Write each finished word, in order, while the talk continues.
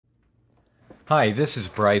Hi, this is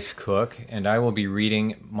Bryce Cook, and I will be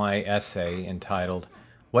reading my essay entitled,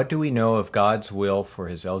 What Do We Know of God's Will for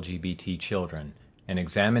His LGBT Children? An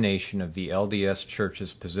examination of the LDS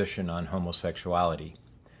Church's position on homosexuality.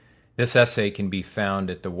 This essay can be found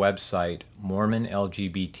at the website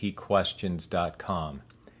mormonlgbtquestions.com,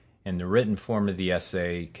 and the written form of the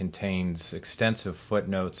essay contains extensive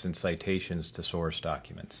footnotes and citations to source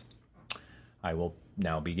documents. I will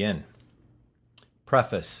now begin.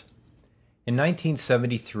 Preface. In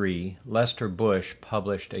 1973, Lester Bush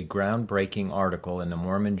published a groundbreaking article in the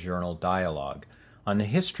Mormon journal Dialogue on the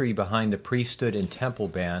history behind the priesthood and temple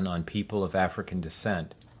ban on people of African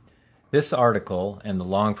descent. This article, and the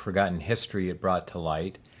long-forgotten history it brought to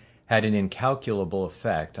light, had an incalculable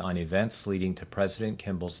effect on events leading to President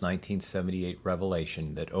Kimball's 1978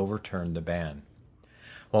 revelation that overturned the ban.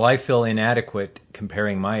 While I feel inadequate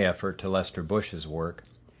comparing my effort to Lester Bush's work,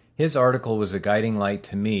 his article was a guiding light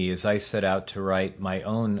to me as I set out to write my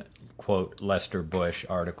own, quote, Lester Bush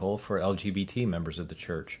article for LGBT members of the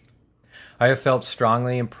Church. I have felt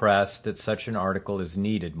strongly impressed that such an article is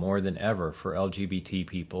needed more than ever for LGBT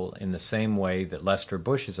people in the same way that Lester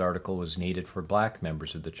Bush's article was needed for black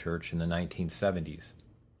members of the Church in the 1970s.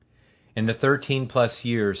 In the 13-plus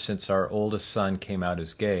years since our oldest son came out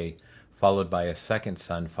as gay, followed by a second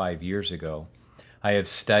son 5 years ago, I have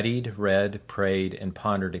studied, read, prayed, and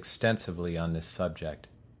pondered extensively on this subject.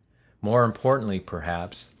 More importantly,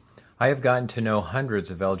 perhaps, I have gotten to know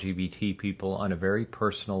hundreds of LGBT people on a very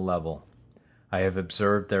personal level. I have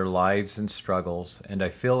observed their lives and struggles, and I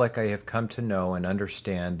feel like I have come to know and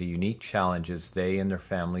understand the unique challenges they and their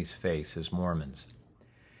families face as Mormons.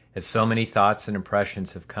 As so many thoughts and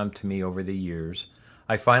impressions have come to me over the years,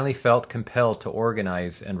 I finally felt compelled to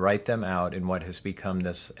organize and write them out in what has become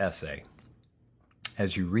this essay.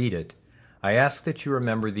 As you read it, I ask that you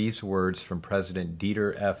remember these words from President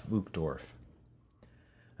Dieter F. Uchtdorf.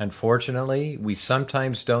 Unfortunately, we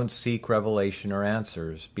sometimes don't seek revelation or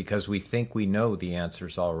answers because we think we know the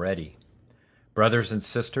answers already. Brothers and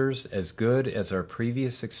sisters, as good as our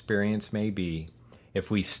previous experience may be, if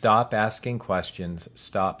we stop asking questions,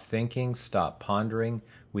 stop thinking, stop pondering,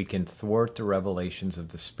 we can thwart the revelations of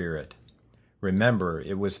the Spirit. Remember,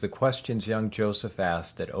 it was the questions young Joseph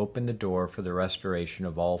asked that opened the door for the restoration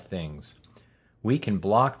of all things. We can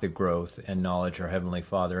block the growth and knowledge our Heavenly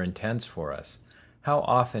Father intends for us. How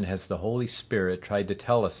often has the Holy Spirit tried to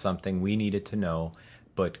tell us something we needed to know,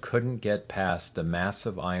 but couldn't get past the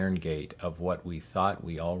massive iron gate of what we thought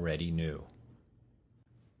we already knew?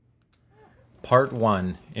 Part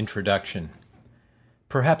 1, Introduction.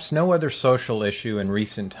 Perhaps no other social issue in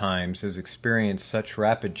recent times has experienced such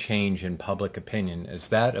rapid change in public opinion as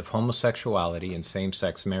that of homosexuality and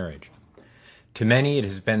same-sex marriage. To many, it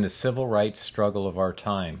has been the civil rights struggle of our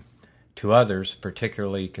time. To others,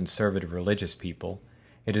 particularly conservative religious people,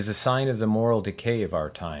 it is a sign of the moral decay of our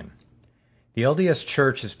time. The LDS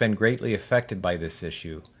Church has been greatly affected by this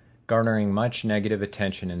issue, garnering much negative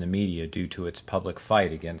attention in the media due to its public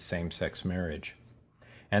fight against same-sex marriage,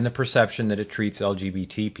 and the perception that it treats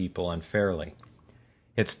LGBT people unfairly.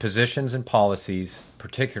 Its positions and policies,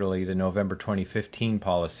 particularly the November 2015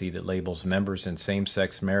 policy that labels members in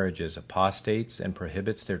same-sex marriages apostates and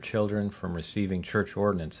prohibits their children from receiving church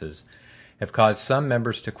ordinances, have caused some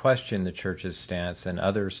members to question the Church's stance and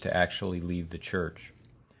others to actually leave the Church.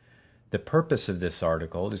 The purpose of this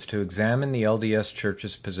article is to examine the LDS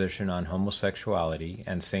Church's position on homosexuality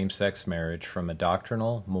and same-sex marriage from a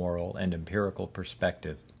doctrinal, moral, and empirical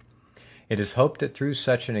perspective. It is hoped that through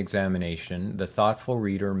such an examination, the thoughtful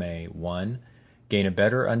reader may 1. Gain a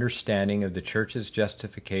better understanding of the Church's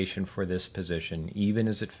justification for this position, even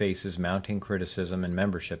as it faces mounting criticism and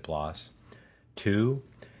membership loss. 2.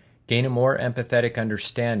 Gain a more empathetic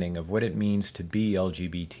understanding of what it means to be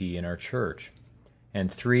LGBT in our Church. And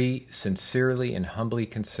 3, sincerely and humbly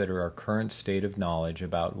consider our current state of knowledge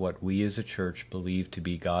about what we as a church believe to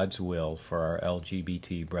be God's will for our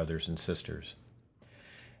LGBT brothers and sisters.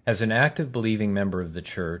 As an active believing member of the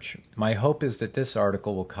Church, my hope is that this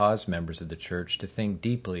article will cause members of the Church to think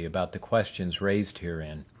deeply about the questions raised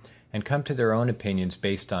herein and come to their own opinions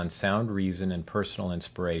based on sound reason and personal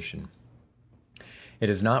inspiration. It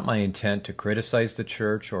is not my intent to criticize the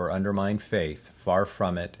Church or undermine faith. Far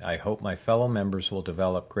from it. I hope my fellow members will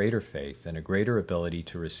develop greater faith and a greater ability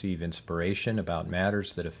to receive inspiration about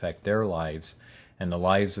matters that affect their lives and the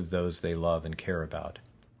lives of those they love and care about.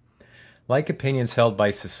 Like opinions held by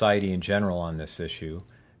society in general on this issue,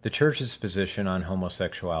 the Church's position on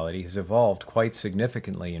homosexuality has evolved quite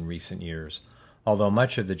significantly in recent years, although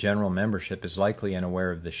much of the general membership is likely unaware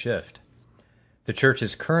of the shift. The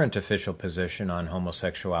Church's current official position on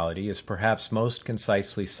homosexuality is perhaps most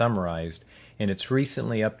concisely summarized in its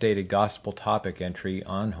recently updated gospel topic entry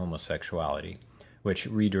on homosexuality, which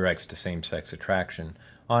redirects to same-sex attraction,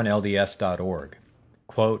 on LDS.org.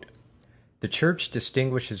 Quote, "The Church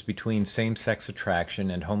distinguishes between same-sex attraction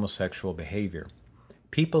and homosexual behavior.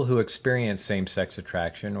 People who experience same-sex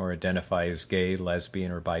attraction or identify as gay,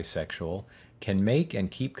 lesbian, or bisexual can make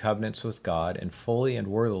and keep covenants with God and fully and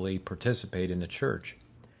worthily participate in the Church.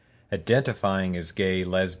 Identifying as gay,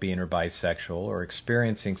 lesbian, or bisexual, or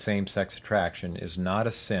experiencing same-sex attraction is not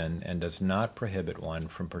a sin and does not prohibit one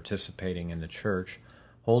from participating in the Church,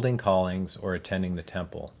 holding callings, or attending the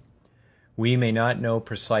temple. We may not know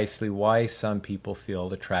precisely why some people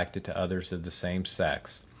feel attracted to others of the same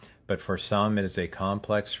sex, but for some it is a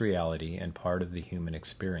complex reality and part of the human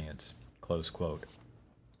experience." Close quote.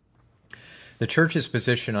 The Church's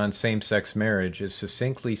position on same-sex marriage is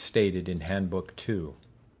succinctly stated in Handbook 2.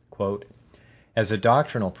 Quote, "As a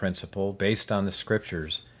doctrinal principle based on the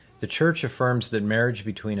Scriptures, the Church affirms that marriage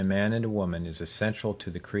between a man and a woman is essential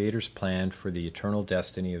to the Creator's plan for the eternal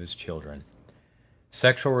destiny of His children.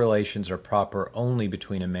 Sexual relations are proper only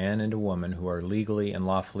between a man and a woman who are legally and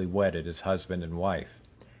lawfully wedded as husband and wife.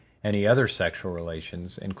 Any other sexual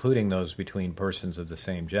relations, including those between persons of the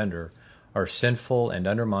same gender, are sinful and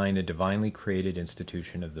undermine the divinely created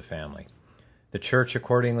institution of the family. The Church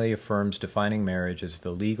accordingly affirms defining marriage as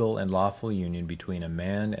the legal and lawful union between a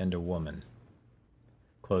man and a woman."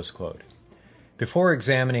 Close quote. Before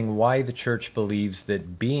examining why the Church believes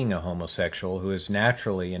that being a homosexual who is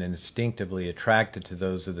naturally and instinctively attracted to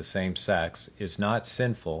those of the same sex is not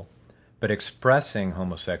sinful, but expressing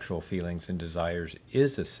homosexual feelings and desires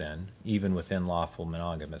is a sin, even within lawful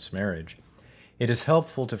monogamous marriage, it is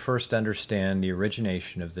helpful to first understand the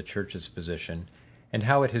origination of the Church's position and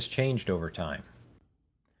how it has changed over time.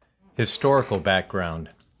 Historical background.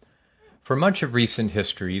 For much of recent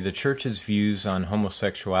history, the Church's views on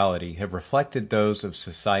homosexuality have reflected those of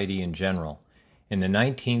society in general. In the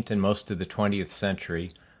 19th and most of the 20th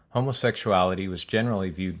century, homosexuality was generally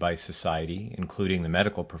viewed by society, including the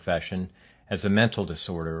medical profession, as a mental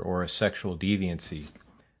disorder or a sexual deviancy.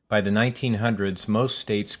 By the 1900s, most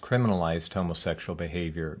states criminalized homosexual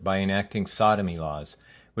behavior by enacting sodomy laws,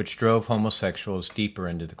 which drove homosexuals deeper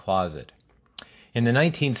into the closet. In the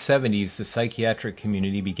 1970s, the psychiatric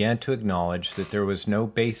community began to acknowledge that there was no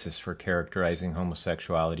basis for characterizing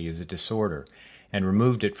homosexuality as a disorder, and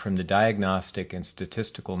removed it from the Diagnostic and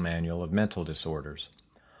Statistical Manual of Mental Disorders.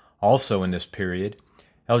 Also in this period,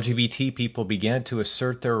 LGBT people began to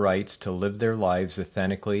assert their rights to live their lives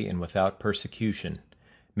authentically and without persecution.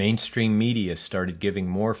 Mainstream media started giving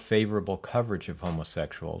more favorable coverage of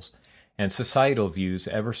homosexuals, and societal views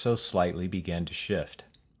ever so slightly began to shift.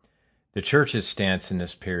 The Church's stance in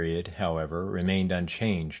this period, however, remained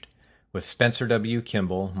unchanged, with Spencer W.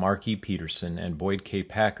 Kimball, Mark E. Peterson, and Boyd K.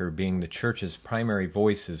 Packer being the Church's primary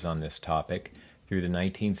voices on this topic through the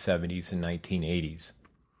 1970s and 1980s.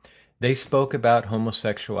 They spoke about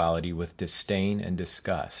homosexuality with disdain and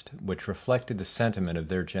disgust, which reflected the sentiment of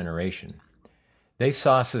their generation. They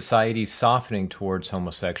saw society softening towards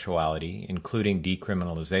homosexuality, including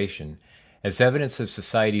decriminalization, as evidence of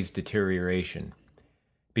society's deterioration.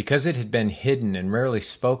 Because it had been hidden and rarely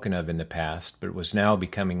spoken of in the past, but was now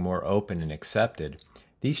becoming more open and accepted,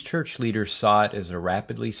 these church leaders saw it as a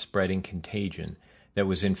rapidly spreading contagion that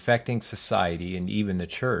was infecting society and even the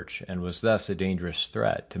church, and was thus a dangerous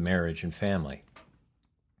threat to marriage and family.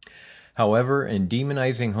 However, in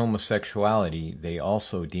demonizing homosexuality, they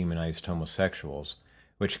also demonized homosexuals,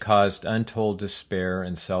 which caused untold despair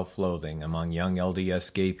and self-loathing among young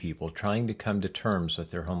LDS gay people trying to come to terms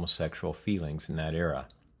with their homosexual feelings in that era.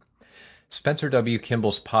 Spencer W.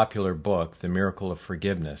 Kimball's popular book, The Miracle of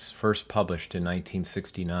Forgiveness, first published in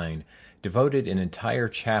 1969, devoted an entire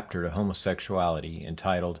chapter to homosexuality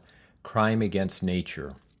entitled Crime Against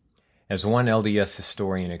Nature. As one LDS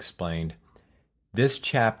historian explained, "This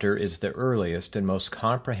chapter is the earliest and most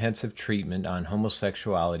comprehensive treatment on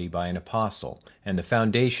homosexuality by an apostle, and the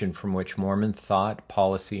foundation from which Mormon thought,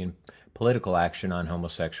 policy, and political action on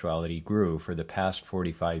homosexuality grew for the past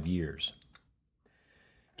 45 years.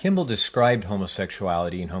 Kimball described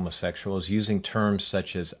homosexuality and homosexuals using terms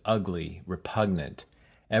such as ugly, repugnant,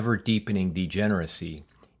 ever-deepening degeneracy,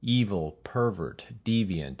 evil, pervert,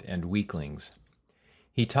 deviant, and weaklings.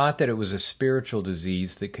 He taught that it was a spiritual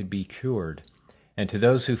disease that could be cured, and to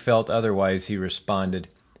those who felt otherwise he responded,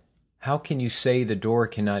 "How can you say the door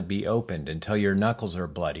cannot be opened until your knuckles are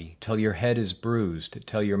bloody, till your head is bruised,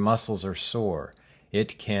 till your muscles are sore?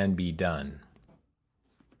 It can be done."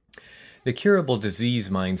 The curable disease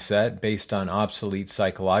mindset, based on obsolete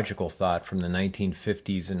psychological thought from the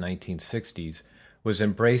 1950s and 1960s, was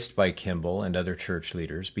embraced by Kimball and other church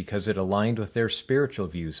leaders because it aligned with their spiritual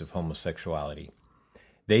views of homosexuality.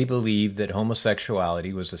 They believed that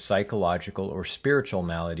homosexuality was a psychological or spiritual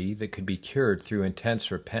malady that could be cured through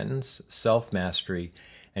intense repentance, self-mastery,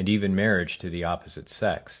 and even marriage to the opposite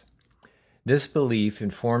sex. This belief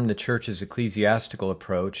informed the Church's ecclesiastical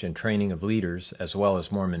approach and training of leaders, as well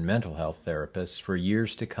as Mormon mental health therapists, for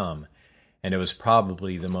years to come, and it was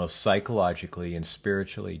probably the most psychologically and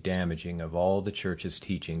spiritually damaging of all the Church's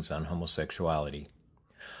teachings on homosexuality.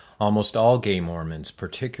 Almost all gay Mormons,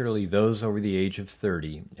 particularly those over the age of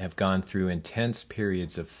 30, have gone through intense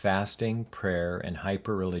periods of fasting, prayer, and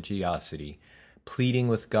hyper-religiosity, pleading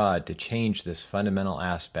with God to change this fundamental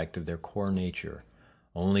aspect of their core nature,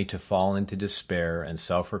 only to fall into despair and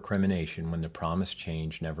self-recrimination when the promised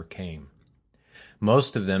change never came.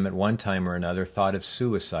 Most of them at one time or another thought of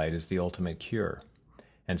suicide as the ultimate cure,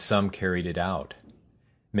 and some carried it out.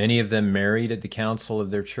 Many of them married at the counsel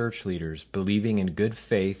of their church leaders, believing in good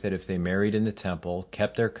faith that if they married in the temple,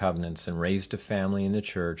 kept their covenants, and raised a family in the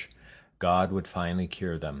church, God would finally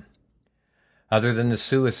cure them. Other than the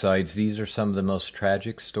suicides, these are some of the most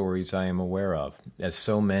tragic stories I am aware of, as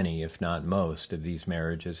so many, if not most, of these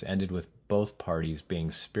marriages ended with both parties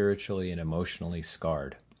being spiritually and emotionally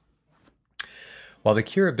scarred. While the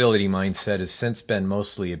curability mindset has since been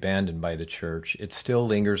mostly abandoned by the Church, it still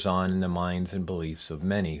lingers on in the minds and beliefs of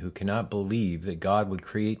many who cannot believe that God would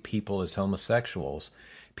create people as homosexuals,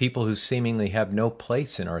 people who seemingly have no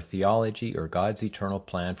place in our theology or God's eternal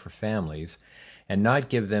plan for families, and not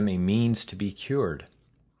give them a means to be cured.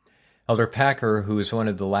 Elder Packer, who is one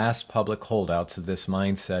of the last public holdouts of this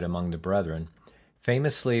mindset among the brethren,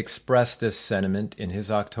 famously expressed this sentiment in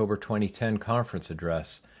his October 2010 conference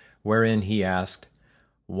address, wherein he asked,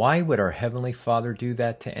 "Why would our Heavenly Father do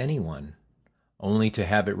that to anyone?" only to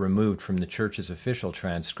have it removed from the Church's official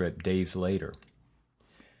transcript days later.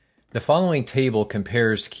 The following table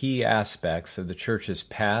compares key aspects of the Church's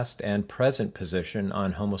past and present position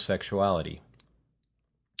on homosexuality.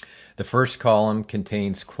 The first column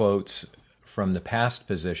contains quotes from the past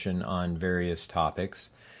position on various topics,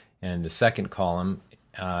 and the second column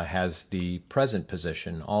has the present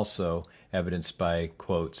position, also evidenced by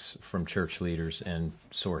quotes from church leaders and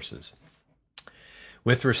sources.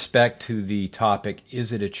 With respect to the topic,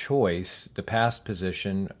 is it a choice, the past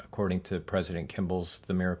position, according to President Kimball's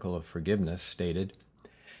The Miracle of Forgiveness, stated,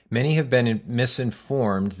 "Many have been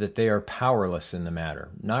misinformed that they are powerless in the matter,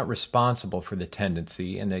 not responsible for the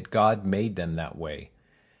tendency, and that God made them that way.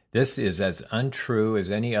 This is as untrue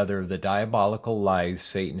as any other of the diabolical lies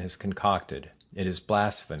Satan has concocted. It is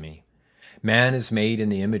blasphemy. Man is made in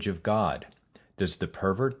the image of God. Does the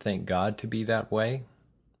pervert think God to be that way?"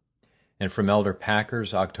 And from Elder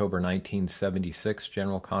Packer's October 1976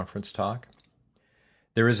 General Conference talk,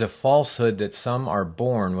 "There is a falsehood that some are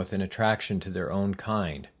born with an attraction to their own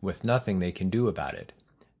kind, with nothing they can do about it.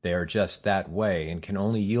 They are just that way and can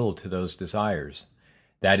only yield to those desires.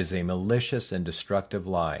 That is a malicious and destructive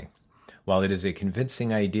lie. While it is a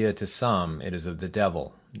convincing idea to some, it is of the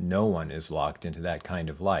devil. No one is locked into that kind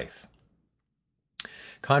of life."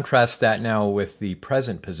 Contrast that now with the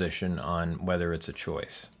present position on whether it's a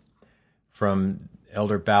choice. From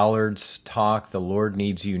Elder Ballard's talk, "The Lord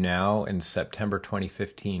Needs You Now," in September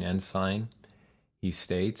 2015 Ensign, he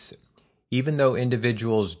states, "Even though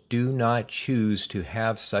individuals do not choose to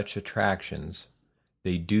have such attractions,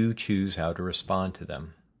 they do choose how to respond to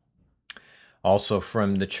them." Also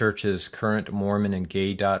from the Church's current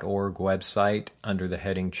MormonandGay.org website, under the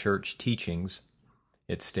heading Church Teachings,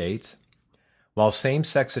 it states, "While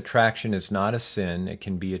same-sex attraction is not a sin, it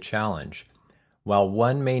can be a challenge. While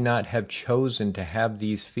one may not have chosen to have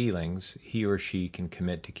these feelings, he or she can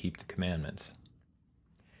commit to keep the commandments."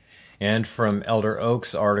 And from Elder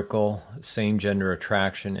Oak's article, Same-Gender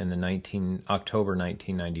Attraction, in the October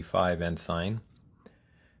 1995 Ensign,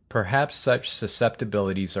 "Perhaps such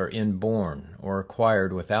susceptibilities are inborn or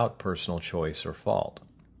acquired without personal choice or fault."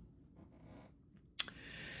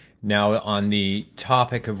 Now, on the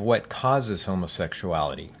topic of what causes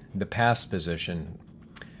homosexuality, the past position,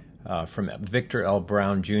 from Victor L.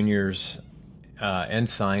 Brown Jr.'s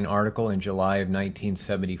Ensign article in July of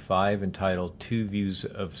 1975 entitled "Two Views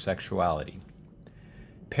of Sexuality."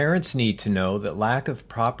 "Parents need to know that lack of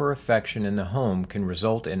proper affection in the home can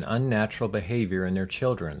result in unnatural behavior in their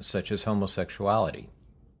children, such as homosexuality."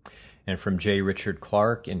 And from J. Richard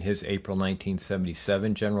Clark in his April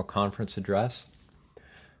 1977 General Conference address,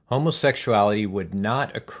 "Homosexuality would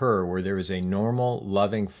not occur where there is a normal,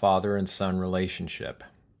 loving father and son relationship."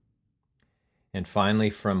 And finally,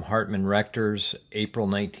 from Hartman Rector's April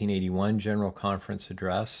 1981 General Conference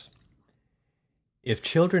Address, if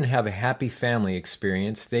children have a happy family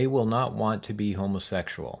experience, they will not want to be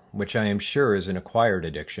homosexual, which I am sure is an acquired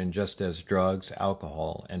addiction, just as drugs,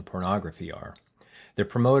 alcohol, and pornography are. The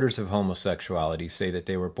promoters of homosexuality say that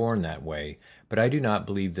they were born that way, but I do not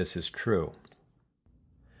believe this is true.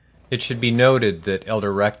 It should be noted that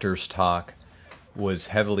Elder Rector's talk was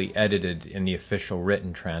heavily edited in the official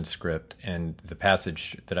written transcript, and the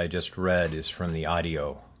passage that I just read is from the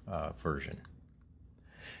audio version.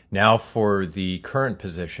 Now for the current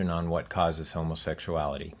position on what causes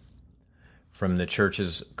homosexuality. From the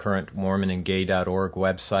church's current MormonandGay.org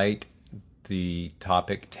website, the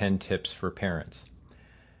topic, 10 Tips for Parents.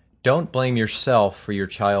 Don't blame yourself for your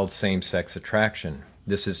child's same-sex attraction.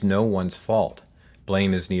 This is no one's fault.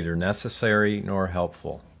 Blame is neither necessary nor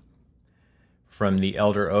helpful. From the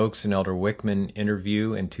Elder Oaks and Elder Wickman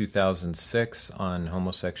interview in 2006 on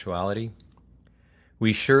homosexuality,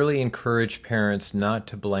 we surely encourage parents not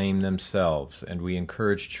to blame themselves, and we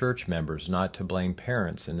encourage church members not to blame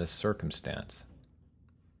parents in this circumstance.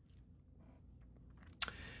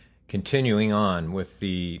 Continuing on with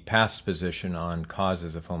the past position on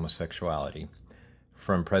causes of homosexuality,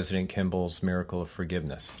 from President Kimball's Miracle of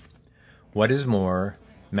Forgiveness. What is more,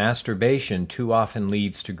 masturbation too often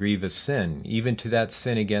leads to grievous sin, even to that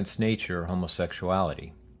sin against nature,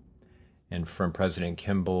 homosexuality. And from President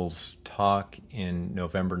Kimball's talk in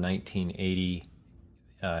November 1980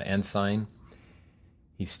 Ensign,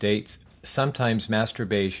 he states, sometimes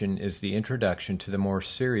masturbation is the introduction to the more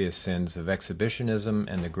serious sins of exhibitionism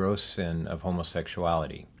and the gross sin of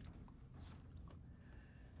homosexuality.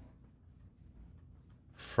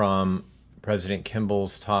 From President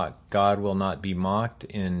Kimball's talk, God Will Not Be Mocked,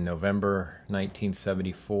 in November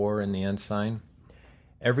 1974 in the Ensign,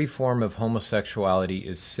 every form of homosexuality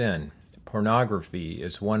is sin. Pornography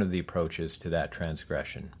is one of the approaches to that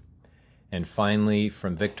transgression. And finally,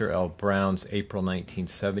 from Victor L. Brown's April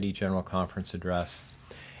 1970 General Conference Address,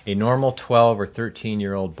 a normal 12 or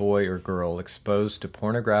 13-year-old boy or girl exposed to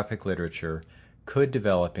pornographic literature could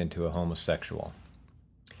develop into a homosexual.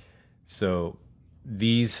 So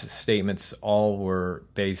these statements all were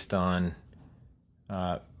based on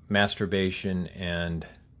masturbation and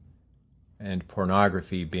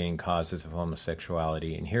pornography being causes of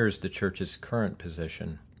homosexuality. And here's the church's current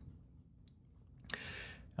position.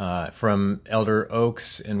 From Elder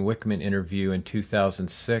Oaks and Wickman interview in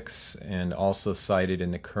 2006, and also cited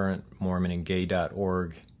in the current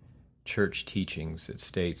MormonandGay.org church teachings, it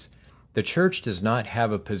states, the church does not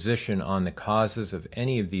have a position on the causes of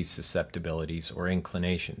any of these susceptibilities or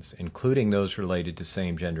inclinations, including those related to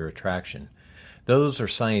same-gender attraction. Those are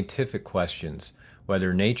scientific questions.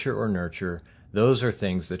 Whether nature or nurture, those are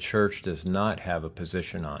things the church does not have a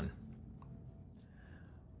position on.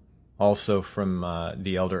 Also from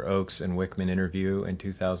the Elder Oaks and Wickman interview in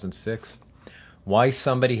 2006, why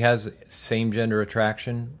somebody has same-gender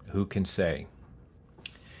attraction, who can say?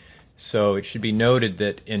 So it should be noted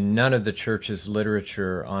that in none of the church's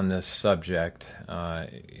literature on this subject,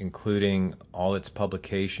 including all its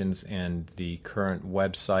publications and the current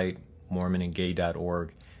website,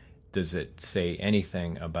 MormonandGay.org, does it say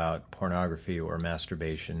anything about pornography or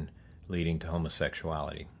masturbation leading to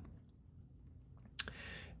homosexuality.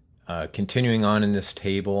 Continuing on in this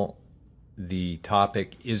table, the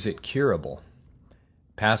topic, is it curable?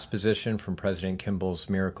 Past position from President Kimball's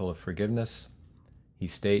Miracle of Forgiveness. He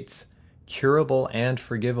states, curable and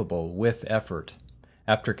forgivable with effort.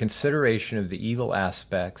 After consideration of the evil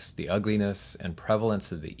aspects, the ugliness, and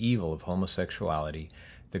prevalence of the evil of homosexuality,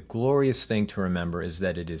 the glorious thing to remember is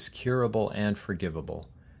that it is curable and forgivable.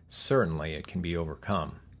 Certainly it can be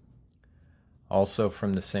overcome. Also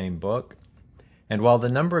from the same book, and while the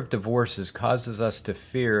number of divorces causes us to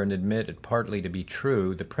fear and admit it partly to be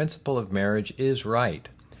true, the principle of marriage is right.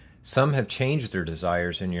 Some have changed their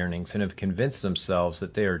desires and yearnings and have convinced themselves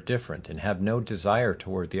that they are different and have no desire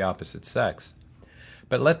toward the opposite sex.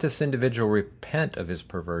 But let this individual repent of his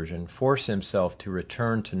perversion, force himself to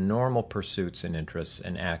return to normal pursuits and interests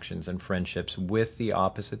and actions and friendships with the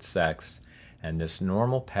opposite sex, and this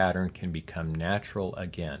normal pattern can become natural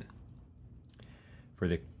again. For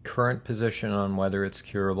the current position on whether it's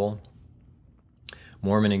curable,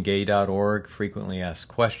 MormonandGay.org frequently asked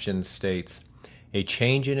questions states, a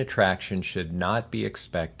change in attraction should not be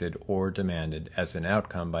expected or demanded as an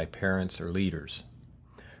outcome by parents or leaders.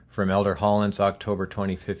 From Elder Holland's October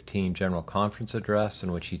 2015 General Conference Address,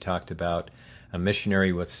 in which he talked about a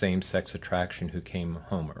missionary with same-sex attraction who came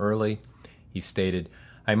home early, he stated,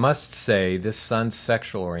 I must say this son's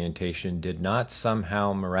sexual orientation did not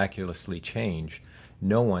somehow miraculously change.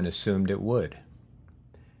 No one assumed it would.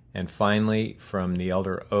 And finally, from the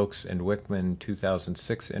Elder Oaks and Wickman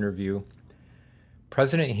 2006 interview,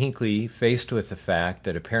 President Hinckley, faced with the fact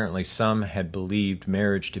that apparently some had believed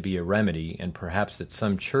marriage to be a remedy, and perhaps that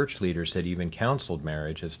some church leaders had even counseled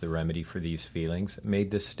marriage as the remedy for these feelings,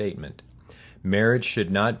 made this statement: "Marriage should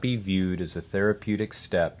not be viewed as a therapeutic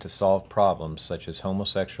step to solve problems such as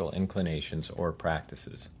homosexual inclinations or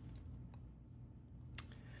practices."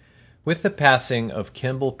 With the passing of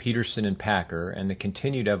Kimball, Peterson, and Packer, and the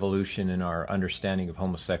continued evolution in our understanding of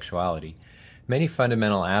homosexuality, many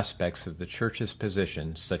fundamental aspects of the Church's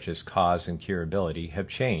position, such as cause and curability, have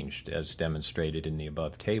changed, as demonstrated in the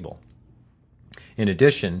above table. In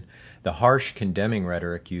addition, the harsh, condemning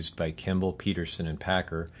rhetoric used by Kimball, Peterson, and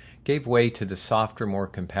Packer gave way to the softer, more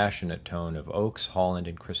compassionate tone of Oaks, Holland,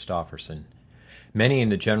 and Christofferson. Many in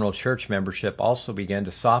the general church membership also began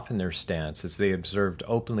to soften their stance as they observed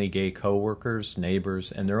openly gay co-workers,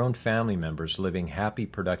 neighbors, and their own family members living happy,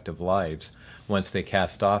 productive lives once they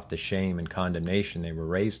cast off the shame and condemnation they were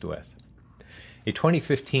raised with. A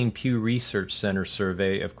 2015 Pew Research Center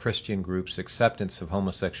survey of Christian groups' acceptance of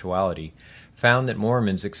homosexuality found that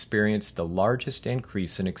Mormons experienced the largest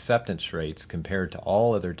increase in acceptance rates compared to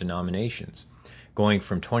all other denominations, going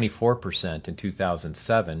from 24% in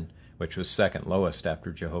 2007, which was second lowest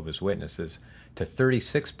after Jehovah's Witnesses, to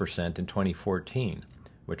 36% in 2014,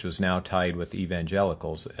 which was now tied with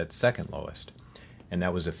evangelicals at second lowest, and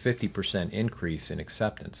that was a 50% increase in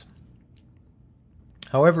acceptance.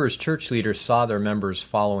 However, as church leaders saw their members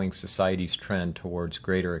following society's trend towards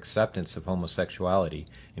greater acceptance of homosexuality,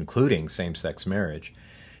 including same-sex marriage,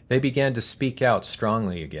 they began to speak out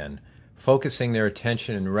strongly again, focusing their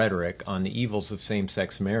attention and rhetoric on the evils of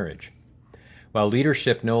same-sex marriage. While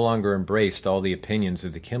leadership no longer embraced all the opinions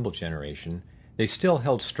of the Kimball generation, they still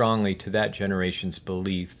held strongly to that generation's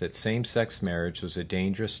belief that same-sex marriage was a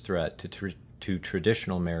dangerous threat to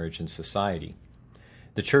traditional marriage in society.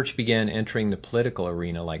 The church began entering the political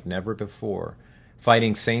arena like never before,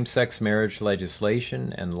 fighting same-sex marriage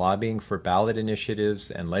legislation and lobbying for ballot initiatives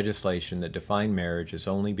and legislation that defined marriage as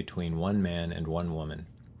only between one man and one woman.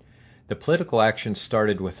 The political action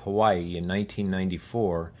started with Hawaii in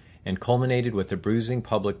 1994 and culminated with a bruising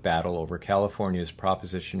public battle over California's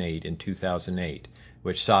Proposition 8 in 2008,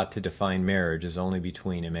 which sought to define marriage as only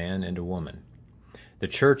between a man and a woman. The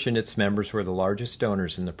church and its members were the largest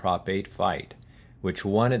donors in the Prop 8 fight, which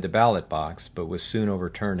won at the ballot box but was soon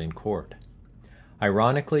overturned in court.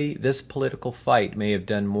 Ironically, this political fight may have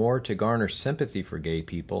done more to garner sympathy for gay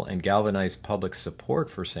people and galvanize public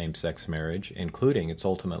support for same-sex marriage, including its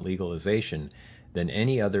ultimate legalization, than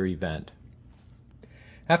any other event.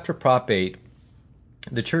 After Prop 8,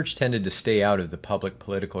 the church tended to stay out of the public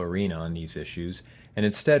political arena on these issues and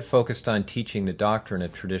instead focused on teaching the doctrine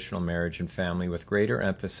of traditional marriage and family with greater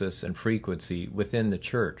emphasis and frequency within the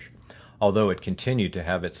church, although it continued to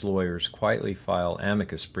have its lawyers quietly file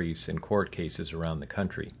amicus briefs in court cases around the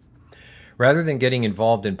country. Rather than getting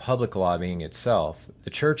involved in public lobbying itself, the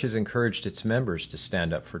church has encouraged its members to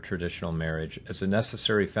stand up for traditional marriage as a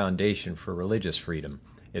necessary foundation for religious freedom,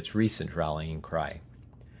 its recent rallying cry.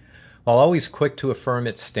 While always quick to affirm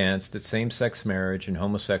its stance that same-sex marriage and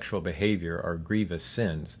homosexual behavior are grievous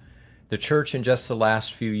sins, the Church in just the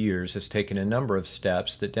last few years has taken a number of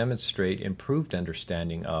steps that demonstrate improved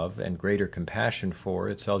understanding of and greater compassion for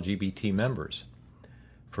its LGBT members.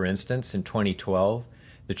 For instance, in 2012,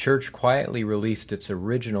 the Church quietly released its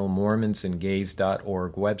original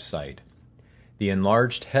MormonsandGays.org website. The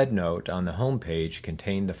enlarged headnote on the homepage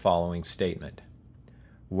contained the following statement: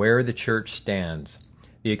 "Where the Church stands.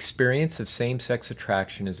 The experience of same-sex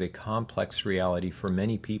attraction is a complex reality for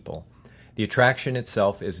many people. The attraction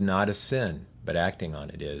itself is not a sin, but acting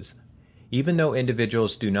on it is. Even though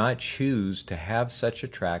individuals do not choose to have such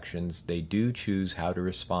attractions, they do choose how to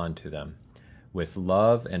respond to them. With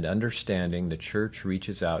love and understanding, the Church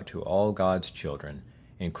reaches out to all God's children,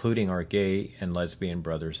 including our gay and lesbian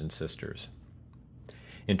brothers and sisters."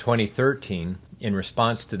 In 2013, in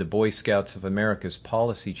response to the Boy Scouts of America's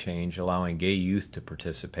policy change allowing gay youth to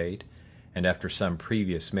participate, and after some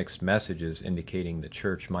previous mixed messages indicating the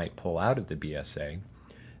Church might pull out of the BSA,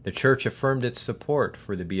 the Church affirmed its support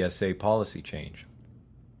for the BSA policy change.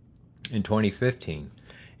 In 2015,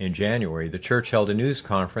 in January, the Church held a news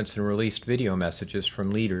conference and released video messages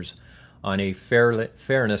from leaders on a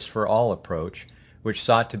fairness for all approach, which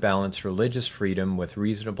sought to balance religious freedom with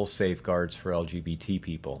reasonable safeguards for LGBT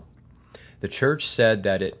people. The Church said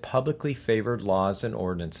that it publicly favored laws and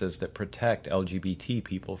ordinances that protect LGBT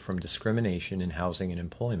people from discrimination in housing and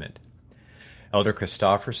employment. Elder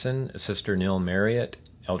Christofferson, Sister Neil Marriott,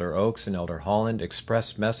 Elder Oaks, and Elder Holland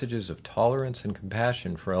expressed messages of tolerance and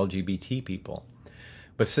compassion for LGBT people,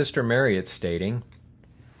 with Sister Marriott stating,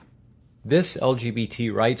 "This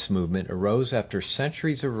LGBT rights movement arose after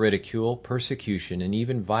centuries of ridicule, persecution, and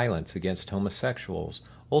even violence against homosexuals.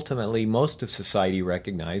 Ultimately, most of society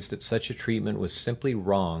recognized that such a treatment was simply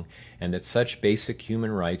wrong and that such basic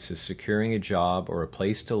human rights as securing a job or a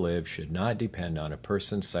place to live should not depend on a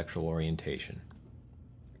person's sexual orientation."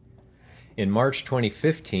 In March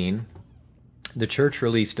 2015, the Church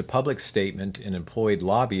released a public statement and employed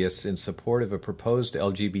lobbyists in support of a proposed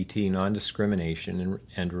LGBT non-discrimination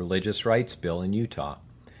and religious rights bill in Utah.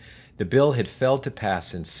 The bill had failed to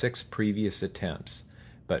pass in 6 previous attempts,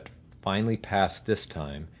 but finally passed this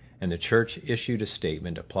time, and the Church issued a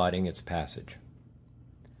statement applauding its passage.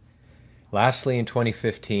 Lastly, in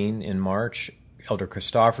 2015, in March, Elder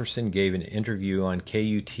Christofferson gave an interview on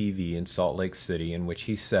KUTV in Salt Lake City in which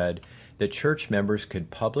he said that church members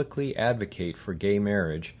could publicly advocate for gay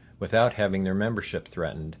marriage without having their membership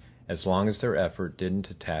threatened, as long as their effort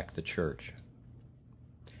didn't attack the church.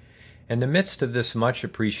 In the midst of this much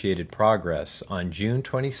appreciated progress, on June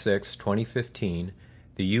 26, 2015,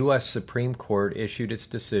 the U.S. Supreme Court issued its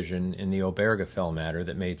decision in the Obergefell matter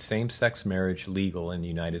that made same-sex marriage legal in the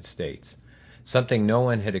United States, something no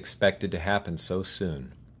one had expected to happen so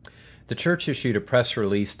soon. The church issued a press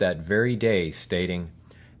release that very day stating,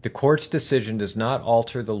 "The court's decision does not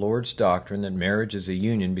alter the Lord's doctrine that marriage is a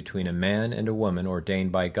union between a man and a woman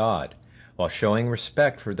ordained by God. While showing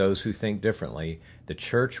respect for those who think differently, the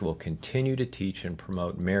church will continue to teach and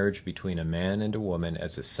promote marriage between a man and a woman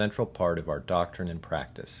as a central part of our doctrine and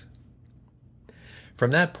practice." From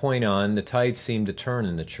that point on, the tide seemed to turn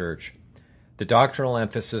in the church. The doctrinal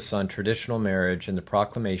emphasis on traditional marriage and the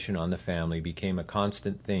proclamation on the family became a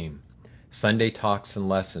constant theme. Sunday talks and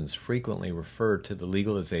lessons frequently referred to the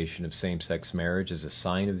legalization of same-sex marriage as a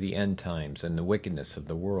sign of the end times and the wickedness of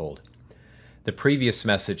the world. The previous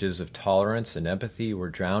messages of tolerance and empathy were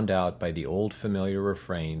drowned out by the old familiar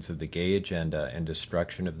refrains of the gay agenda and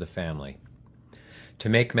destruction of the family. To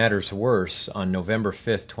make matters worse, on November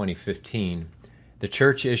 5, 2015, the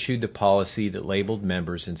church issued the policy that labeled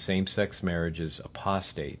members in same-sex marriages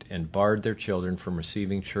apostate and barred their children from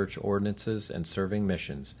receiving church ordinances and serving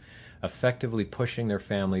missions, effectively pushing their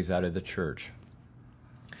families out of the church.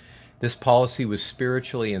 This policy was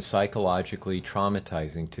spiritually and psychologically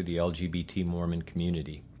traumatizing to the LGBT Mormon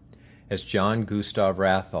community. As John Gustav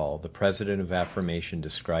Rathall, the president of Affirmation,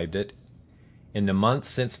 described it, "In the months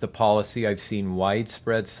since the policy, I've seen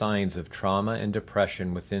widespread signs of trauma and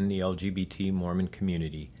depression within the LGBT Mormon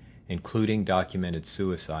community, including documented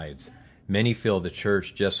suicides. Many feel the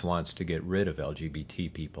church just wants to get rid of LGBT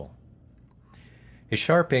people." A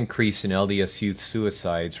sharp increase in LDS youth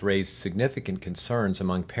suicides raised significant concerns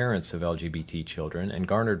among parents of LGBT children and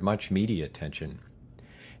garnered much media attention.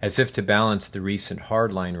 As if to balance the recent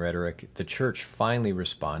hardline rhetoric, the church finally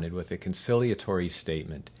responded with a conciliatory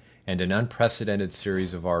statement and an unprecedented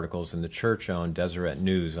series of articles in the church-owned Deseret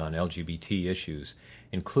News on LGBT issues,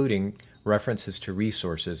 including references to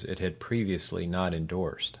resources it had previously not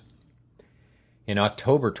endorsed. In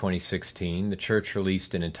October 2016, the church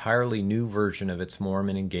released an entirely new version of its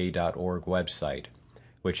MormonandGay.org website,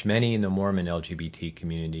 which many in the Mormon LGBT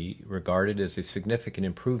community regarded as a significant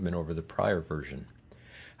improvement over the prior version.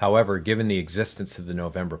 However, given the existence of the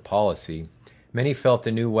November policy, many felt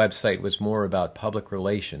the new website was more about public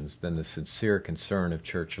relations than the sincere concern of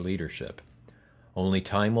church leadership. Only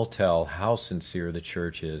time will tell how sincere the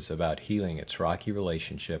church is about healing its rocky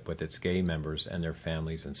relationship with its gay members and their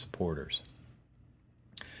families and supporters.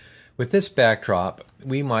 With this backdrop,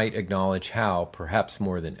 we might acknowledge how, perhaps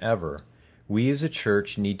more than ever, we as a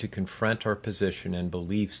church need to confront our position and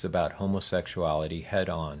beliefs about homosexuality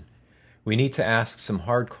head-on. We need to ask some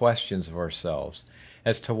hard questions of ourselves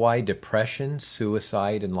as to why depression,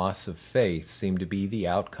 suicide, and loss of faith seem to be the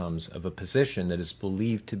outcomes of a position that is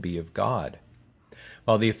believed to be of God.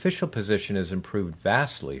 While the official position has improved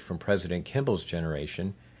vastly from President Kimball's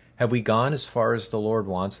generation, have we gone as far as the Lord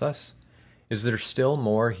wants us? Is there still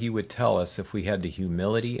more He would tell us if we had the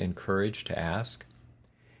humility and courage to ask?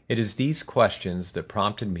 It is these questions that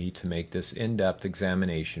prompted me to make this in-depth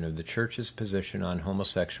examination of the Church's position on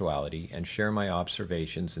homosexuality and share my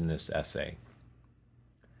observations in this essay.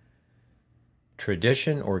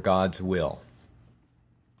 Tradition or God's will?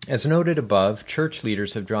 As noted above, church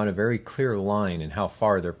leaders have drawn a very clear line in how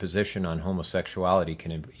far their position on homosexuality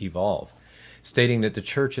can evolve, stating that the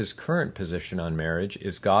Church's current position on marriage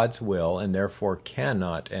is God's will and therefore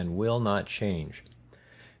cannot and will not change.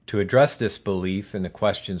 To address this belief and the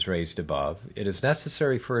questions raised above, it is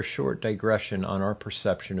necessary for a short digression on our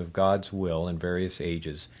perception of God's will in various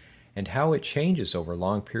ages and how it changes over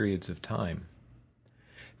long periods of time.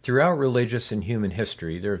 Throughout religious and human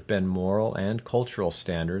history, there have been moral and cultural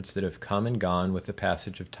standards that have come and gone with the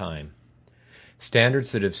passage of time.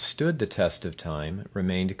 Standards that have stood the test of time,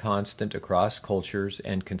 remained constant across cultures,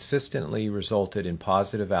 and consistently resulted in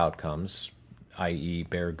positive outcomes, i.e.,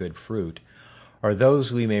 bear good fruit, are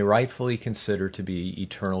those we may rightfully consider to be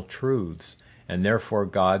eternal truths, and therefore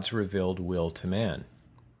God's revealed will to man.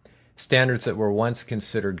 Standards that were once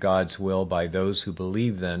considered God's will by those who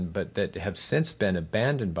believe them, but that have since been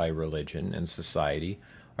abandoned by religion and society,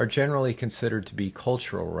 are generally considered to be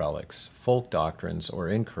cultural relics, folk doctrines, or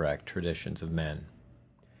incorrect traditions of men.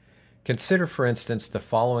 Consider, for instance, the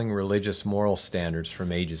following religious moral standards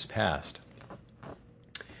from ages past.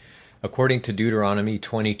 According to Deuteronomy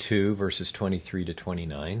 22, verses 23 to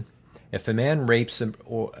 29, if a man rapes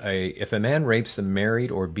a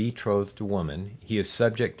married or betrothed woman, he is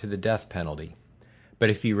subject to the death penalty. But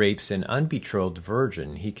if he rapes an unbetrothed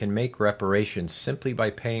virgin, he can make reparations simply by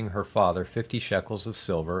paying her father 50 shekels of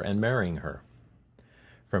silver and marrying her.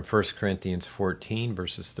 From 1 Corinthians 14,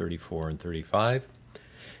 verses 34 and 35,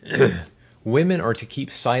 women are to keep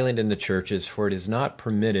silent in the churches, for it is not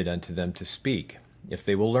permitted unto them to speak. If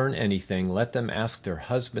they will learn anything, let them ask their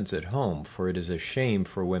husbands at home, for it is a shame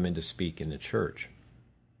for women to speak in the church.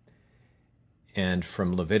 And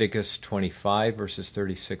from Leviticus 25, verses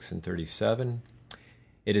 36 and 37,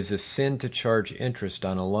 it is a sin to charge interest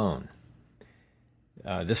on a loan.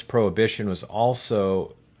 This prohibition was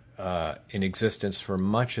also in existence for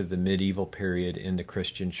much of the medieval period in the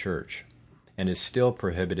Christian church, and is still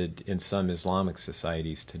prohibited in some Islamic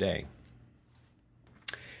societies today.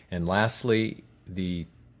 And lastly, the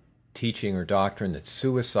teaching or doctrine that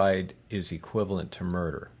suicide is equivalent to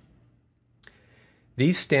murder.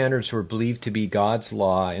 These standards were believed to be God's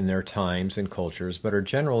law in their times and cultures, but are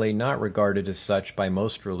generally not regarded as such by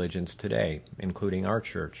most religions today, including our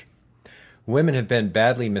church. Women have been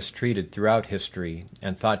badly mistreated throughout history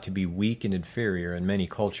and thought to be weak and inferior in many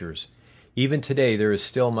cultures. Even today, there is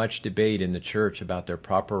still much debate in the church about their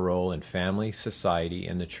proper role in family, society,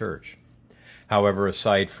 and the church. However,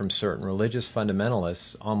 aside from certain religious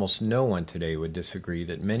fundamentalists, almost no one today would disagree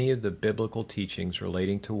that many of the biblical teachings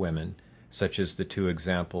relating to women, such as the two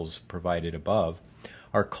examples provided above,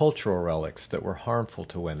 are cultural relics that were harmful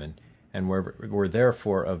to women and were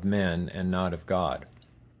therefore of men and not of God.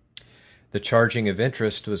 The charging of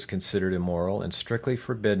interest was considered immoral and strictly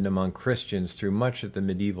forbidden among Christians through much of the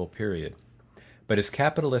medieval period. But as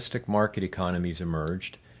capitalistic market economies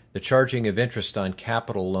emerged, the charging of interest on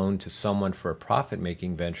capital loaned to someone for a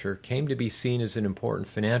profit-making venture came to be seen as an important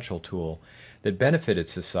financial tool that benefited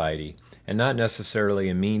society, and not necessarily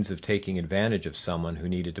a means of taking advantage of someone who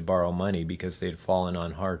needed to borrow money because they had fallen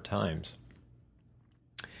on hard times.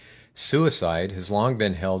 Suicide has long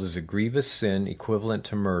been held as a grievous sin equivalent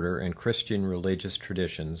to murder in Christian religious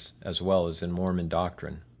traditions, as well as in Mormon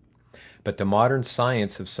doctrine. But the modern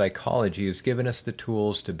science of psychology has given us the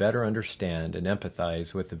tools to better understand and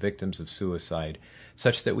empathize with the victims of suicide,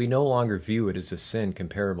 such that we no longer view it as a sin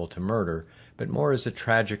comparable to murder, but more as a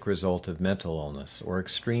tragic result of mental illness or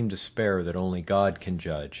extreme despair that only God can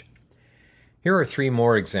judge. Here are 3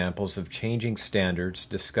 more examples of changing standards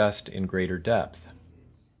discussed in greater depth.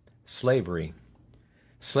 Slavery.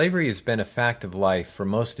 Slavery has been a fact of life for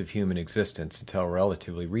most of human existence until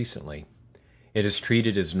relatively recently. It is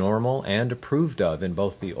treated as normal and approved of in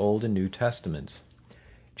both the Old and New Testaments.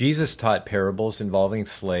 Jesus taught parables involving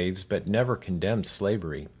slaves, but never condemned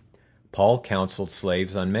slavery. Paul counseled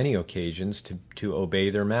slaves on many occasions to obey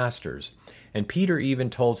their masters, and Peter even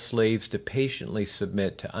told slaves to patiently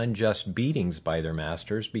submit to unjust beatings by their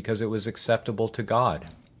masters because it was acceptable to God.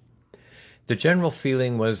 The general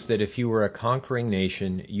feeling was that if you were a conquering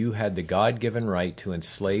nation, you had the God-given right to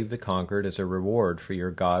enslave the conquered as a reward for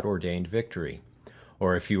your God-ordained victory.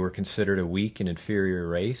 Or if you were considered a weak and inferior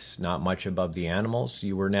race, not much above the animals,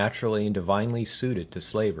 you were naturally and divinely suited to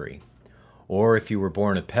slavery. Or if you were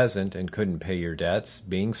born a peasant and couldn't pay your debts,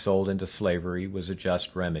 being sold into slavery was a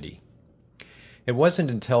just remedy. It wasn't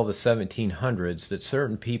until the 1700s that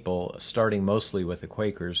certain people, starting mostly with the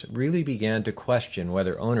Quakers, really began to question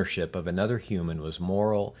whether ownership of another human was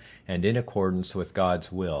moral and in accordance with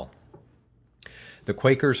God's will. The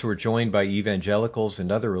Quakers were joined by evangelicals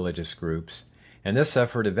and other religious groups, and this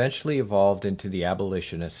effort eventually evolved into the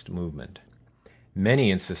abolitionist movement.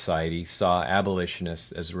 Many in society saw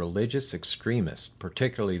abolitionists as religious extremists,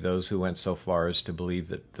 particularly those who went so far as to believe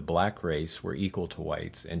that the black race were equal to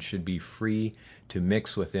whites and should be free to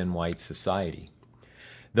mix within white society.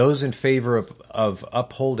 Those in favor of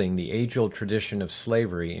upholding the age-old tradition of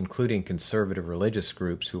slavery, including conservative religious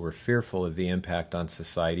groups who were fearful of the impact on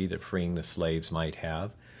society that freeing the slaves might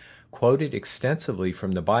have, quoted extensively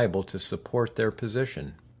from the Bible to support their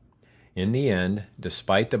position. In the end,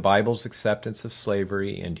 despite the Bible's acceptance of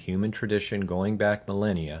slavery and human tradition going back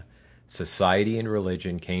millennia, society and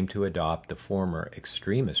religion came to adopt the former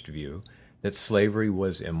extremist view that slavery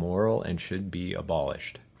was immoral and should be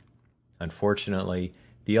abolished. Unfortunately,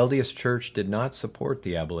 the LDS Church did not support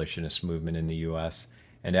the abolitionist movement in the U.S.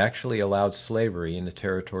 and actually allowed slavery in the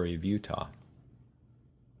territory of Utah.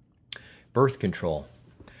 Birth control.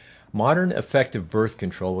 Modern effective birth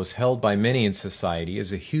control was held by many in society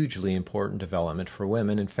as a hugely important development for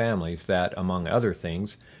women and families that, among other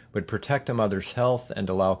things, would protect a mother's health and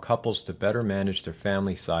allow couples to better manage their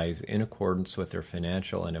family size in accordance with their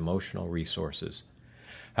financial and emotional resources.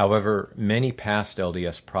 However, many past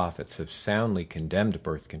LDS prophets have soundly condemned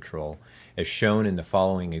birth control, as shown in the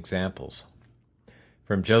following examples.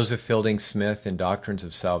 From Joseph Fielding Smith in Doctrines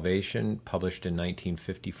of Salvation, published in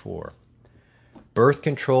 1954. Birth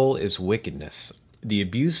control is wickedness. The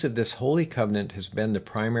abuse of this holy covenant has been the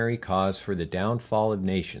primary cause for the downfall of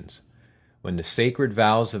nations. When the sacred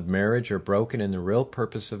vows of marriage are broken and the real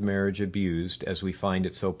purpose of marriage abused, as we find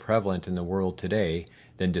it so prevalent in the world today,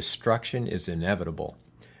 then destruction is inevitable.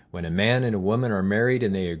 When a man and a woman are married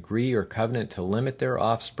and they agree or covenant to limit their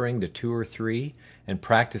offspring to 2 or 3 and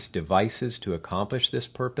practice devices to accomplish this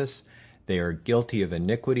purpose, they are guilty of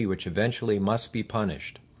iniquity which eventually must be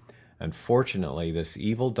punished. Unfortunately, this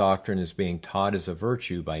evil doctrine is being taught as a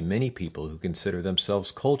virtue by many people who consider themselves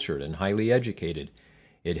cultured and highly educated.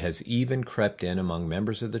 It has even crept in among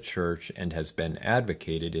members of the church and has been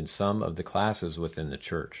advocated in some of the classes within the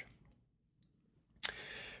church.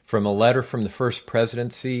 From a letter from the First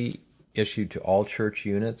Presidency issued to all church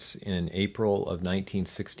units in April of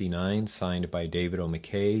 1969, signed by David O.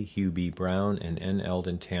 McKay, Hugh B. Brown, and N.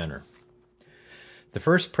 Eldon Tanner. The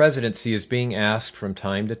First Presidency is being asked from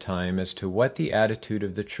time to time as to what the attitude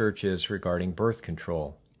of the church is regarding birth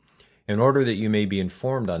control. In order that you may be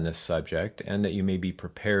informed on this subject and that you may be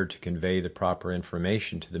prepared to convey the proper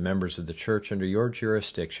information to the members of the church under your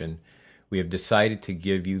jurisdiction, we have decided to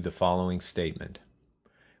give you the following statement.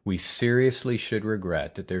 We seriously should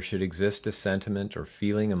regret that there should exist a sentiment or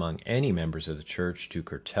feeling among any members of the church to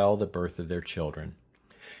curtail the birth of their children.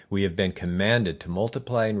 We have been commanded to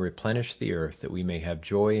multiply and replenish the earth that we may have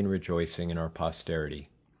joy and rejoicing in our posterity.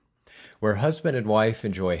 Where husband and wife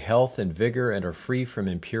enjoy health and vigor and are free from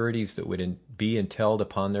impurities that would be entailed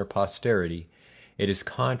upon their posterity, it is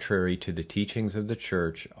contrary to the teachings of the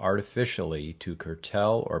church artificially to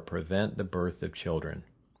curtail or prevent the birth of children.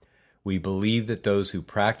 We believe that those who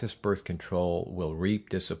practice birth control will reap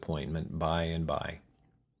disappointment by and by.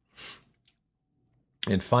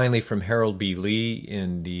 And finally, from Harold B. Lee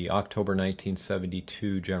in the October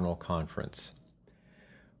 1972 General Conference.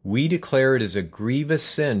 We declare it is a grievous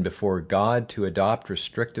sin before God to adopt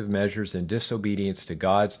restrictive measures in disobedience to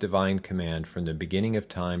God's divine command from the beginning of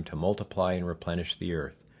time to multiply and replenish the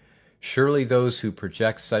earth. Surely those who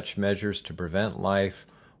project such measures to prevent life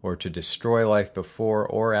or to destroy life before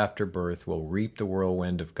or after birth will reap the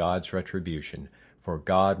whirlwind of God's retribution, for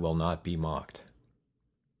God will not be mocked.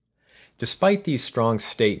 Despite these strong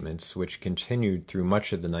statements, which continued through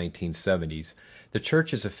much of the 1970s, the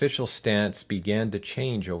Church's official stance began to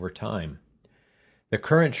change over time. The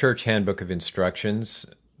current Church Handbook of Instructions,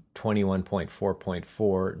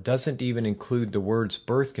 21.4.4, doesn't even include the words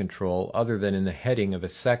birth control other than in the heading of a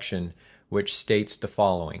section which states the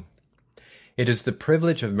following. It is the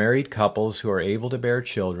privilege of married couples who are able to bear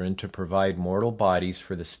children to provide mortal bodies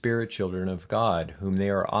for the spirit children of God, who they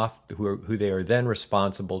are then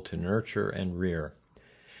responsible to nurture and rear.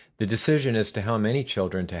 The decision as to how many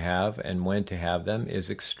children to have and when to have them is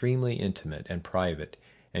extremely intimate and private,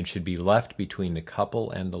 and should be left between the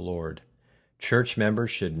couple and the Lord. Church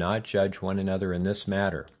members should not judge one another in this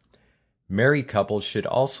matter. Married couples should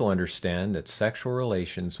also understand that sexual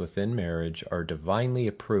relations within marriage are divinely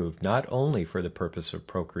approved not only for the purpose of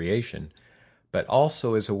procreation, but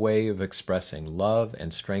also as a way of expressing love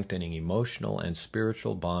and strengthening emotional and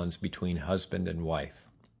spiritual bonds between husband and wife.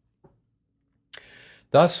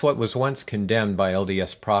 Thus, what was once condemned by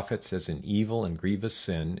LDS prophets as an evil and grievous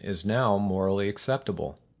sin is now morally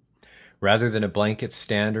acceptable. Rather than a blanket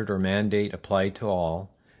standard or mandate applied to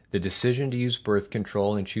all, the decision to use birth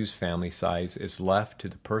control and choose family size is left to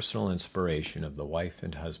the personal inspiration of the wife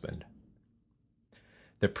and husband.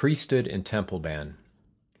 The priesthood and temple ban.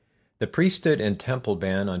 The priesthood and temple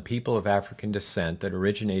ban on people of African descent that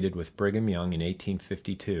originated with Brigham Young in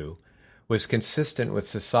 1852 was consistent with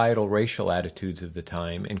societal racial attitudes of the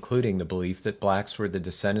time, including the belief that blacks were the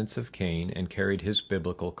descendants of Cain and carried his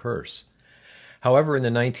biblical curse. However, in the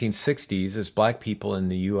 1960s, as black people in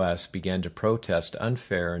the U.S. began to protest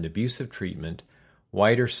unfair and abusive treatment,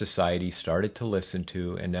 wider society started to listen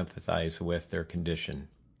to and empathize with their condition.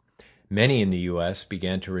 Many in the U.S.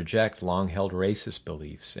 began to reject long-held racist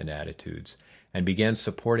beliefs and attitudes and began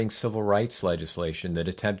supporting civil rights legislation that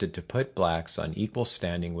attempted to put blacks on equal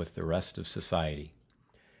standing with the rest of society.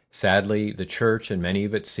 Sadly, the church and many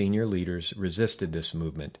of its senior leaders resisted this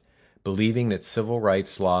movement, believing that civil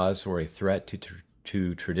rights laws were a threat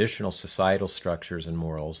to traditional societal structures and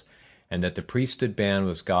morals, and that the priesthood ban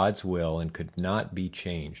was God's will and could not be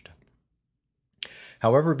changed.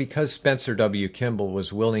 However, because Spencer W. Kimball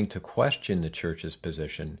was willing to question the church's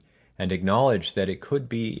position and acknowledge that it could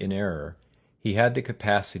be in error, he had the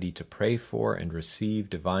capacity to pray for and receive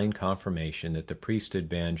divine confirmation that the priesthood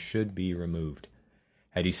ban should be removed.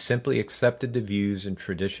 Had he simply accepted the views and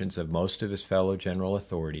traditions of most of his fellow general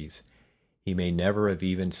authorities, he may never have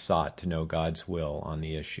even sought to know God's will on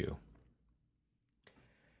the issue.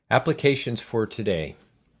 Applications for today.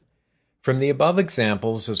 From the above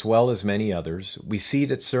examples, as well as many others, we see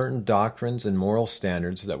that certain doctrines and moral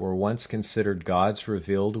standards that were once considered God's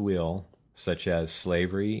revealed will, such as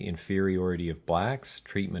slavery, inferiority of blacks,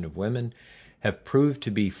 treatment of women, have proved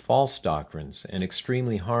to be false doctrines and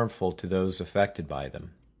extremely harmful to those affected by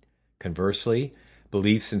them. Conversely,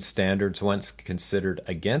 beliefs and standards once considered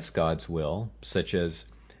against God's will, such as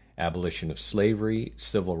abolition of slavery,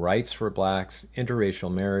 civil rights for blacks,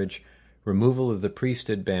 interracial marriage, removal of the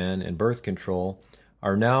priesthood ban, and birth control,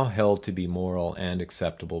 are now held to be moral and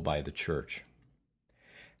acceptable by the church.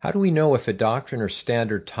 How do we know if a doctrine or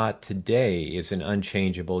standard taught today is an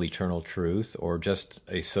unchangeable eternal truth or just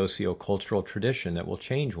a socio-cultural tradition that will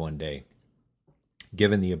change one day?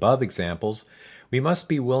 Given the above examples, we must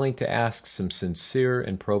be willing to ask some sincere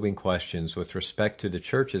and probing questions with respect to the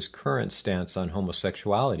church's current stance on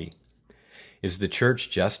homosexuality. Is the church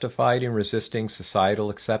justified in resisting societal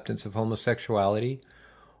acceptance of homosexuality,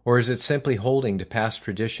 or is it simply holding to past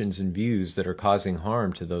traditions and views that are causing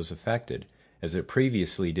harm to those affected, as it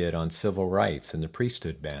previously did on civil rights and the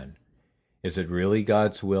priesthood ban? Is it really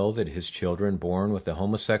God's will that his children born with a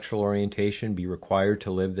homosexual orientation be required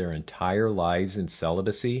to live their entire lives in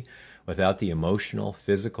celibacy without the emotional,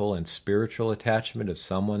 physical, and spiritual attachment of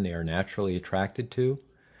someone they are naturally attracted to?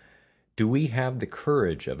 Do we have the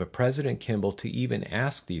courage of a President Kimball to even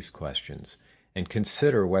ask these questions and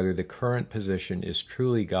consider whether the current position is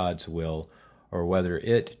truly God's will or whether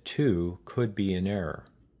it, too, could be in error?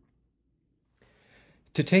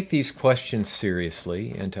 To take these questions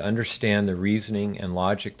seriously and to understand the reasoning and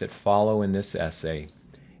logic that follow in this essay,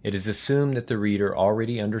 it is assumed that the reader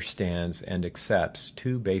already understands and accepts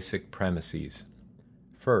two basic premises.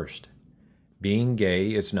 First, being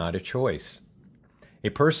gay is not a choice. A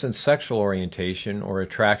person's sexual orientation or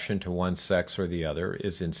attraction to one sex or the other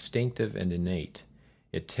is instinctive and innate.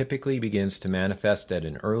 It typically begins to manifest at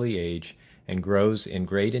an early age and grows in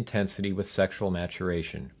great intensity with sexual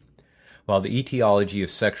maturation. While the etiology of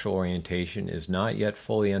sexual orientation is not yet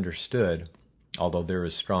fully understood, although there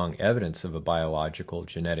is strong evidence of a biological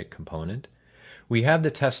genetic component, we have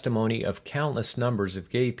the testimony of countless numbers of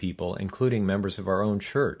gay people, including members of our own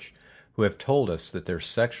church, who have told us that their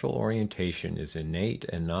sexual orientation is innate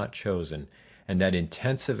and not chosen, and that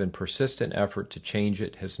intensive and persistent effort to change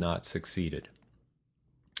it has not succeeded.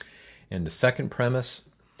 And the second premise,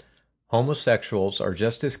 homosexuals are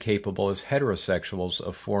just as capable as heterosexuals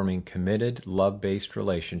of forming committed, love-based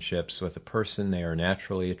relationships with a person they are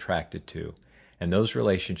naturally attracted to, and those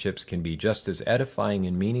relationships can be just as edifying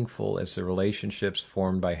and meaningful as the relationships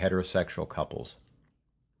formed by heterosexual couples.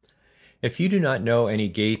 If you do not know any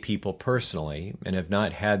gay people personally and have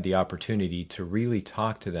not had the opportunity to really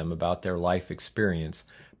talk to them about their life experience,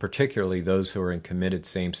 particularly those who are in committed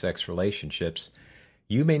same-sex relationships,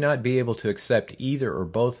 you may not be able to accept either or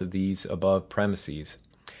both of these above premises,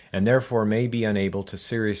 and therefore may be unable to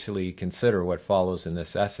seriously consider what follows in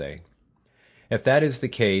this essay. If that is the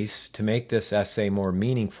case, to make this essay more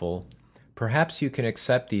meaningful, perhaps you can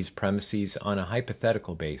accept these premises on a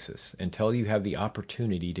hypothetical basis until you have the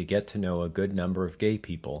opportunity to get to know a good number of gay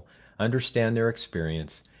people, understand their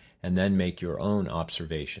experience, and then make your own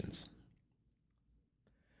observations.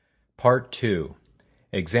 Part 2.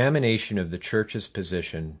 Examination of the Church's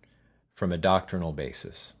position from a doctrinal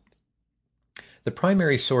basis. The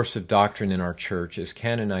primary source of doctrine in our Church is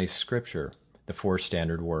canonized Scripture, the four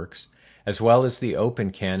standard works, as well as the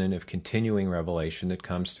open canon of continuing revelation that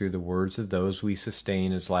comes through the words of those we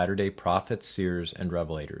sustain as latter-day prophets, seers, and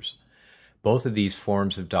revelators. Both of these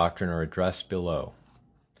forms of doctrine are addressed below.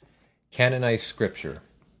 Canonized Scripture.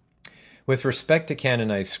 With respect to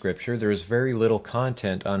canonized scripture, there is very little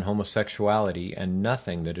content on homosexuality and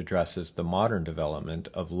nothing that addresses the modern development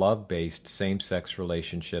of love-based same-sex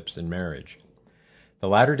relationships and marriage. The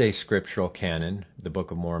Latter-day Scriptural canon, the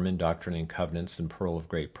Book of Mormon, Doctrine and Covenants, and Pearl of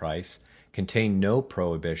Great Price, contain no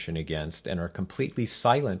prohibition against and are completely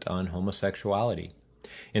silent on homosexuality.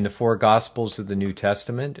 In the four Gospels of the New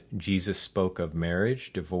Testament, Jesus spoke of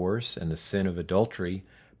marriage, divorce, and the sin of adultery,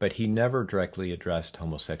 but he never directly addressed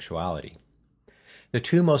homosexuality. The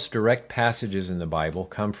two most direct passages in the Bible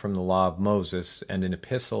come from the Law of Moses and an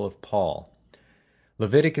epistle of Paul.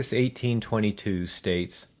 Leviticus 18:22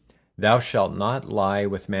 states, "Thou shalt not lie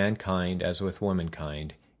with mankind as with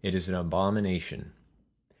womankind. It is an abomination."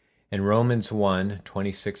 In Romans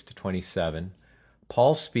 1:26-27,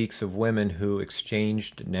 Paul speaks of women who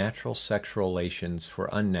exchanged natural sexual relations for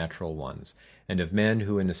unnatural ones, and of men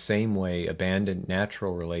who in the same way abandoned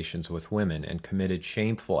natural relations with women and committed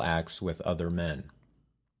shameful acts with other men.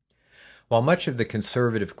 While much of the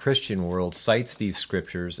conservative Christian world cites these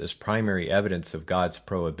scriptures as primary evidence of God's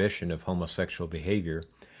prohibition of homosexual behavior,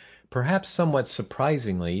 perhaps somewhat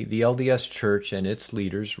surprisingly, the LDS Church and its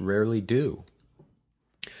leaders rarely do.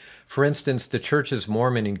 For instance, the Church's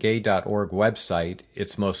MormonandGay.org website,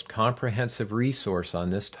 its most comprehensive resource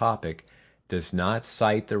on this topic, does not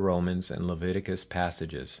cite the Romans and Leviticus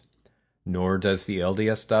passages, nor does the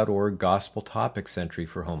LDS.org Gospel Topics entry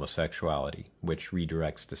for homosexuality, which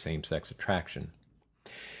redirects to same-sex attraction.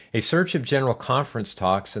 A search of General Conference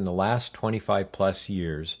talks in the last 25-plus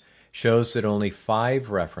years shows that only 5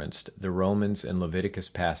 referenced the Romans and Leviticus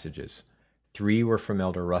passages. 3 were from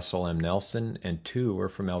Elder Russell M. Nelson, and 2 were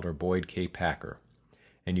from Elder Boyd K. Packer.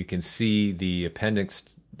 And you can see the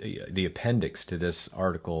appendix to this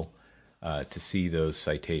article to see those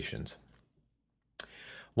citations.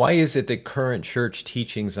 Why is it that current church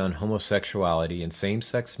teachings on homosexuality and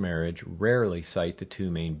same-sex marriage rarely cite the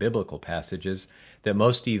 2 main biblical passages that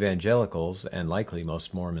most evangelicals, and likely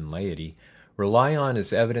most Mormon laity, rely on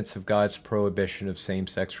as evidence of God's prohibition of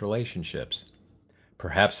same-sex relationships?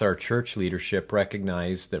 Perhaps our church leadership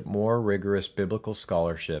recognize that more rigorous biblical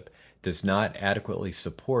scholarship does not adequately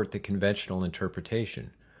support the conventional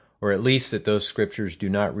interpretation, or at least that those scriptures do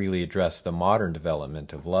not really address the modern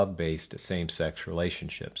development of love-based same-sex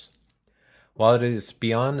relationships. While it is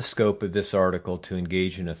beyond the scope of this article to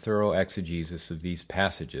engage in a thorough exegesis of these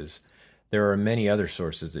passages, there are many other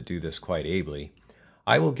sources that do this quite ably.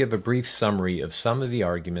 I will give a brief summary of some of the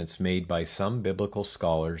arguments made by some biblical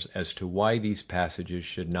scholars as to why these passages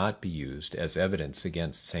should not be used as evidence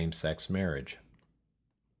against same-sex marriage.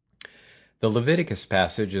 The Leviticus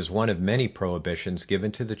passage is one of many prohibitions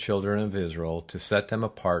given to the children of Israel to set them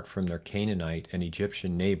apart from their Canaanite and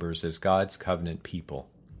Egyptian neighbors as God's covenant people.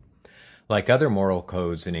 Like other moral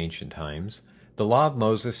codes in ancient times, the Law of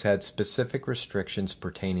Moses had specific restrictions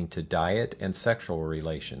pertaining to diet and sexual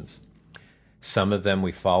relations. Some of them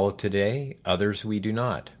we follow today, others we do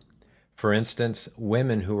not. For instance,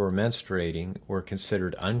 women who were menstruating were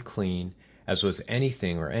considered unclean, as was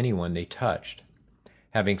anything or anyone they touched.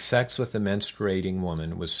 Having sex with a menstruating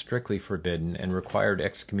woman was strictly forbidden and required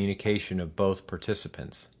excommunication of both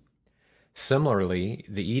participants. Similarly,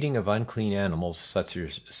 the eating of unclean animals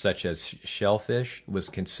such as shellfish was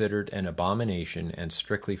considered an abomination and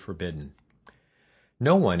strictly forbidden.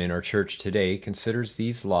 No one in our church today considers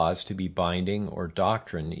these laws to be binding or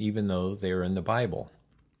doctrine, even though they are in the Bible.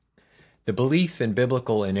 The belief in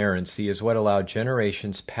biblical inerrancy is what allowed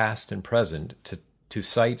generations past and present to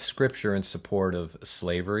cite Scripture in support of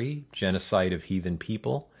slavery, genocide of heathen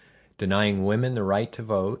people, denying women the right to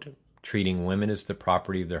vote, treating women as the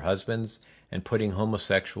property of their husbands, and putting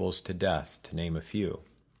homosexuals to death, to name a few.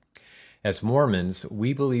 As Mormons,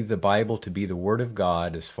 we believe the Bible to be the Word of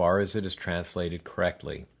God as far as it is translated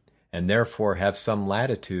correctly, and therefore have some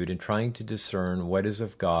latitude in trying to discern what is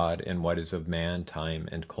of God and what is of man, time,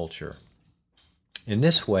 and culture. In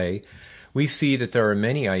this way, we see that there are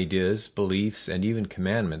many ideas, beliefs, and even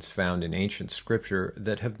commandments found in ancient Scripture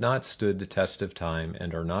that have not stood the test of time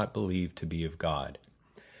and are not believed to be of God.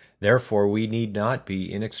 Therefore, we need not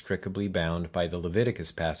be inextricably bound by the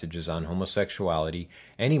Leviticus passages on homosexuality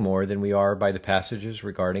any more than we are by the passages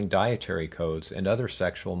regarding dietary codes and other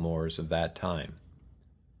sexual mores of that time.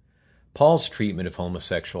 Paul's treatment of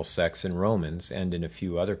homosexual sex in Romans, and in a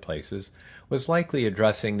few other places, was likely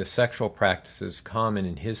addressing the sexual practices common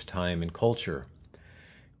in his time and culture.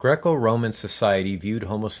 Greco-Roman society viewed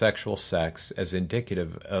homosexual sex as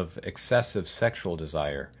indicative of excessive sexual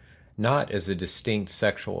desire, not as a distinct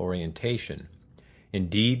sexual orientation.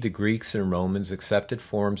 Indeed, the Greeks and Romans accepted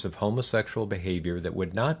forms of homosexual behavior that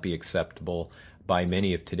would not be acceptable by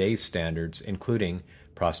many of today's standards, including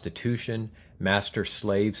prostitution,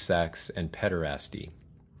 master-slave sex, and pederasty.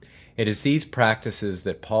 It is these practices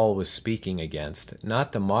that Paul was speaking against,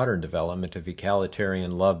 not the modern development of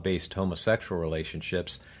egalitarian love-based homosexual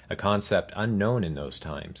relationships, a concept unknown in those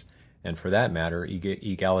times, and for that matter,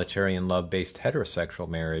 egalitarian love-based heterosexual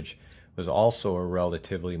marriage was also a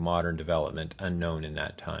relatively modern development unknown in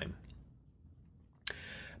that time.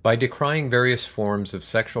 By decrying various forms of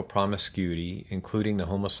sexual promiscuity, including the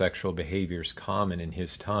homosexual behaviors common in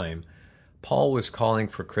his time, Paul was calling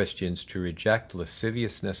for Christians to reject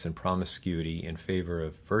lasciviousness and promiscuity in favor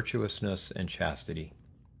of virtuousness and chastity.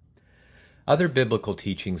 Other biblical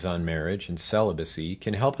teachings on marriage and celibacy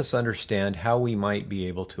can help us understand how we might be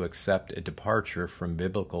able to accept a departure from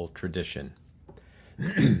biblical tradition.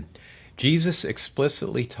 Jesus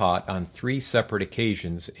explicitly taught on 3 separate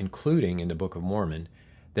occasions, including in the Book of Mormon,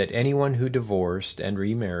 that anyone who divorced and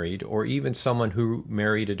remarried, or even someone who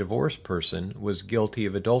married a divorced person, was guilty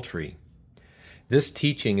of adultery. This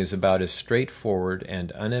teaching is about as straightforward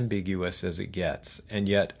and unambiguous as it gets, and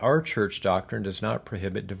yet our church doctrine does not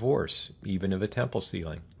prohibit divorce, even of a temple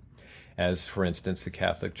ceiling, as, for instance, the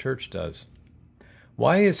Catholic Church does.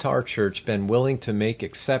 Why has our church been willing to make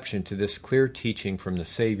exception to this clear teaching from the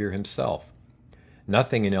Savior himself?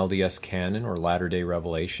 Nothing in LDS canon or Latter-day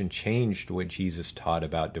Revelation changed what Jesus taught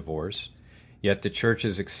about divorce, yet the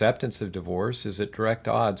church's acceptance of divorce is at direct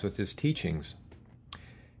odds with his teachings.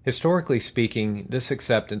 Historically speaking, this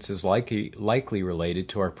acceptance is likely related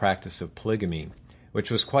to our practice of polygamy, which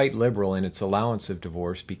was quite liberal in its allowance of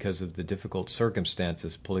divorce because of the difficult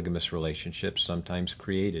circumstances polygamous relationships sometimes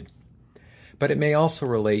created. But it may also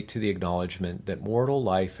relate to the acknowledgement that mortal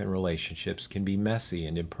life and relationships can be messy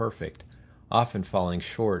and imperfect, often falling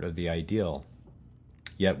short of the ideal.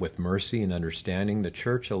 Yet with mercy and understanding, the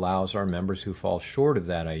Church allows our members who fall short of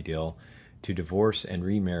that ideal to divorce and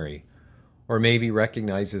remarry, or maybe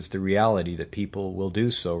recognizes the reality that people will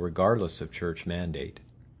do so regardless of church mandate.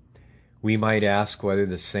 We might ask whether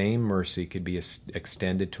the same mercy could be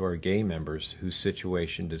extended to our gay members whose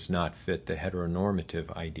situation does not fit the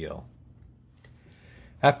heteronormative ideal.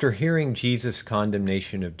 After hearing Jesus'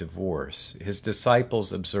 condemnation of divorce, his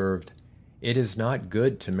disciples observed, "It is not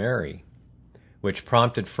good to marry," which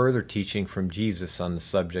prompted further teaching from Jesus on the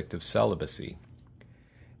subject of celibacy.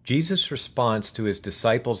 Jesus' response to his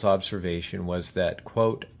disciples' observation was that,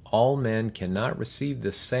 quote, "all men cannot receive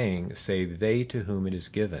this saying save they to whom it is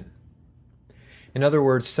given." In other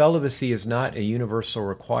words, celibacy is not a universal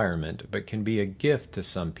requirement, but can be a gift to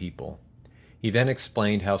some people. He then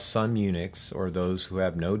explained how some eunuchs, or those who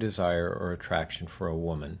have no desire or attraction for a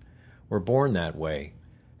woman, were born that way.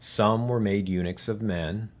 Some were made eunuchs of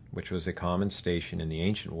men, which was a common station in the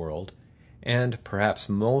ancient world, and, perhaps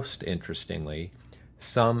most interestingly,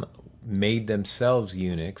 some made themselves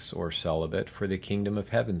eunuchs or celibate for the kingdom of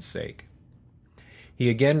heaven's sake. He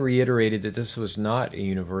again reiterated that this was not a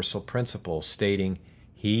universal principle, stating,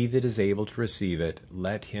 "He that is able to receive it,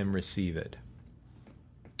 let him receive it."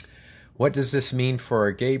 What does this mean for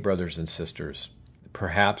our gay brothers and sisters?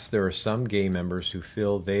 Perhaps there are some gay members who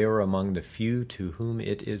feel they are among the few to whom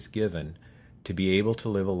it is given to be able to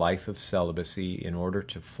live a life of celibacy in order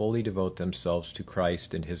to fully devote themselves to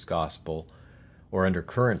Christ and his gospel, or under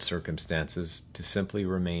current circumstances, to simply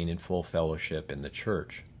remain in full fellowship in the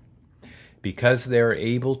church. Because they are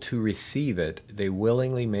able to receive it, they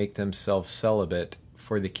willingly make themselves celibate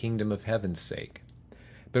for the kingdom of heaven's sake.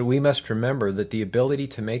 But we must remember that the ability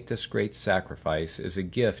to make this great sacrifice is a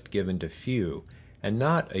gift given to few, and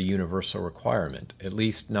not a universal requirement, at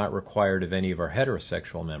least not required of any of our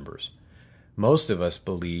heterosexual members. Most of us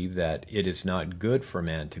believe that it is not good for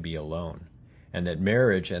man to be alone, and that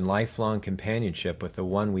marriage and lifelong companionship with the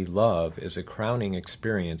one we love is a crowning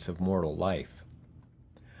experience of mortal life.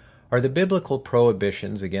 Are the biblical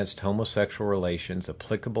prohibitions against homosexual relations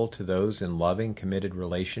applicable to those in loving, committed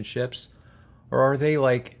relationships, or are they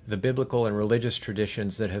like the biblical and religious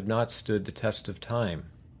traditions that have not stood the test of time?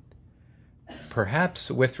 Perhaps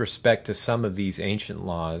with respect to some of these ancient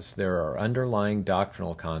laws, there are underlying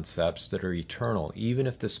doctrinal concepts that are eternal, even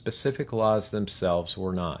if the specific laws themselves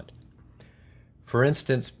were not. For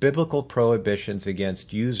instance, biblical prohibitions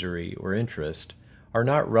against usury or interest are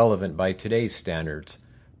not relevant by today's standards,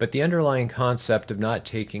 but the underlying concept of not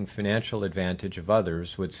taking financial advantage of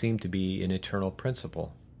others would seem to be an eternal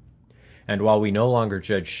principle. And while we no longer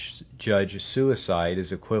judge suicide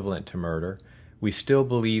as equivalent to murder, we still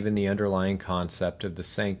believe in the underlying concept of the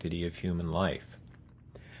sanctity of human life.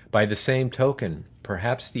 By the same token,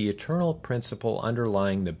 perhaps the eternal principle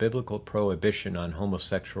underlying the biblical prohibition on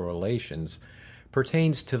homosexual relations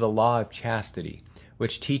pertains to the law of chastity,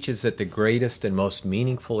 which teaches that the greatest and most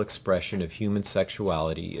meaningful expression of human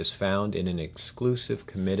sexuality is found in an exclusive,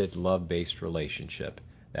 committed, love-based relationship,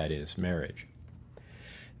 that is, marriage.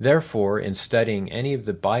 Therefore, in studying any of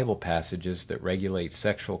the Bible passages that regulate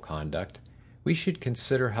sexual conduct, we should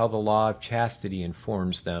consider how the law of chastity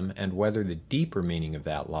informs them and whether the deeper meaning of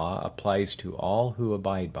that law applies to all who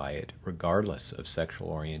abide by it, regardless of sexual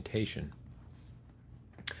orientation.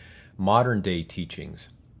 Modern-day teachings.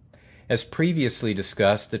 As previously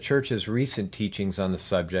discussed, the Church's recent teachings on the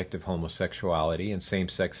subject of homosexuality and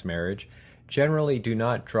same-sex marriage generally do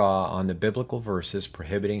not draw on the biblical verses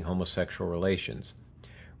prohibiting homosexual relations.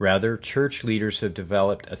 Rather, Church leaders have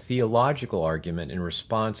developed a theological argument in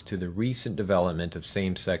response to the recent development of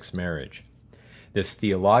same-sex marriage. This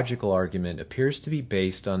theological argument appears to be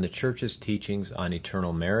based on the Church's teachings on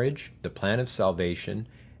eternal marriage, the plan of salvation,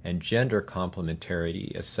 and gender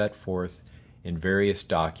complementarity as set forth in various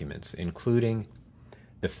documents, including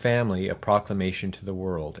The Family, A Proclamation to the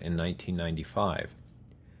World in 1995,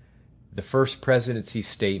 the First Presidency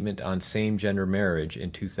Statement on Same-Gender Marriage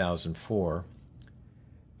in 2004,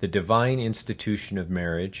 The Divine Institution of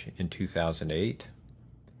Marriage in 2008,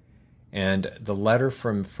 and the letter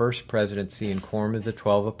from First Presidency and Quorum of the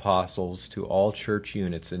 12 Apostles to all church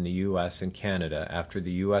units in the U.S. and Canada after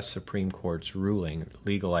the U.S. Supreme Court's ruling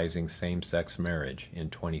legalizing same-sex marriage in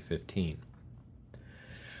 2015.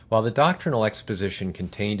 While the doctrinal exposition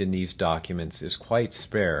contained in these documents is quite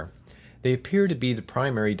spare, they appear to be the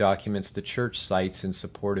primary documents the Church cites in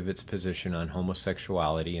support of its position on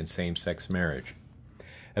homosexuality and same-sex marriage.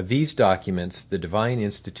 Of these documents, the Divine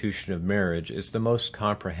Institution of Marriage is the most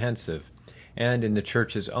comprehensive and, in the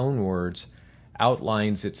Church's own words,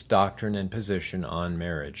 outlines its doctrine and position on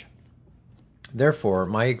marriage. Therefore,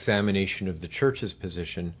 my examination of the Church's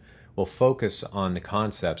position will focus on the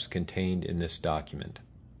concepts contained in this document.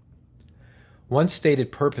 One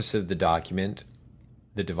stated purpose of the document,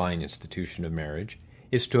 the Divine Institution of Marriage,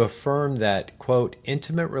 is to affirm that, quote,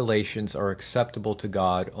 intimate relations are acceptable to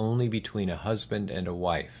God only between a husband and a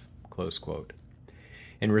wife, close quote.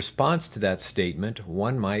 In response to that statement,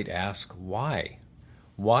 one might ask why?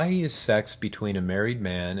 Why is sex between a married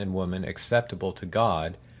man and woman acceptable to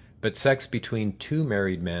God, but sex between two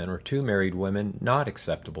married men or two married women not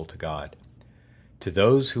acceptable to God? To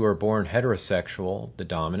those who are born heterosexual, the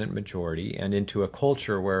dominant majority, and into a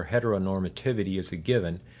culture where heteronormativity is a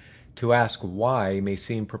given, to ask why may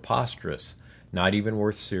seem preposterous, not even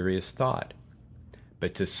worth serious thought.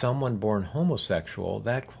 But to someone born homosexual,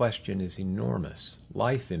 that question is enormous,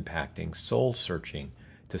 life-impacting, soul-searching,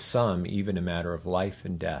 to some even a matter of life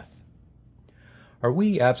and death. Are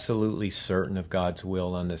we absolutely certain of God's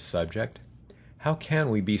will on this subject? How can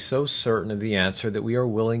we be so certain of the answer that we are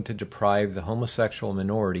willing to deprive the homosexual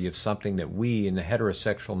minority of something that we, in the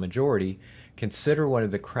heterosexual majority, consider one of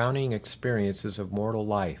the crowning experiences of mortal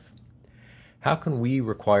life? How can we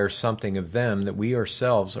require something of them that we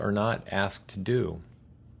ourselves are not asked to do?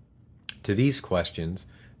 To these questions,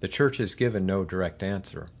 the Church has given no direct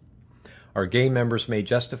answer. Our gay members may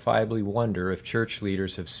justifiably wonder if church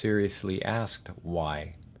leaders have seriously asked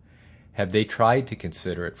why. Have they tried to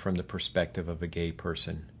consider it from the perspective of a gay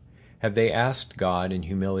person? Have they asked God in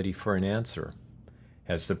humility for an answer?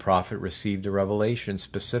 Has the prophet received a revelation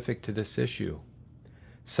specific to this issue?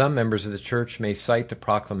 Some members of the Church may cite the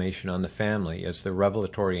Proclamation on the Family as the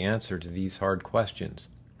revelatory answer to these hard questions.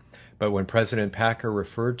 But when President Packer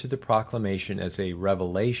referred to the proclamation as a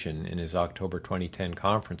revelation in his October 2010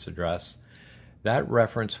 conference address, that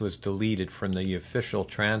reference was deleted from the official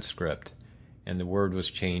transcript, and the word was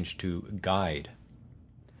changed to guide.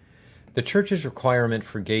 The Church's requirement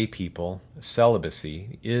for gay people,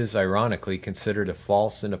 celibacy, is ironically considered a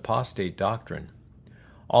false and apostate doctrine.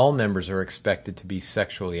 All members are expected to be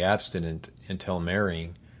sexually abstinent until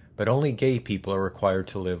marrying, but only gay people are required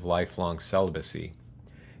to live lifelong celibacy.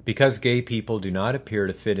 Because gay people do not appear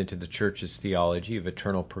to fit into the Church's theology of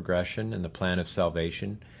eternal progression and the plan of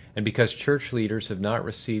salvation, and because church leaders have not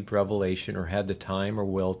received revelation or had the time or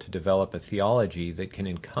will to develop a theology that can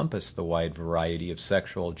encompass the wide variety of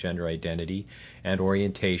sexual gender identity and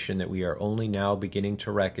orientation that we are only now beginning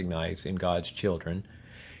to recognize in God's children,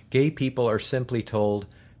 gay people are simply told,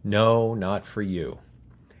 "No, not for you."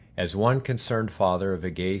 As one concerned father of a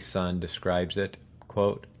gay son describes it,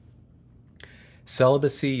 quote,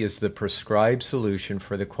 "Celibacy is the prescribed solution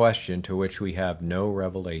for the question to which we have no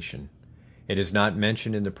revelation. It is not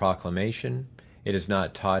mentioned in the proclamation. It is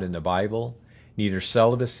not taught in the Bible. Neither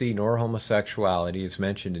celibacy nor homosexuality is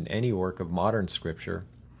mentioned in any work of modern Scripture.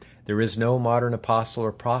 There is no modern apostle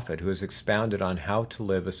or prophet who has expounded on how to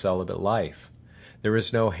live a celibate life. There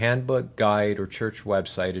is no handbook, guide, or church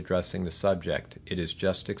website addressing the subject. It is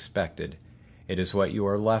just expected. It is what you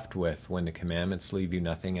are left with when the commandments leave you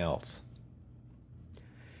nothing else.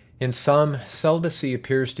 In some, celibacy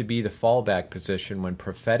appears to be the fallback position when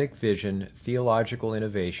prophetic vision, theological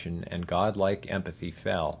innovation, and godlike empathy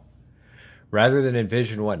fail. Rather than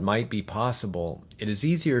envision what might be possible, it is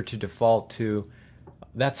easier to default to,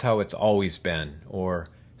 "That's how it's always been," or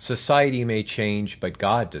 "Society may change, but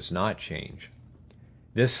God does not change."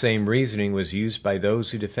 This same reasoning was used by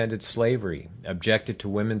those who defended slavery, objected to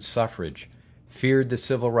women's suffrage, feared the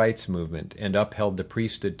civil rights movement, and upheld the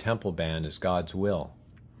priesthood temple ban as God's will.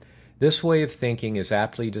 This way of thinking is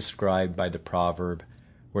aptly described by the proverb,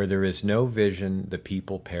 "Where there is no vision, the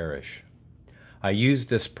people perish." I used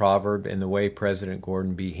this proverb in the way President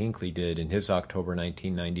Gordon B. Hinckley did in his October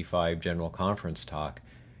 1995 General Conference talk,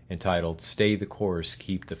 entitled "Stay the Course,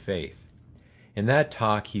 Keep the Faith." In that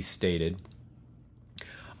talk he stated,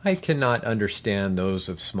 "I cannot understand those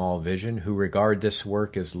of small vision who regard this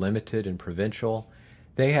work as limited and provincial.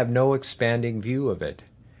 They have no expanding view of it.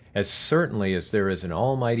 As certainly as there is an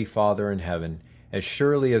Almighty Father in heaven, as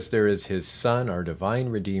surely as there is His Son, our divine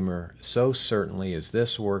Redeemer, so certainly is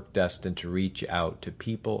this work destined to reach out to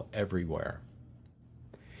people everywhere."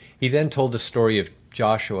 He then told the story of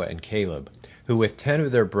Joshua and Caleb, who with 10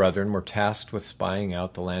 of their brethren were tasked with spying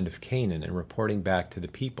out the land of Canaan and reporting back to the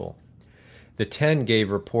people. The 10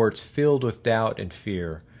 gave reports filled with doubt and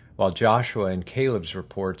fear, while Joshua and Caleb's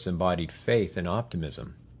reports embodied faith and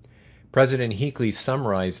optimism. President Hinckley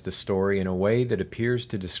summarized the story in a way that appears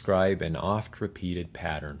to describe an oft-repeated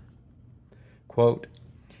pattern. Quote,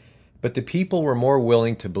 "But the people were more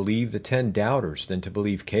willing to believe the 10 doubters than to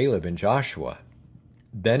believe Caleb and Joshua.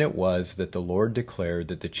 Then it was that the Lord declared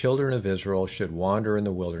that the children of Israel should wander in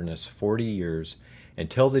the wilderness 40 years,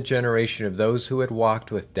 until the generation of those who had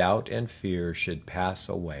walked with doubt and fear should pass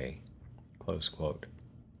away." Close quote.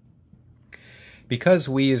 Because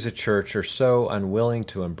we as a church are so unwilling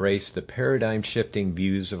to embrace the paradigm-shifting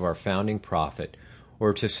views of our founding prophet,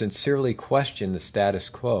 or to sincerely question the status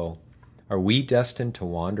quo, are we destined to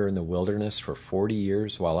wander in the wilderness for 40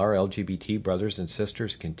 years while our LGBT brothers and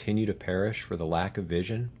sisters continue to perish for the lack of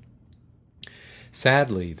vision?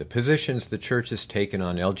 Sadly, the positions the church has taken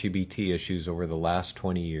on LGBT issues over the last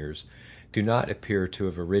 20 years do not appear to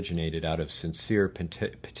have originated out of sincere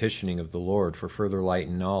petitioning of the Lord for further light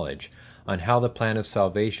and knowledge on how the plan of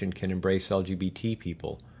salvation can embrace LGBT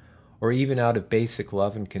people, or even out of basic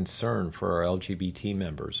love and concern for our LGBT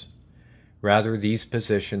members. Rather, these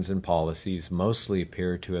positions and policies mostly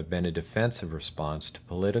appear to have been a defensive response to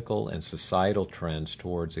political and societal trends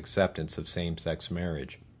towards acceptance of same-sex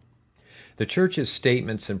marriage. The Church's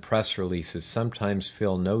statements and press releases sometimes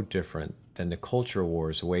feel no different than the culture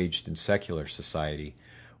wars waged in secular society,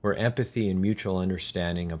 where empathy and mutual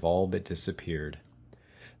understanding have all but disappeared.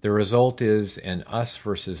 The result is an us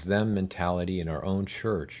versus them mentality in our own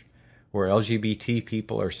church, where LGBT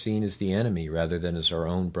people are seen as the enemy rather than as our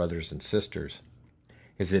own brothers and sisters.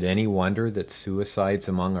 Is it any wonder that suicides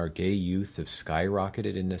among our gay youth have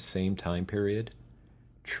skyrocketed in this same time period?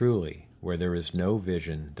 Truly, where there is no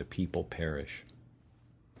vision, the people perish.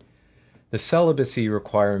 The celibacy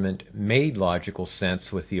requirement made logical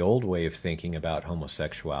sense with the old way of thinking about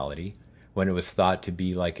homosexuality, when it was thought to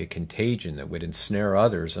be like a contagion that would ensnare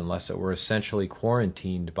others unless it were essentially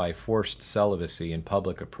quarantined by forced celibacy and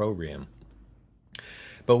public opprobrium.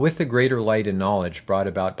 But with the greater light and knowledge brought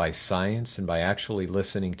about by science and by actually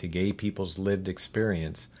listening to gay people's lived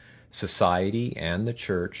experience, society and the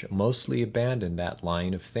church mostly abandoned that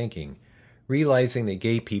line of thinking, realizing that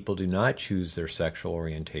gay people do not choose their sexual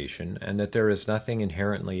orientation and that there is nothing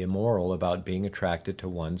inherently immoral about being attracted to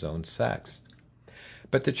one's own sex.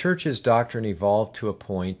 But the church's doctrine evolved to a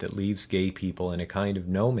point that leaves gay people in a kind of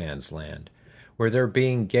no man's land, where their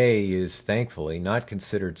being gay is, thankfully, not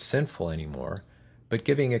considered sinful anymore, but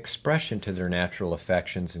giving expression to their natural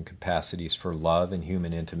affections and capacities for love and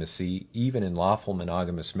human intimacy, even in lawful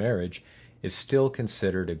monogamous marriage, is still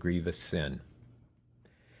considered a grievous sin.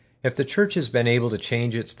 If the church has been able to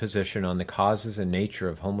change its position on the causes and nature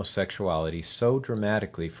of homosexuality so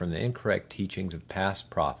dramatically from the incorrect teachings of past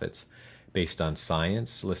prophets, based on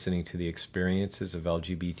science, listening to the experiences of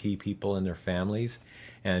LGBT people and their families,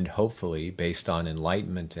 and hopefully based on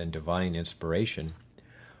enlightenment and divine inspiration,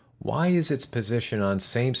 why is its position on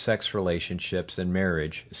same-sex relationships and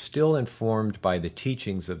marriage still informed by the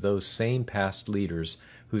teachings of those same past leaders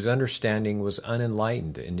whose understanding was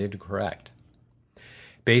unenlightened and incorrect?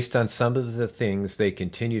 Based on some of the things they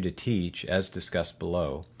continue to teach, as discussed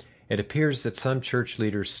below, it appears that some church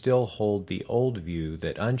leaders still hold the old view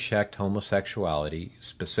that unchecked homosexuality,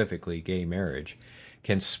 specifically gay marriage,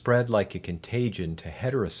 can spread like a contagion to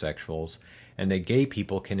heterosexuals, and that gay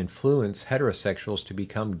people can influence heterosexuals to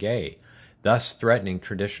become gay, thus threatening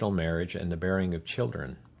traditional marriage and the bearing of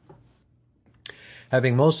children.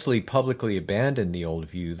 Having mostly publicly abandoned the old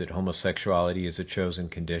view that homosexuality is a chosen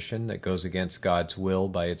condition that goes against God's will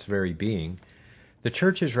by its very being, the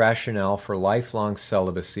Church's rationale for lifelong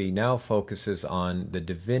celibacy now focuses on the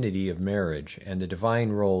divinity of marriage and the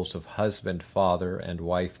divine roles of husband, father, and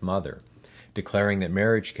wife, mother, declaring that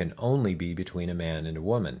marriage can only be between a man and a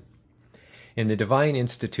woman. In the Divine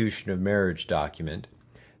Institution of Marriage document,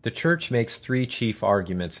 the Church makes three chief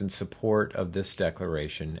arguments in support of this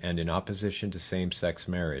declaration and in opposition to same-sex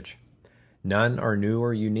marriage. None are new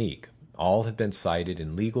or unique. All have been cited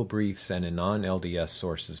in legal briefs and in non-LDS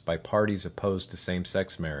sources by parties opposed to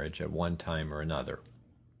same-sex marriage at one time or another.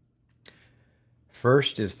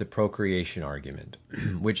 First is the procreation argument,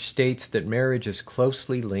 which states that marriage is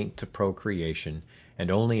closely linked to procreation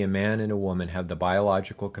and only a man and a woman have the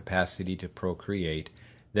biological capacity to procreate,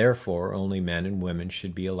 therefore only men and women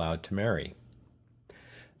should be allowed to marry.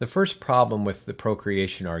 The first problem with the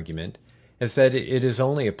procreation argument is that it is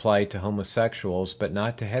only applied to homosexuals but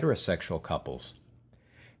not to heterosexual couples.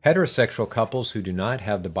 Heterosexual couples who do not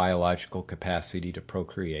have the biological capacity to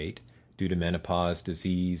procreate due to menopause,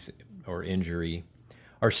 disease, or injury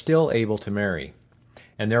are still able to marry.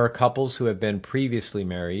 And there are couples who have been previously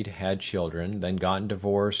married, had children, then gotten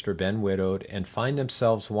divorced or been widowed, and find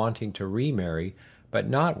themselves wanting to remarry but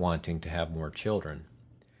not wanting to have more children.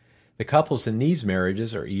 The couples in these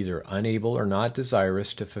marriages are either unable or not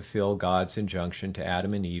desirous to fulfill God's injunction to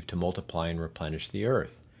Adam and Eve to multiply and replenish the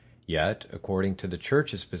earth. Yet, according to the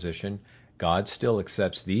Church's position, God still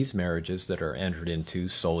accepts these marriages that are entered into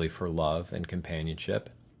solely for love and companionship.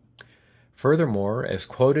 Furthermore, as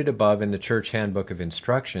quoted above in the Church Handbook of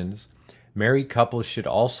Instructions, married couples should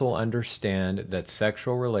also understand that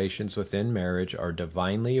sexual relations within marriage are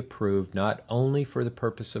divinely approved not only for the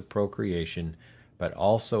purpose of procreation, but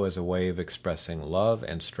also as a way of expressing love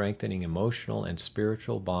and strengthening emotional and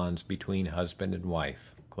spiritual bonds between husband and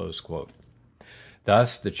wife." Close quote.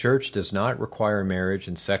 Thus, the Church does not require marriage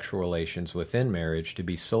and sexual relations within marriage to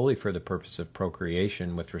be solely for the purpose of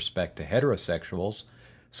procreation with respect to heterosexuals,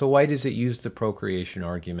 so why does it use the procreation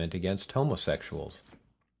argument against homosexuals?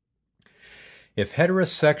 If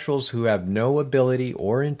heterosexuals who have no ability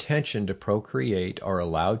or intention to procreate are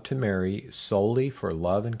allowed to marry solely for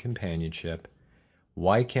love and companionship,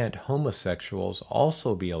 why can't homosexuals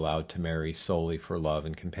also be allowed to marry solely for love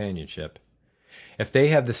and companionship? If they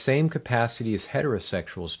have the same capacity as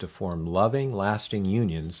heterosexuals to form loving, lasting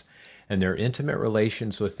unions, and their intimate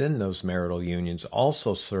relations within those marital unions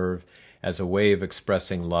also serve as a way of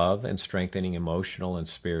expressing love and strengthening emotional and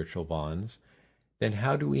spiritual bonds, then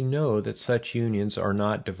how do we know that such unions are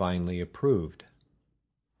not divinely approved?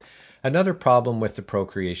 Another problem with the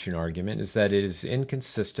procreation argument is that it is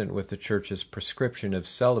inconsistent with the Church's prescription of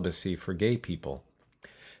celibacy for gay people.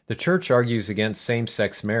 The Church argues against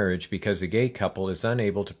same-sex marriage because a gay couple is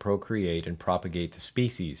unable to procreate and propagate the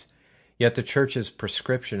species, yet the Church's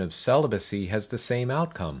prescription of celibacy has the same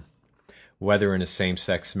outcome. Whether in a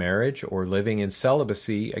same-sex marriage or living in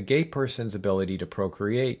celibacy, a gay person's ability to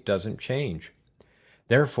procreate doesn't change.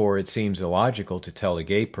 Therefore, it seems illogical to tell a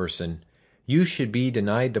gay person, "You should be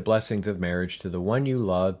denied the blessings of marriage to the one you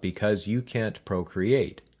love because you can't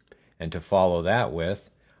procreate," and to follow that with,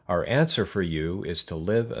 "Our answer for you is to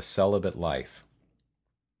live a celibate life."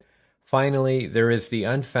 Finally, there is the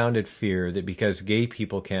unfounded fear that because gay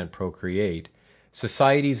people can't procreate,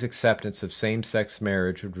 society's acceptance of same-sex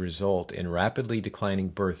marriage would result in rapidly declining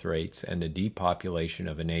birth rates and the depopulation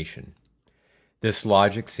of a nation. This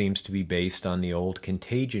logic seems to be based on the old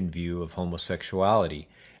contagion view of homosexuality,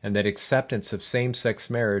 and that acceptance of same-sex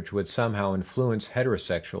marriage would somehow influence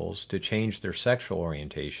heterosexuals to change their sexual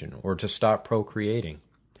orientation or to stop procreating.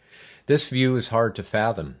 This view is hard to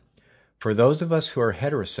fathom. For those of us who are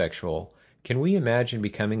heterosexual, can we imagine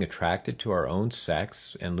becoming attracted to our own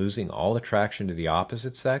sex and losing all attraction to the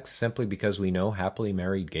opposite sex simply because we know happily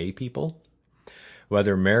married gay people?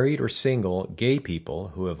 Whether married or single, gay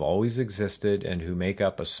people, who have always existed and who make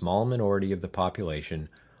up a small minority of the population,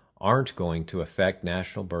 aren't going to affect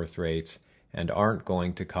national birth rates and aren't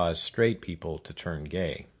going to cause straight people to turn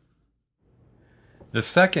gay. The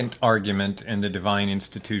second argument in the divine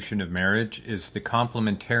institution of marriage is the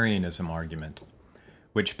complementarianism argument,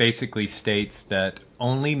 which basically states that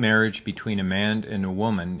only marriage between a man and a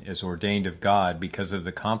woman is ordained of God because of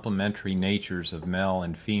the complementary natures of male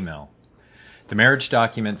and female. The marriage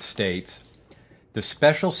document states, The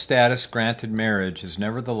special status granted marriage is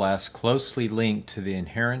nevertheless closely linked to the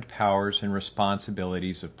inherent powers and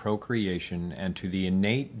responsibilities of procreation and to the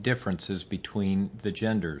innate differences between the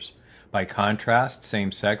genders. By contrast,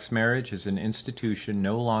 same-sex marriage is an institution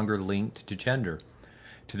no longer linked to gender,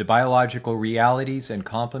 to the biological realities and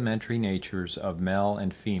complementary natures of male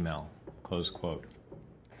and female." Close quote.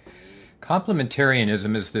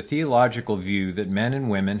 Complementarianism is the theological view that men and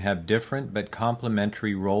women have different but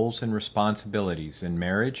complementary roles and responsibilities in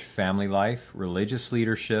marriage, family life, religious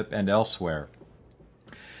leadership, and elsewhere.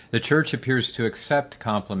 The Church appears to accept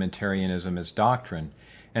complementarianism as doctrine,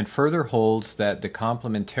 and further holds that the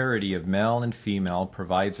complementarity of male and female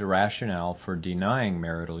provides a rationale for denying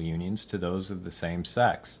marital unions to those of the same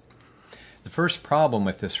sex. The first problem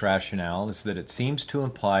with this rationale is that it seems to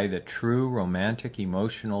imply that true romantic,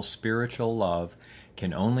 emotional, spiritual love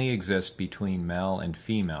can only exist between male and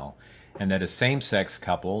female, and that a same-sex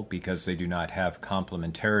couple, because they do not have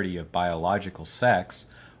complementarity of biological sex,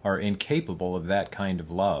 are incapable of that kind of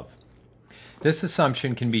love. This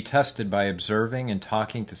assumption can be tested by observing and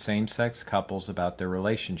talking to same-sex couples about their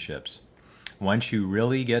relationships. Once you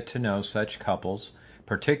really get to know such couples,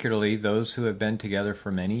 particularly those who have been together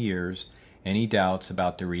for many years, any doubts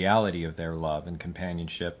about the reality of their love and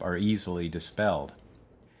companionship are easily dispelled.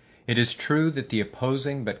 It is true that the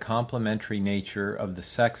opposing but complementary nature of the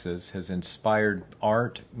sexes has inspired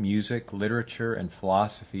art, music, literature, and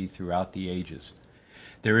philosophy throughout the ages.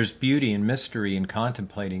 There is beauty and mystery in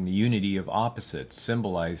contemplating the unity of opposites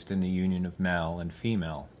symbolized in the union of male and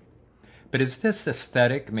female. But is this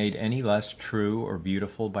aesthetic made any less true or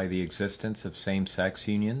beautiful by the existence of same-sex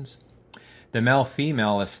unions? The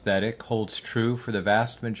male-female aesthetic holds true for the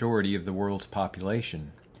vast majority of the world's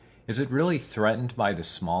population. Is it really threatened by the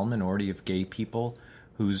small minority of gay people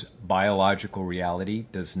whose biological reality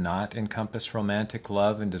does not encompass romantic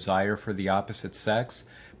love and desire for the opposite sex,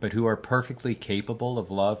 but who are perfectly capable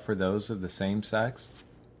of love for those of the same sex?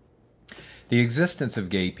 The existence of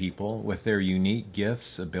gay people, with their unique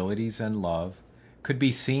gifts, abilities, and love, could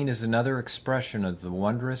be seen as another expression of the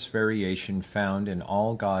wondrous variation found in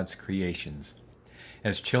all God's creations.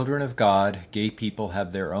 As children of God, gay people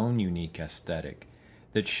have their own unique aesthetic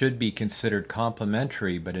that should be considered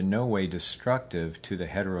complementary but in no way destructive to the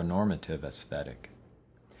heteronormative aesthetic.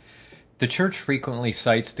 The Church frequently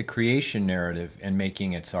cites the creation narrative in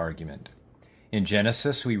making its argument. In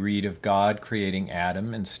Genesis, we read of God creating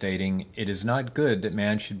Adam and stating, "It is not good that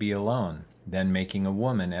man should be alone," then making a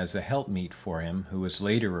woman as a helpmeet for him, who was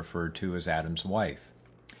later referred to as Adam's wife.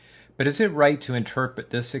 But is it right to interpret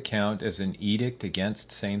this account as an edict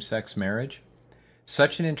against same-sex marriage?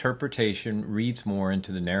 Such an interpretation reads more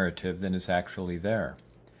into the narrative than is actually there.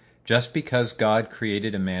 Just because God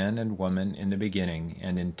created a man and woman in the beginning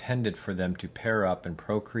and intended for them to pair up and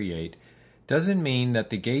procreate doesn't mean that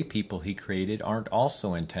the gay people he created aren't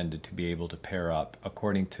also intended to be able to pair up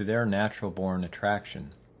according to their natural-born attraction.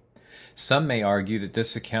 Some may argue that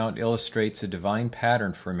this account illustrates a divine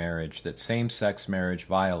pattern for marriage that same-sex marriage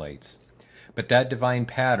violates. But that divine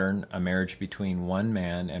pattern, a marriage between one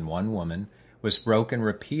man and one woman, was broken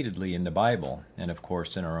repeatedly in the Bible, and of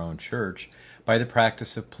course in our own church, by the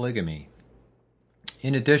practice of polygamy.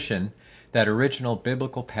 In addition, that original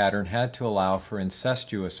biblical pattern had to allow for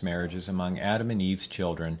incestuous marriages among Adam and Eve's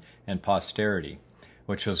children and posterity,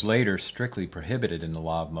 which was later strictly prohibited in the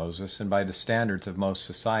law of Moses and by the standards of most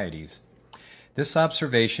societies. This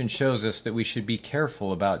observation shows us that we should be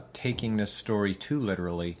careful about taking this story too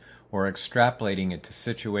literally or extrapolating it to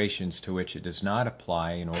situations to which it does not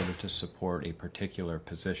apply in order to support a particular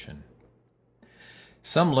position.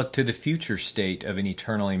 Some look to the future state of an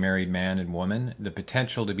eternally married man and woman, the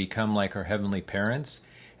potential to become like our heavenly parents,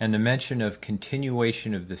 and the mention of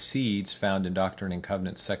continuation of the seeds found in Doctrine and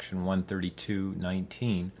Covenants section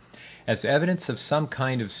 132:19 as evidence of some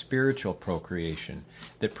kind of spiritual procreation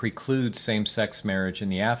that precludes same-sex marriage in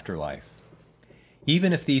the afterlife.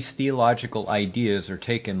 Even if these theological ideas are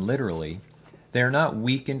taken literally, they are not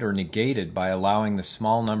weakened or negated by allowing the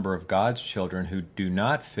small number of God's children who do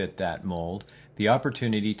not fit that mold the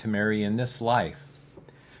opportunity to marry in this life.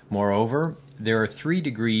 Moreover, there are 3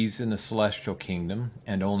 degrees in the celestial kingdom,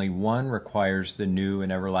 and only one requires the new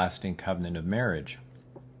and everlasting covenant of marriage,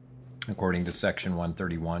 according to section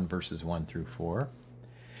 131, verses 1 through 4.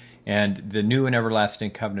 And the new and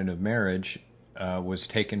everlasting covenant of marriage was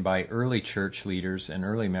taken by early church leaders and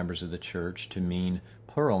early members of the church to mean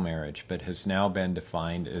plural marriage, but has now been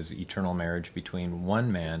defined as eternal marriage between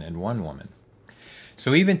one man and one woman.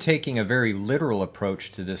 So even taking a very literal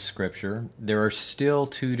approach to this scripture, there are still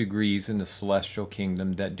 2 degrees in the celestial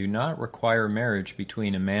kingdom that do not require marriage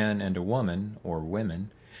between a man and a woman, or women,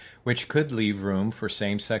 which could leave room for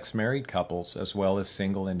same-sex married couples as well as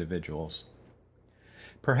single individuals.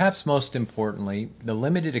 Perhaps most importantly, the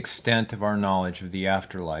limited extent of our knowledge of the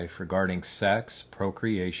afterlife regarding sex,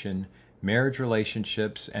 procreation, marriage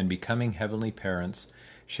relationships, and becoming heavenly parents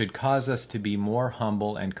should cause us to be more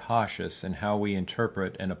humble and cautious in how we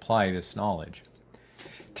interpret and apply this knowledge.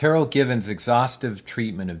 Terrell Given's exhaustive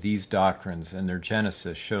treatment of these doctrines and their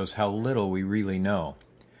genesis shows how little we really know.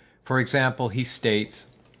 For example, he states,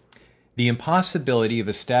 "The impossibility of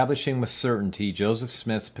establishing with certainty Joseph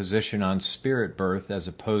Smith's position on spirit birth as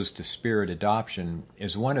opposed to spirit adoption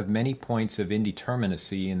is one of many points of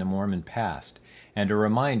indeterminacy in the Mormon past, and a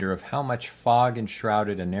reminder of how much fog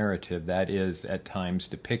enshrouded a narrative that is at times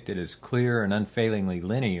depicted as clear and unfailingly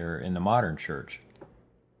linear in the modern church.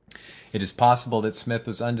 It is possible that Smith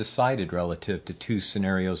was undecided relative to two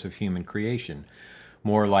scenarios of human creation.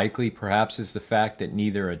 More likely, perhaps, is the fact that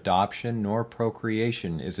neither adoption nor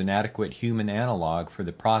procreation is an adequate human analog for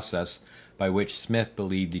the process by which Smith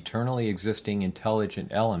believed eternally existing intelligent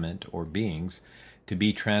element, or beings, to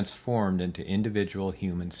be transformed into individual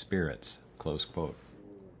human spirits." Close quote.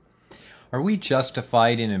 Are we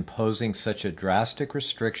justified in imposing such a drastic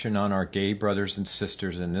restriction on our gay brothers and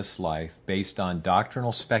sisters in this life based on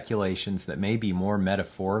doctrinal speculations that may be more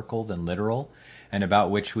metaphorical than literal, and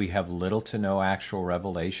about which we have little to no actual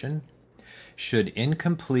revelation? Should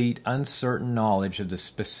incomplete, uncertain knowledge of the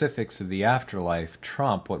specifics of the afterlife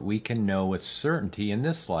trump what we can know with certainty in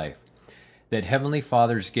this life? That Heavenly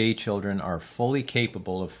Father's gay children are fully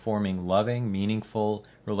capable of forming loving, meaningful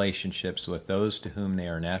relationships with those to whom they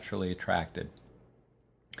are naturally attracted.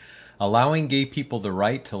 Allowing gay people the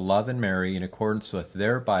right to love and marry in accordance with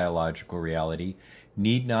their biological reality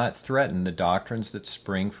need not threaten the doctrines that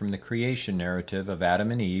spring from the creation narrative of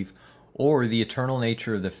Adam and Eve, or the eternal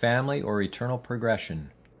nature of the family or eternal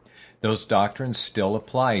progression. Those doctrines still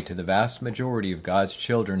apply to the vast majority of God's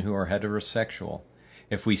children who are heterosexual.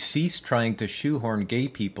 If we cease trying to shoehorn gay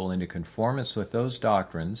people into conformance with those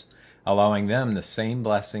doctrines, allowing them the same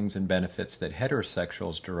blessings and benefits that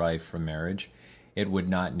heterosexuals derive from marriage, it would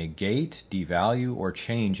not negate, devalue, or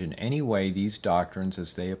change in any way these doctrines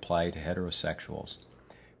as they apply to heterosexuals.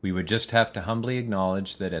 We would just have to humbly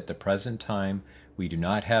acknowledge that at the present time we do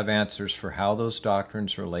not have answers for how those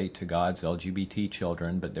doctrines relate to God's LGBT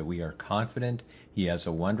children, but that we are confident He has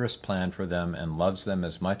a wondrous plan for them and loves them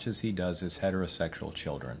as much as He does His heterosexual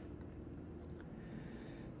children.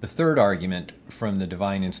 The third argument from the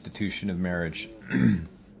divine institution of marriage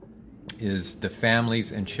is the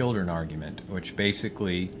families and children argument, which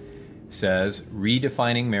basically says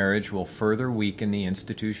redefining marriage will further weaken the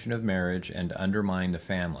institution of marriage and undermine the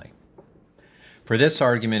family. For this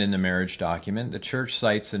argument in the marriage document, the Church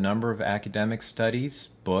cites a number of academic studies,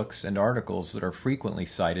 books, and articles that are frequently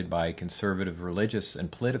cited by conservative religious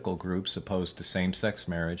and political groups opposed to same-sex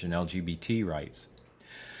marriage and LGBT rights.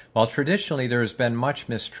 While traditionally there has been much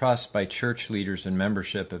mistrust by church leaders and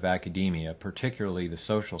membership of academia, particularly the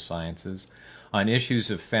social sciences, on issues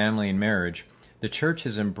of family and marriage, the Church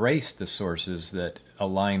has embraced the sources that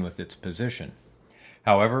align with its position.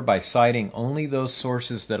 However, by citing only those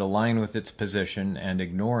sources that align with its position and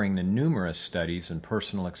ignoring the numerous studies and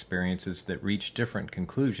personal experiences that reach different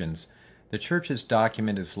conclusions, the Church's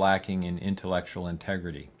document is lacking in intellectual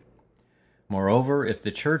integrity. Moreover, if the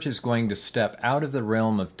Church is going to step out of the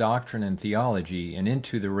realm of doctrine and theology and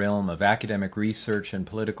into the realm of academic research and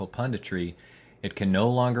political punditry, it can no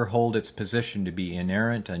longer hold its position to be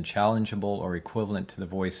inerrant, unchallengeable, or equivalent to the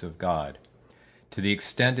voice of God. To the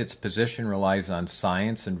extent its position relies on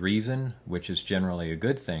science and reason, which is generally a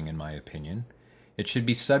good thing in my opinion, it should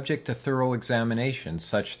be subject to thorough examination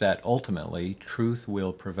such that ultimately truth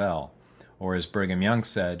will prevail. Or as Brigham Young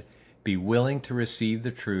said, "Be willing to receive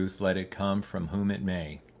the truth, let it come from whom it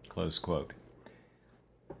may." Close quote.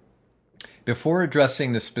 Before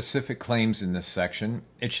addressing the specific claims in this section,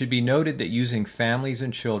 it should be noted that using families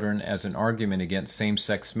and children as an argument against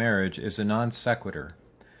same-sex marriage is a non sequitur.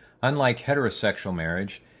 Unlike heterosexual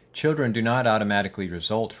marriage, children do not automatically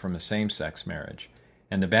result from a same-sex marriage,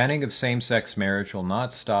 and the banning of same-sex marriage will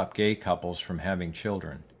not stop gay couples from having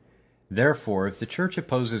children. Therefore, if the Church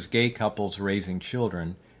opposes gay couples raising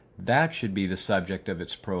children, that should be the subject of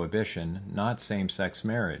its prohibition, not same-sex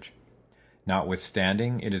marriage.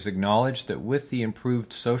 Notwithstanding, it is acknowledged that with the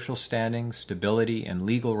improved social standing, stability, and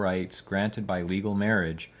legal rights granted by legal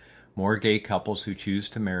marriage, more gay couples who choose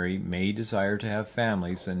to marry may desire to have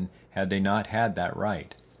families than had they not had that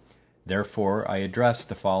right. Therefore, I address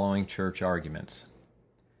the following Church arguments.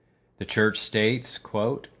 The Church states,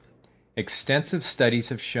 quote, Extensive studies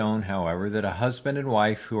have shown, however, that a husband and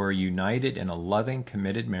wife who are united in a loving,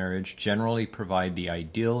 committed marriage generally provide the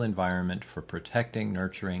ideal environment for protecting,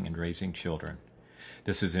 nurturing, and raising children.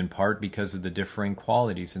 This is in part because of the differing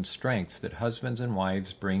qualities and strengths that husbands and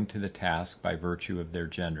wives bring to the task by virtue of their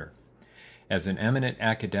gender. As an eminent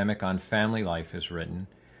academic on family life has written,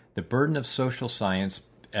 the burden of social science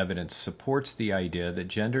evidence supports the idea that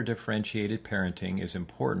gender-differentiated parenting is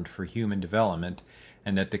important for human development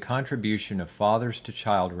and that the contribution of fathers to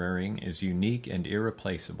child-rearing is unique and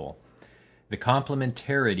irreplaceable. The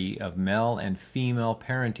complementarity of male and female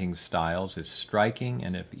parenting styles is striking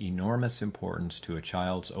and of enormous importance to a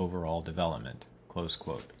child's overall development." Close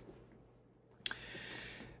quote.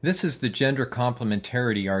 This is the gender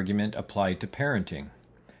complementarity argument applied to parenting.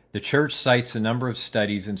 The Church cites a number of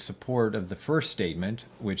studies in support of the first statement,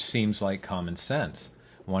 which seems like common sense.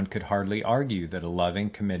 One could hardly argue that a loving,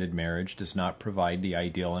 committed marriage does not provide the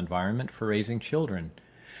ideal environment for raising children.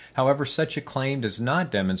 However, such a claim does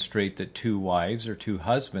not demonstrate that two wives or two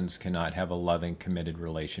husbands cannot have a loving, committed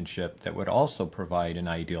relationship that would also provide an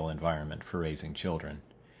ideal environment for raising children.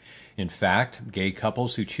 In fact, gay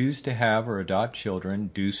couples who choose to have or adopt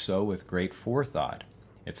children do so with great forethought.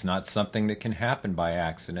 It's not something that can happen by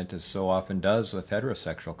accident, as so often does with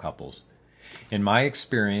heterosexual couples. In my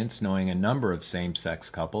experience, knowing a number of same-sex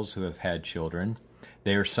couples who have had children,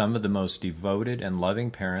 they are some of the most devoted and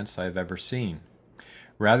loving parents I have ever seen.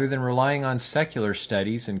 Rather than relying on secular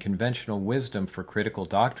studies and conventional wisdom for critical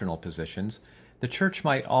doctrinal positions, the Church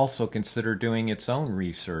might also consider doing its own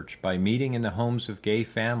research by meeting in the homes of gay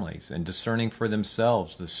families and discerning for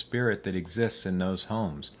themselves the spirit that exists in those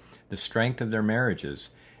homes, the strength of their marriages,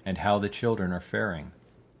 and how the children are faring.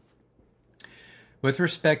 With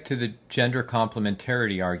respect to the gender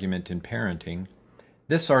complementarity argument in parenting,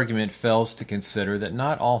 this argument fails to consider that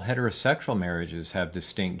not all heterosexual marriages have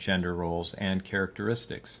distinct gender roles and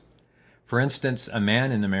characteristics. For instance, a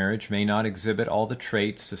man in the marriage may not exhibit all the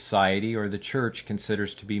traits society or the Church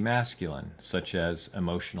considers to be masculine, such as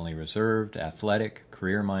emotionally reserved, athletic,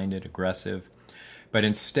 career-minded, aggressive, but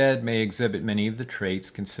instead may exhibit many of the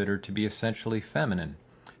traits considered to be essentially feminine,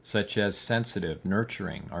 such as sensitive,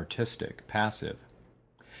 nurturing, artistic, passive.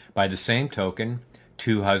 By the same token,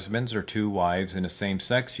 two husbands or two wives in a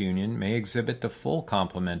same-sex union may exhibit the full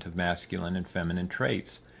complement of masculine and feminine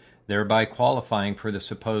traits, thereby qualifying for the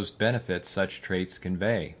supposed benefits such traits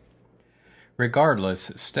convey.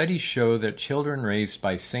 Regardless, studies show that children raised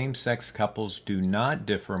by same-sex couples do not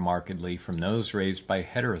differ markedly from those raised by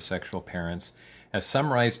heterosexual parents, as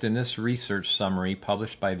summarized in this research summary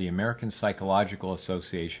published by the American Psychological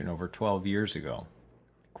Association over 12 years ago.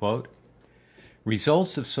 Quote,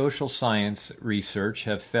 "Results of social science research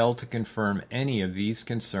have failed to confirm any of these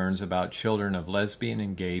concerns about children of lesbian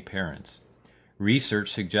and gay parents.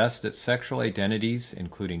 Research suggests that sexual identities,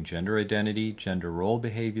 including gender identity, gender role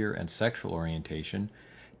behavior, and sexual orientation,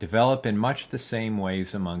 develop in much the same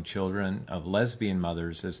ways among children of lesbian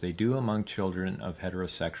mothers as they do among children of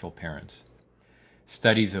heterosexual parents.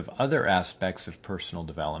 Studies of other aspects of personal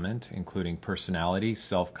development, including personality,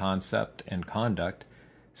 self-concept, and conduct,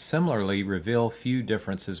 similarly reveal few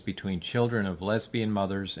differences between children of lesbian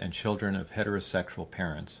mothers and children of heterosexual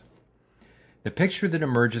parents. The picture that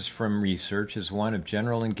emerges from research is one of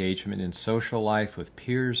general engagement in social life with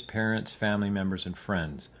peers, parents, family members, and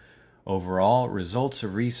friends. Overall, results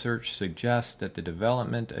of research suggest that the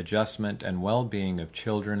development, adjustment, and well-being of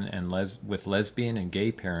children with lesbian and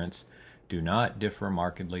gay parents do not differ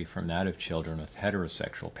markedly from that of children with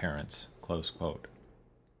heterosexual parents." Close quote.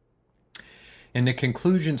 In the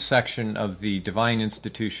conclusion section of the Divine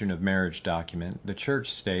Institution of Marriage document, the Church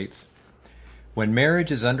states, "When marriage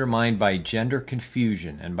is undermined by gender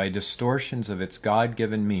confusion and by distortions of its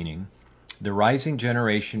God-given meaning, the rising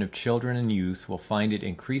generation of children and youth will find it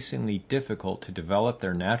increasingly difficult to develop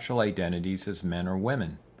their natural identities as men or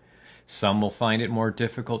women. Some will find it more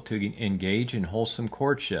difficult to engage in wholesome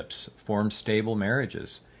courtships, form stable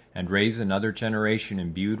marriages, and raise another generation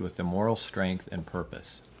imbued with the moral strength and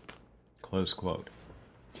purpose." Close quote.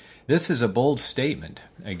 This is a bold statement,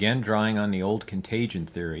 again drawing on the old contagion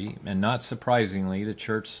theory, and not surprisingly, the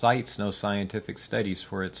Church cites no scientific studies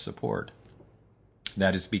for its support.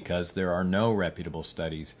 That is because there are no reputable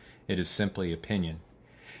studies. It is simply opinion.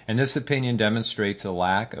 And this opinion demonstrates a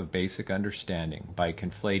lack of basic understanding by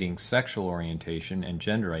conflating sexual orientation and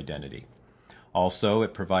gender identity. Also,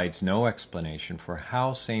 it provides no explanation for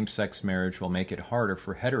how same-sex marriage will make it harder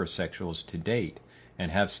for heterosexuals to date and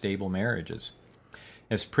have stable marriages.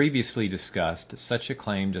 As previously discussed, such a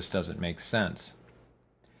claim just doesn't make sense.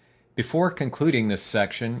 Before concluding this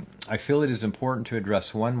section, I feel it is important to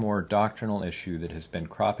address one more doctrinal issue that has been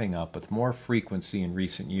cropping up with more frequency in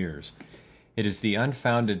recent years. It is the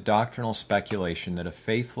unfounded doctrinal speculation that a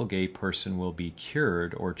faithful gay person will be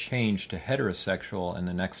cured or changed to heterosexual in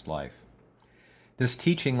the next life. This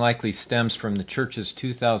teaching likely stems from the Church's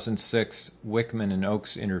 2006 Wickman and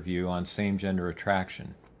Oakes interview on same-gender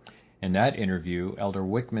attraction. In that interview, Elder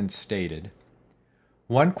Wickman stated,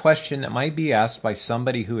 "One question that might be asked by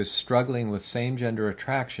somebody who is struggling with same-gender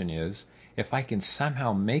attraction is, if I can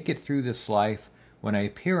somehow make it through this life, when I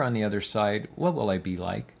appear on the other side, what will I be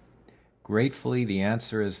like?" Gratefully, the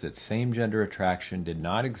answer is that same-gender attraction did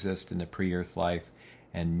not exist in the pre-earth life,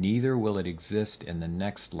 and neither will it exist in the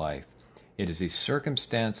next life. It is a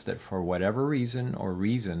circumstance that for whatever reason or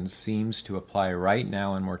reasons seems to apply right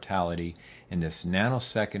now in mortality in this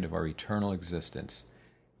nanosecond of our eternal existence.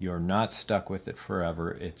 You're not stuck with it forever,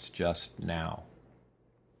 it's just now.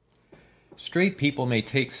 Straight people may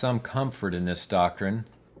take some comfort in this doctrine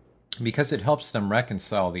because it helps them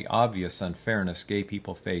reconcile the obvious unfairness gay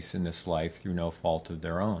people face in this life through no fault of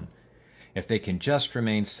their own. If they can just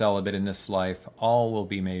remain celibate in this life, all will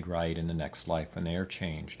be made right in the next life when they are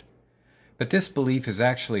changed. But this belief is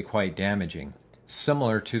actually quite damaging,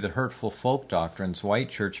 similar to the hurtful folk doctrines white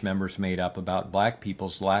church members made up about black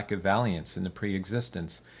people's lack of valiance in the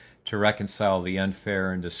pre-existence to reconcile the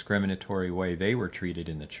unfair and discriminatory way they were treated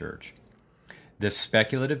in the church. This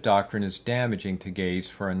speculative doctrine is damaging to gays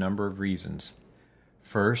for a number of reasons.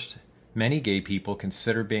 First, many gay people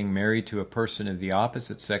consider being married to a person of the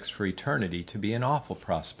opposite sex for eternity to be an awful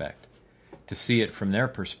prospect. To see it from their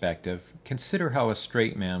perspective, consider how a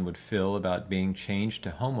straight man would feel about being changed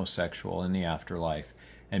to homosexual in the afterlife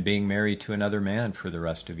and being married to another man for the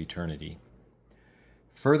rest of eternity.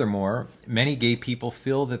 Furthermore, many gay people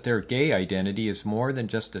feel that their gay identity is more than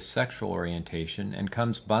just a sexual orientation and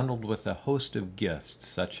comes bundled with a host of gifts,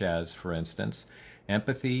 such as, for instance,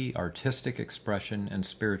 empathy, artistic expression, and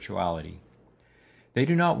spirituality. They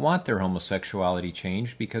do not want their homosexuality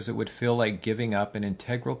changed because it would feel like giving up an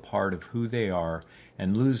integral part of who they are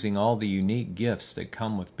and losing all the unique gifts that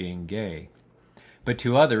come with being gay. But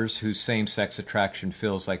to others whose same-sex attraction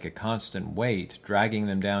feels like a constant weight dragging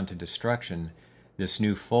them down to destruction, this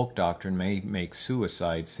new folk doctrine may make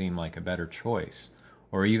suicide seem like a better choice,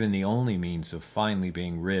 or even the only means of finally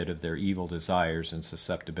being rid of their evil desires and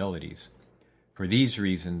susceptibilities. For these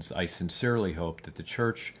reasons, I sincerely hope that the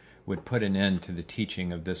Church would put an end to the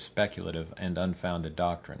teaching of this speculative and unfounded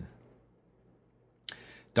doctrine.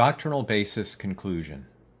 Doctrinal basis conclusion.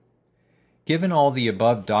 Given all the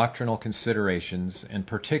above doctrinal considerations, and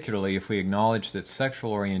particularly if we acknowledge that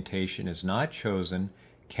sexual orientation is not chosen,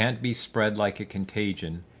 can't be spread like a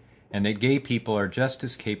contagion, and that gay people are just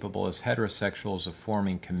as capable as heterosexuals of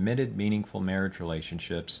forming committed, meaningful marriage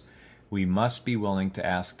relationships, we must be willing to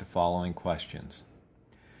ask the following questions.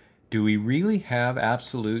 Do we really have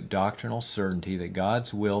absolute doctrinal certainty that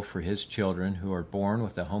God's will for His children who are born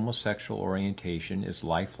with a homosexual orientation is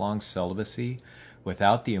lifelong celibacy,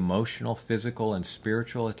 without the emotional, physical, and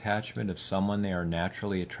spiritual attachment of someone they are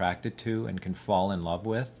naturally attracted to and can fall in love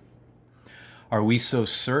with? Are we so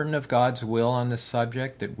certain of God's will on this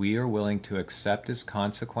subject that we are willing to accept as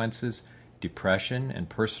consequences depression and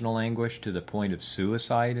personal anguish to the point of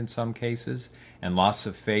suicide in some cases, and loss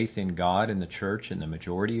of faith in God and the Church in the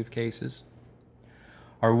majority of cases?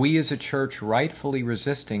 Are we as a church rightfully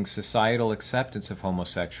resisting societal acceptance of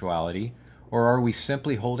homosexuality, or are we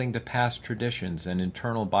simply holding to past traditions and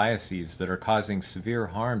internal biases that are causing severe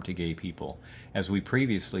harm to gay people, as we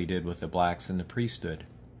previously did with the blacks in the priesthood?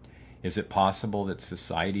 Is it possible that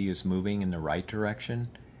society is moving in the right direction,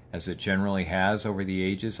 as it generally has over the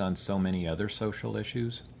ages on so many other social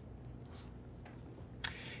issues?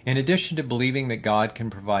 In addition to believing that God can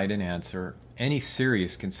provide an answer, any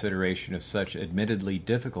serious consideration of such admittedly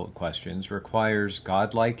difficult questions requires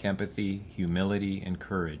godlike empathy, humility, and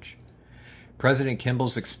courage. President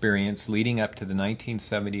Kimball's experience leading up to the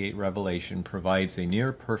 1978 revelation provides a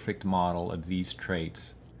near-perfect model of these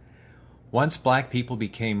traits. Once black people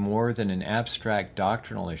became more than an abstract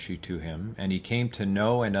doctrinal issue to him, and he came to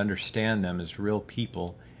know and understand them as real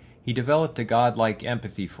people, he developed a godlike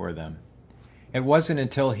empathy for them. It wasn't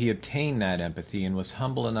until he obtained that empathy and was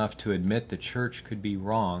humble enough to admit the church could be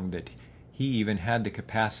wrong that he even had the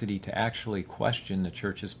capacity to actually question the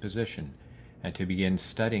church's position and to begin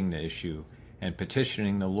studying the issue and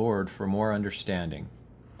petitioning the Lord for more understanding.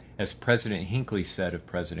 As President Hinckley said of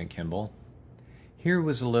President Kimball, "Here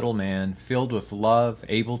was a little man, filled with love,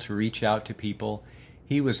 able to reach out to people.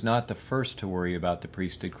 He was not the first to worry about the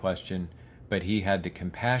priesthood question, but he had the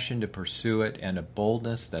compassion to pursue it and a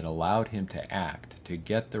boldness that allowed him to act, to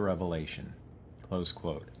get the revelation." Close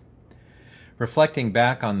quote. Reflecting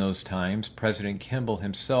back on those times, President Kimball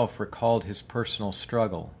himself recalled his personal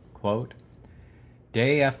struggle. Quote,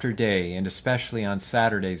 "Day after day, and especially on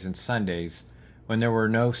Saturdays and Sundays, when there were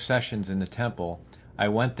no sessions in the temple, I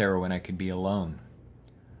went there when I could be alone.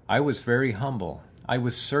 I was very humble. I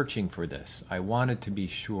was searching for this. I wanted to be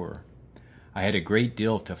sure. I had a great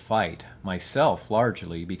deal to fight, myself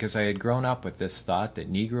largely, because I had grown up with this thought that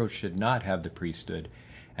Negroes should not have the priesthood,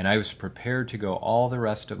 and I was prepared to go all the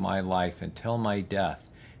rest of my life until my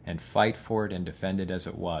death and fight for it and defend it as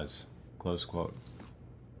it was." Close quote.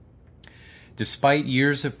 Despite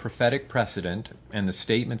years of prophetic precedent and the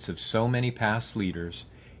statements of so many past leaders,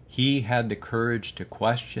 he had the courage to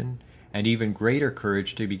question and even greater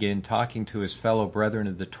courage to begin talking to his fellow brethren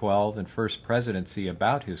of the 12 and First Presidency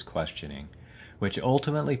about his questioning, which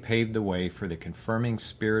ultimately paved the way for the confirming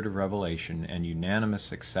spirit of revelation and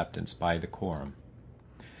unanimous acceptance by the quorum.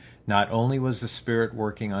 Not only was the Spirit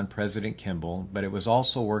working on President Kimball, but it was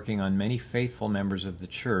also working on many faithful members of the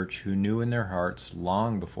Church who knew in their hearts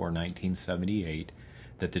long before 1978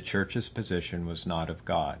 that the Church's position was not of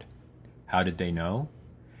God. How did they know?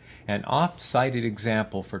 An oft-cited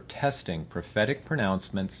example for testing prophetic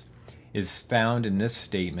pronouncements is found in this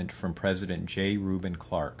statement from President J. Reuben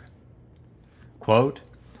Clark. Quote,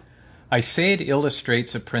 "I say it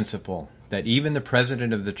illustrates a principle that even the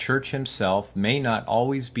President of the Church himself may not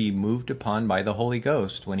always be moved upon by the Holy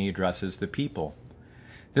Ghost when he addresses the people.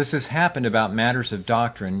 This has happened about matters of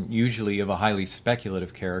doctrine, usually of a highly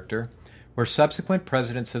speculative character, where subsequent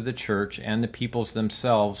presidents of the Church and the peoples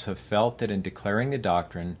themselves have felt that in declaring a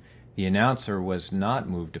doctrine, the announcer was not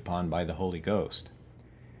moved upon by the Holy Ghost.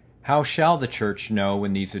 How shall the Church know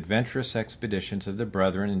when these adventurous expeditions of the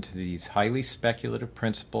brethren into these highly speculative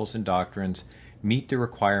principles and doctrines meet the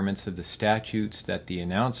requirements of the statutes that the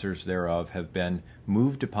announcers thereof have been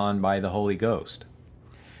moved upon by the Holy Ghost?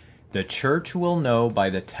 The Church will know by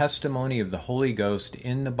the testimony of the Holy Ghost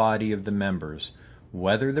in the body of the members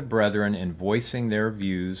whether the brethren in voicing their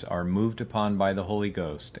views are moved upon by the Holy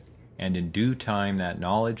Ghost, and in due time that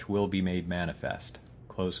knowledge will be made manifest."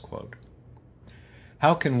 Close quote.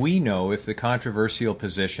 How can we know if the controversial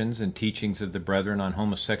positions and teachings of the brethren on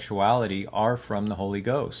homosexuality are from the Holy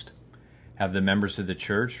Ghost? Have the members of the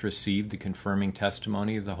Church received the confirming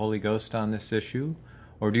testimony of the Holy Ghost on this issue,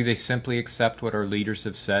 or do they simply accept what our leaders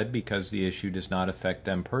have said because the issue does not affect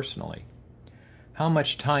them personally? How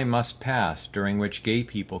much time must pass during which gay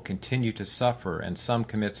people continue to suffer and some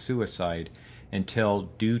commit suicide until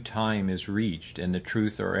due time is reached and the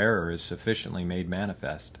truth or error is sufficiently made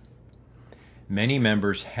manifest? Many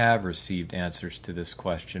members have received answers to this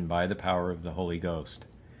question by the power of the Holy Ghost.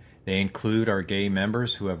 They include our gay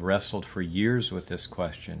members who have wrestled for years with this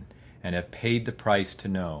question and have paid the price to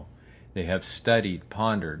know. They have studied,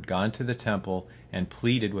 pondered, gone to the temple, and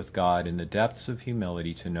pleaded with God in the depths of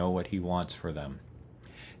humility to know what He wants for them.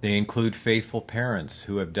 They include faithful parents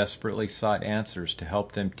who have desperately sought answers to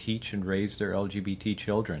help them teach and raise their LGBT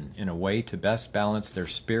children in a way to best balance their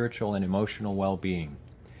spiritual and emotional well-being.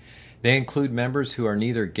 They include members who are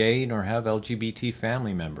neither gay nor have LGBT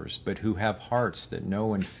family members, but who have hearts that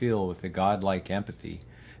know and feel with a God-like empathy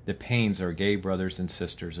the pains our gay brothers and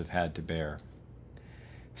sisters have had to bear.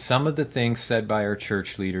 Some of the things said by our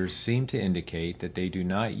church leaders seem to indicate that they do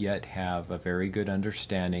not yet have a very good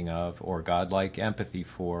understanding of or God-like empathy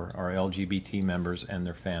for our LGBT members and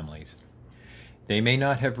their families. They may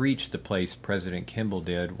not have reached the place President Kimball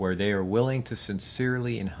did, where they are willing to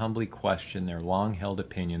sincerely and humbly question their long-held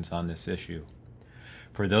opinions on this issue.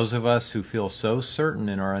 For those of us who feel so certain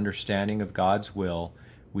in our understanding of God's will,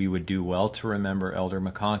 we would do well to remember Elder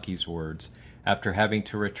McConkey's words after having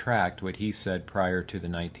to retract what he said prior to the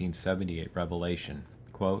 1978 revelation.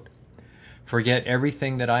 Quote, "Forget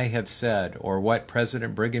everything that I have said, or what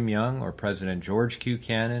President Brigham Young or President George Q.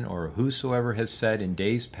 Cannon or whosoever has said in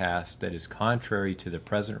days past that is contrary to the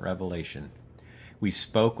present revelation. We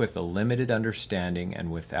spoke with a limited understanding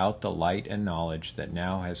and without the light and knowledge that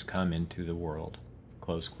now has come into the world."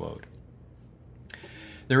 Close quote.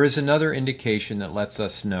 There is another indication that lets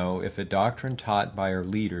us know if a doctrine taught by our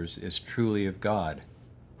leaders is truly of God.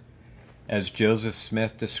 As Joseph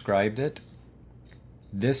Smith described it,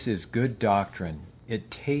 "This is good doctrine.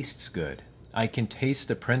 It tastes good. I can taste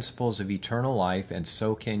the principles of eternal life, and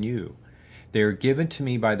so can you. They are given to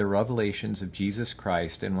me by the revelations of Jesus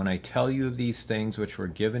Christ, and when I tell you of these things which were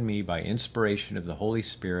given me by inspiration of the Holy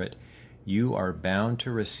Spirit, you are bound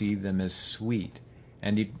to receive them as sweet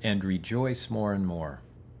and rejoice more and more."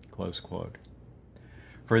 Close quote.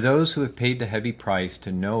 For those who have paid the heavy price to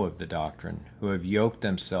know of the doctrine, who have yoked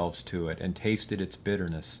themselves to it and tasted its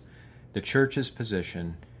bitterness, the Church's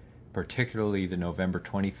position, particularly the November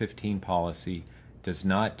 2015 policy, does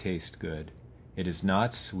not taste good, it is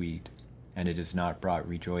not sweet, and it has not brought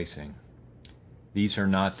rejoicing. These are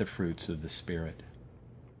not the fruits of the Spirit.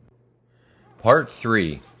 Part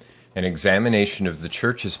 3. An examination of the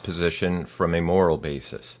Church's position from a moral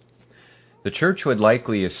basis. The Church would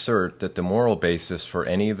likely assert that the moral basis for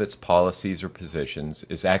any of its policies or positions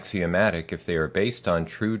is axiomatic if they are based on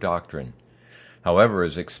true doctrine. However,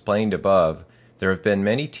 as explained above, there have been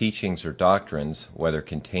many teachings or doctrines, whether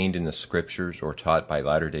contained in the Scriptures or taught by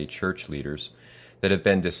Latter-day Church leaders, that have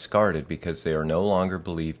been discarded because they are no longer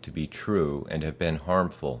believed to be true and have been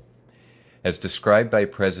harmful. As described by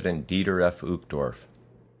President Dieter F. Uchtdorf,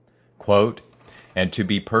 quote, "And to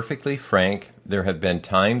be perfectly frank, there have been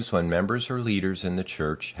times when members or leaders in the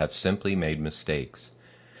Church have simply made mistakes.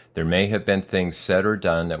 There may have been things said or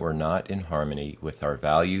done that were not in harmony with our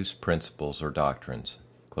values, principles, or doctrines."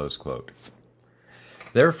 Close quote.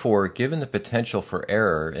 Therefore, given the potential for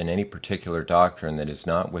error in any particular doctrine that has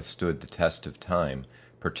not withstood the test of time,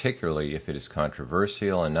 particularly if it is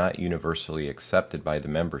controversial and not universally accepted by the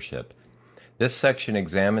membership, this section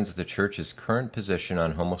examines the Church's current position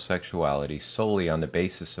on homosexuality solely on the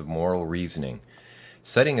basis of moral reasoning,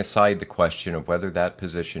 setting aside the question of whether that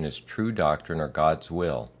position is true doctrine or God's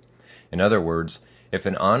will. In other words, if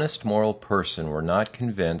an honest moral person were not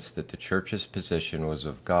convinced that the Church's position was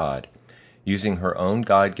of God, using her own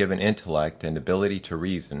God-given intellect and ability to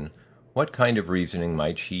reason, what kind of reasoning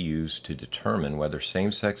might she use to determine whether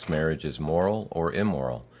same-sex marriage is moral or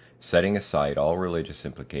immoral, setting aside all religious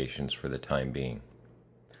implications for the time being?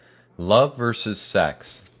 Love versus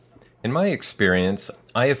sex. In my experience,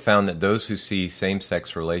 I have found that those who see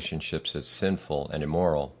same-sex relationships as sinful and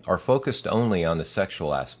immoral are focused only on the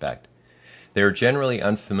sexual aspect. They are generally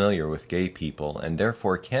unfamiliar with gay people and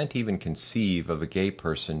therefore can't even conceive of a gay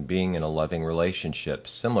person being in a loving relationship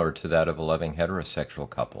similar to that of a loving heterosexual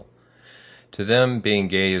couple. To them, being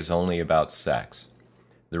gay is only about sex.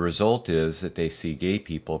 The result is that they see gay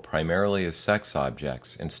people primarily as sex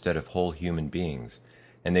objects instead of whole human beings,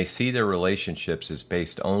 and they see their relationships as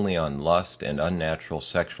based only on lust and unnatural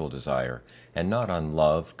sexual desire, and not on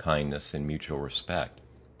love, kindness, and mutual respect.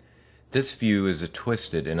 This view is a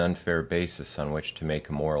twisted and unfair basis on which to make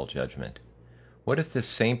a moral judgment. What if this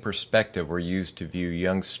same perspective were used to view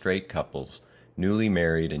young straight couples, newly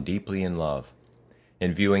married and deeply in love?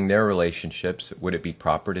 In viewing their relationships, would it be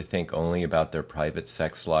proper to think only about their private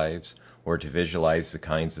sex lives, or to visualize the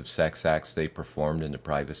kinds of sex acts they performed in the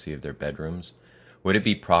privacy of their bedrooms? Would it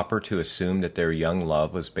be proper to assume that their young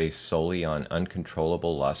love was based solely on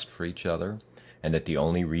uncontrollable lust for each other, and that the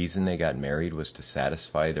only reason they got married was to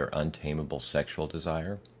satisfy their untamable sexual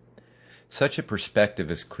desire? Such a perspective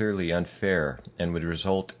is clearly unfair and would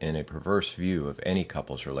result in a perverse view of any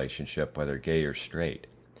couple's relationship, whether gay or straight.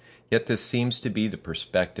 Yet this seems to be the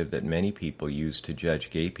perspective that many people use to judge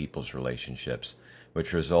gay people's relationships,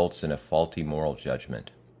 which results in a faulty moral judgment.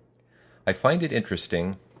 I find it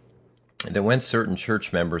interesting that when certain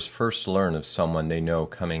church members first learn of someone they know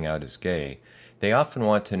coming out as gay, they often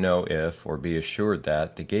want to know if, or be assured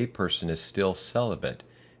that, the gay person is still celibate,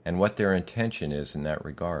 and what their intention is in that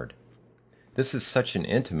regard. This is such an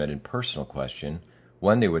intimate and personal question,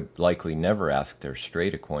 one they would likely never ask their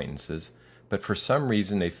straight acquaintances, but for some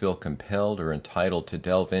reason they feel compelled or entitled to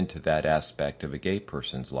delve into that aspect of a gay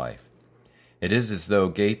person's life. It is as though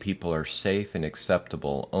gay people are safe and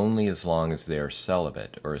acceptable only as long as they are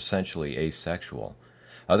celibate, or essentially asexual.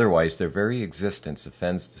 Otherwise, their very existence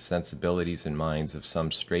offends the sensibilities and minds of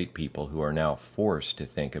some straight people who are now forced to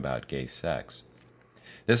think about gay sex.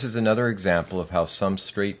 This is another example of how some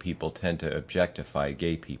straight people tend to objectify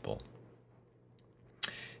gay people.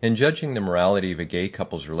 In judging the morality of a gay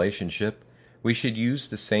couple's relationship, we should use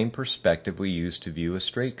the same perspective we use to view a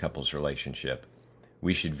straight couple's relationship.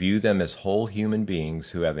 We should view them as whole human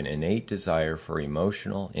beings who have an innate desire for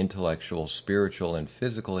emotional, intellectual, spiritual, and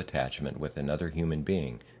physical attachment with another human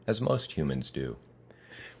being, as most humans do.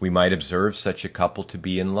 We might observe such a couple to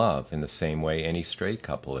be in love in the same way any straight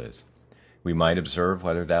couple is. We might observe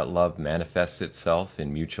whether that love manifests itself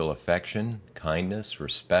in mutual affection, kindness,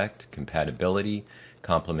 respect, compatibility,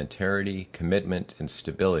 complementarity, commitment, and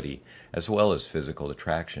stability, as well as physical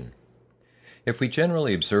attraction. If we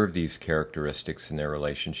generally observe these characteristics in their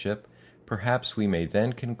relationship, perhaps we may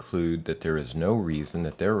then conclude that there is no reason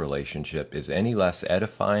that their relationship is any less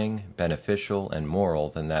edifying, beneficial, and moral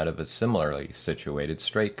than that of a similarly situated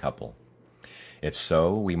straight couple. If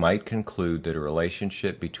so, we might conclude that a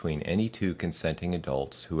relationship between any two consenting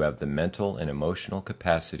adults who have the mental and emotional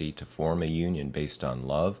capacity to form a union based on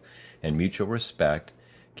love and mutual respect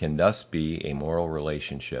can thus be a moral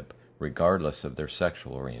relationship, regardless of their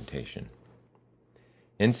sexual orientation.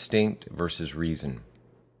 Instinct versus reason.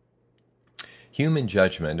 Human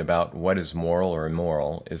judgment about what is moral or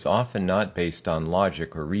immoral is often not based on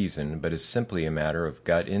logic or reason, but is simply a matter of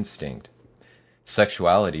gut instinct.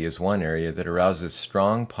 Sexuality is one area that arouses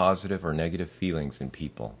strong positive or negative feelings in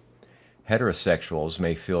people. Heterosexuals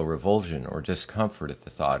may feel revulsion or discomfort at the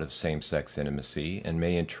thought of same-sex intimacy and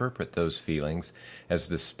may interpret those feelings as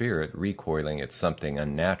the spirit recoiling at something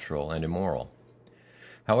unnatural and immoral.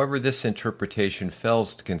 However, this interpretation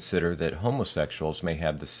fails to consider that homosexuals may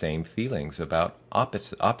have the same feelings about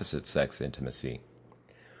opposite-sex intimacy.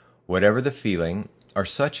 Whatever the feeling, are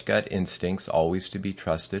such gut instincts always to be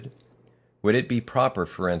trusted? Would it be proper,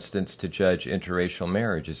 for instance, to judge interracial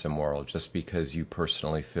marriage as immoral just because you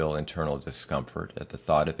personally feel internal discomfort at the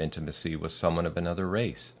thought of intimacy with someone of another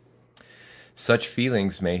race? Such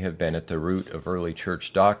feelings may have been at the root of early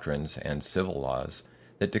church doctrines and civil laws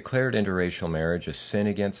that declared interracial marriage a sin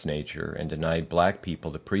against nature and denied black people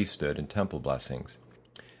the priesthood and temple blessings.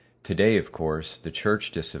 Today, of course, the church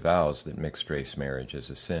disavows that mixed-race marriage is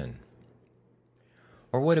a sin.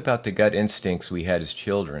 Or what about the gut instincts we had as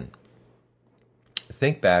children?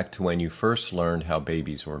 Think back to when you first learned how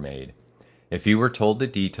babies were made. If you were told the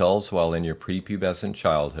details while in your prepubescent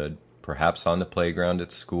childhood, perhaps on the playground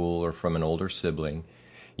at school or from an older sibling,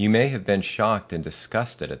 you may have been shocked and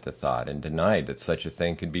disgusted at the thought and denied that such a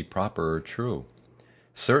thing could be proper or true.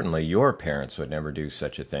 Certainly your parents would never do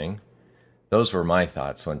such a thing. Those were my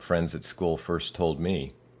thoughts when friends at school first told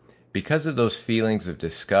me. Because of those feelings of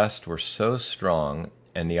disgust were so strong,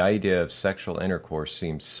 and the idea of sexual intercourse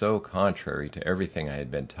seemed so contrary to everything I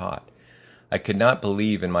had been taught, I could not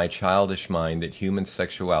believe in my childish mind that human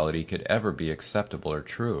sexuality could ever be acceptable or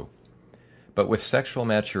true. But with sexual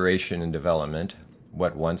maturation and development,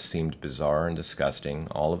 what once seemed bizarre and disgusting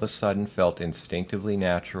all of a sudden felt instinctively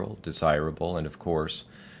natural, desirable, and of course,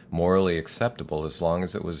 morally acceptable as long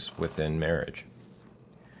as it was within marriage.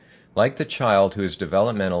 Like the child who is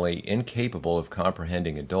developmentally incapable of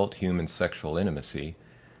comprehending adult human sexual intimacy,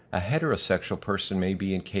 a heterosexual person may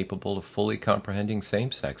be incapable of fully comprehending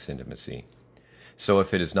same-sex intimacy. So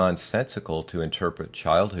if it is nonsensical to interpret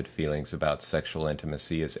childhood feelings about sexual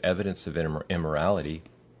intimacy as evidence of immorality,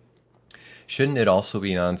 shouldn't it also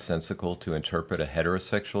be nonsensical to interpret a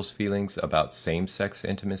heterosexual's feelings about same-sex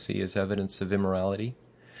intimacy as evidence of immorality?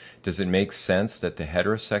 Does it make sense that the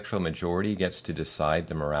heterosexual majority gets to decide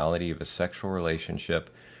the morality of a sexual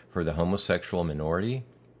relationship for the homosexual minority?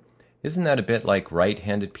 Isn't that a bit like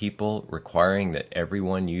right-handed people requiring that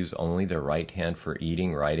everyone use only their right hand for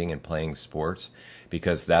eating, writing, and playing sports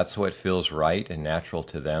because that's what feels right and natural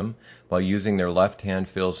to them, while using their left hand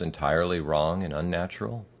feels entirely wrong and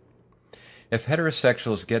unnatural? If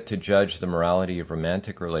heterosexuals get to judge the morality of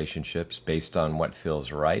romantic relationships based on what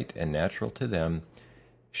feels right and natural to them,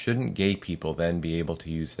 shouldn't gay people then be able to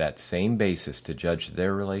use that same basis to judge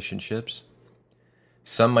their relationships?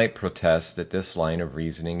 Some might protest that this line of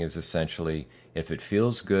reasoning is essentially, if it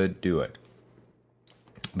feels good, do it.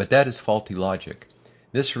 But that is faulty logic.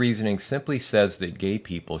 This reasoning simply says that gay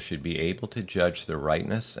people should be able to judge the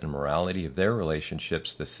rightness and morality of their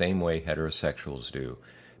relationships the same way heterosexuals do,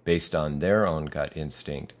 based on their own gut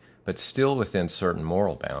instinct, but still within certain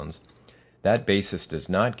moral bounds. That basis does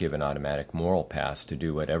not give an automatic moral pass to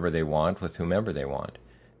do whatever they want with whomever they want.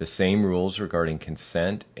 The same rules regarding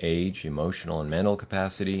consent, age, emotional and mental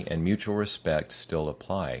capacity, and mutual respect still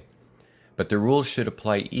apply. But the rules should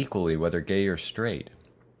apply equally whether gay or straight.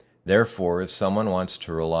 Therefore, if someone wants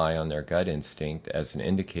to rely on their gut instinct as an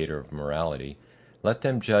indicator of morality, let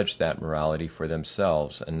them judge that morality for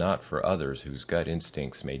themselves and not for others whose gut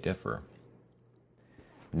instincts may differ.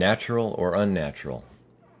 Natural or unnatural?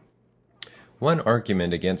 One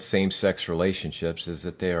argument against same-sex relationships is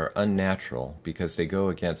that they are unnatural because they go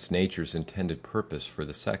against nature's intended purpose for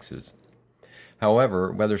the sexes.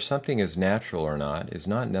 However, whether something is natural or not is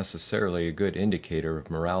not necessarily a good indicator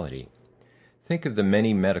of morality. Think of the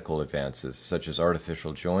many medical advances, such as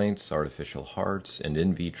artificial joints, artificial hearts, and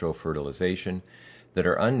in vitro fertilization, that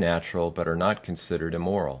are unnatural but are not considered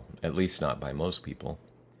immoral, at least not by most people.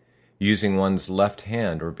 Using one's left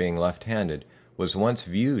hand or being left-handed was once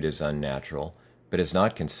viewed as unnatural, but is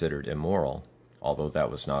not considered immoral, although that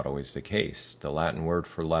was not always the case. The Latin word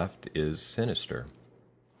for left is sinister.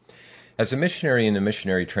 As a missionary in the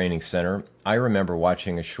Missionary Training Center, I remember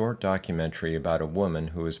watching a short documentary about a woman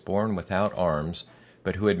who was born without arms,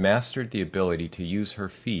 but who had mastered the ability to use her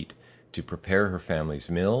feet to prepare her family's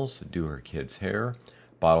meals, do her kids' hair,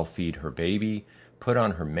 bottle feed her baby, put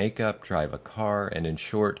on her makeup, drive a car, and in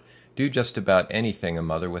short, do just about anything a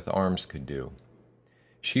mother with arms could do.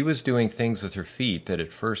 She was doing things with her feet that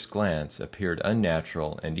at first glance appeared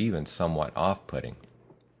unnatural and even somewhat off-putting.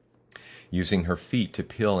 Using her feet to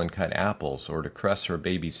peel and cut apples or to caress her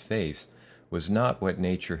baby's face was not what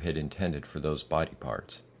nature had intended for those body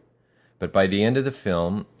parts. But by the end of the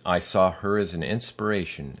film, I saw her as an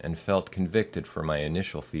inspiration and felt convicted for my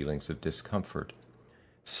initial feelings of discomfort.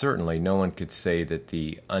 Certainly no one could say that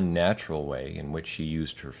the unnatural way in which she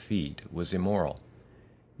used her feet was immoral.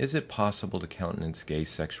 Is it possible to countenance gay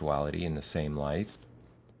sexuality in the same light?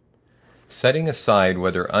 Setting aside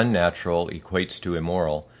whether unnatural equates to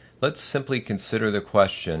immoral, let's simply consider the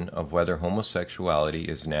question of whether homosexuality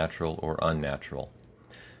is natural or unnatural.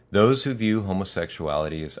 Those who view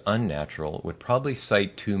homosexuality as unnatural would probably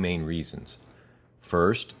cite two main reasons.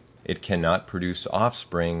 First, it cannot produce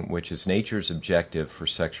offspring, which is nature's objective for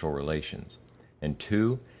sexual relations. And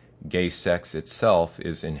two, gay sex itself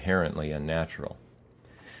is inherently unnatural.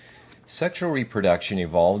 Sexual reproduction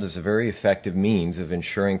evolved as a very effective means of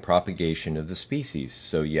ensuring propagation of the species,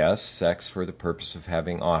 so yes, sex for the purpose of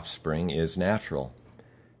having offspring is natural.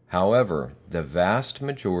 However, the vast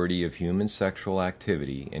majority of human sexual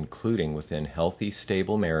activity, including within healthy,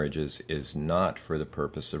 stable marriages, is not for the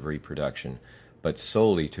purpose of reproduction, but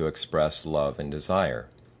solely to express love and desire.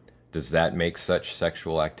 Does that make such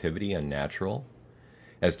sexual activity unnatural?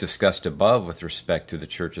 As discussed above with respect to the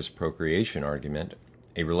Church's procreation argument,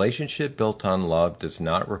 a relationship built on love does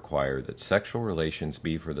not require that sexual relations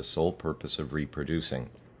be for the sole purpose of reproducing.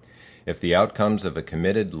 If the outcomes of a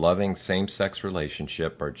committed, loving same-sex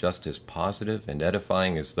relationship are just as positive and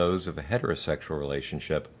edifying as those of a heterosexual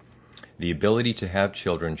relationship, the ability to have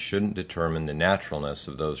children shouldn't determine the naturalness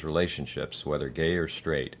of those relationships, whether gay or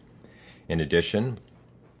straight. In addition,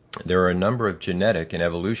 there are a number of genetic and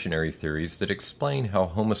evolutionary theories that explain how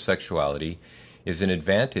homosexuality is an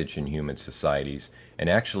advantage in human societies and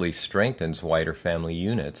actually strengthens wider family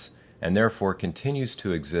units and therefore continues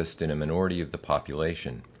to exist in a minority of the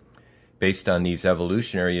population. Based on these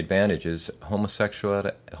evolutionary advantages,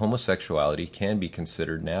 homosexuality can be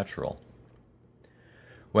considered natural.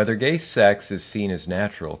 Whether gay sex is seen as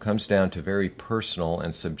natural comes down to very personal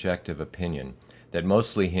and subjective opinion that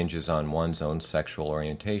mostly hinges on one's own sexual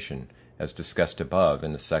orientation, as discussed above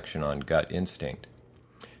in the section on gut instinct.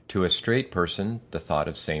 To a straight person, the thought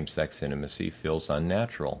of same-sex intimacy feels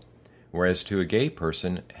unnatural, whereas to a gay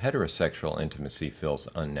person, heterosexual intimacy feels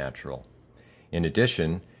unnatural. In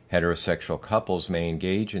addition, heterosexual couples may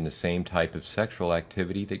engage in the same type of sexual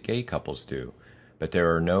activity that gay couples do, but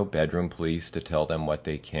there are no bedroom police to tell them what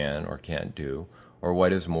they can or can't do, or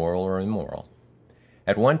what is moral or immoral.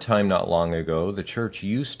 At one time not long ago, the Church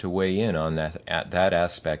used to weigh in on that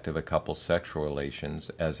aspect of a couple's sexual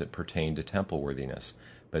relations as it pertained to temple-worthiness,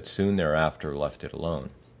 but soon thereafter left it alone.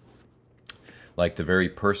 Like the very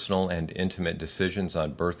personal and intimate decisions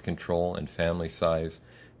on birth control and family size,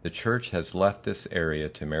 the Church has left this area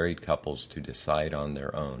to married couples to decide on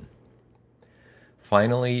their own.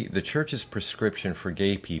 Finally, the Church's prescription for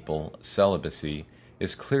gay people, celibacy,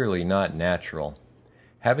 is clearly not natural.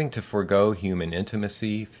 Having to forego human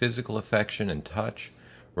intimacy, physical affection and touch,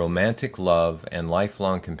 romantic love, and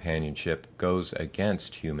lifelong companionship goes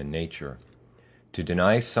against human nature. To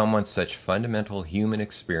deny someone such fundamental human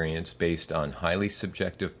experience based on highly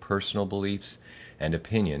subjective personal beliefs and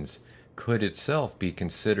opinions could itself be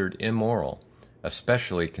considered immoral,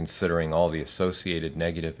 especially considering all the associated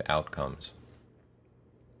negative outcomes.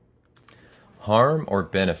 Harm or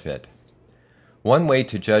benefit? One way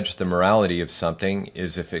to judge the morality of something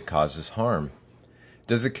is if it causes harm.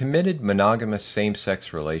 Does a committed monogamous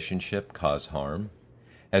same-sex relationship cause harm?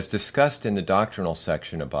 As discussed in the doctrinal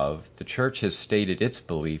section above, the Church has stated its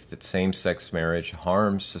belief that same-sex marriage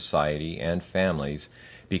harms society and families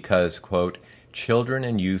because, quote, children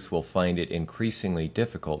and youth will find it increasingly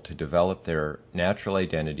difficult to develop their natural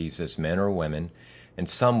identities as men or women, and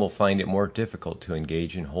some will find it more difficult to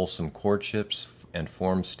engage in wholesome courtships and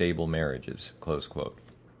form stable marriages, close quote.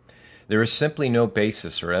 There is simply no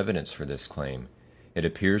basis or evidence for this claim. It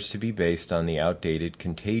appears to be based on the outdated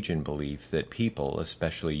contagion belief that people,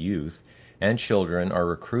 especially youth, and children are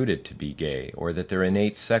recruited to be gay, or that their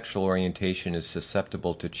innate sexual orientation is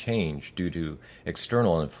susceptible to change due to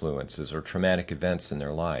external influences or traumatic events in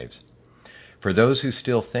their lives. For those who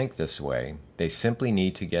still think this way, they simply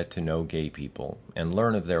need to get to know gay people and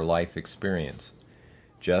learn of their life experience.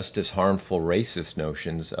 Just as harmful racist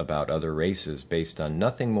notions about other races based on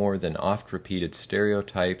nothing more than oft-repeated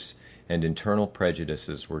stereotypes and internal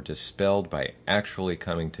prejudices were dispelled by actually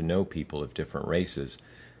coming to know people of different races,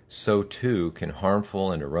 so too can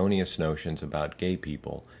harmful and erroneous notions about gay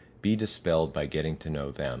people be dispelled by getting to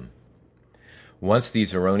know them. Once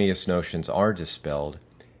these erroneous notions are dispelled,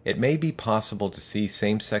 it may be possible to see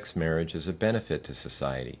same-sex marriage as a benefit to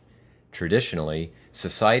society. Traditionally,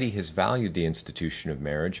 society has valued the institution of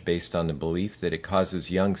marriage based on the belief that it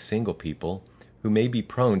causes young single people, who may be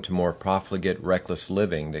prone to more profligate, reckless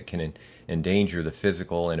living that can endanger the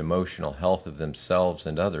physical and emotional health of themselves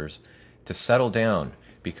and others, to settle down,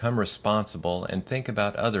 become responsible, and think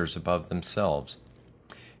about others above themselves.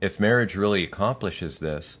 If marriage really accomplishes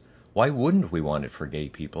this, why wouldn't we want it for gay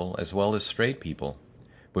people as well as straight people?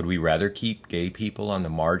 Would we rather keep gay people on the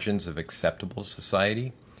margins of acceptable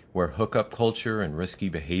society, where hookup culture and risky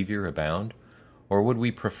behavior abound? Or would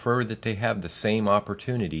we prefer that they have the same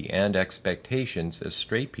opportunity and expectations as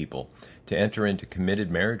straight people to enter into committed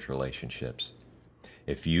marriage relationships?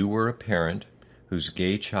 If you were a parent whose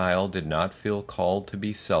gay child did not feel called to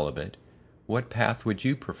be celibate, what path would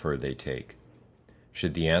you prefer they take?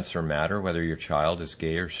 Should the answer matter whether your child is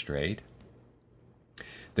gay or straight?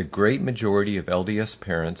 The great majority of LDS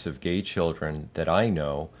parents of gay children that I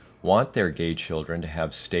know want their gay children to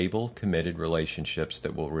have stable, committed relationships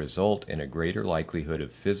that will result in a greater likelihood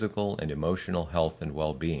of physical and emotional health and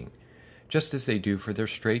well-being, just as they do for their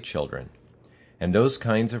straight children. And those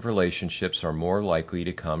kinds of relationships are more likely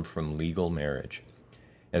to come from legal marriage.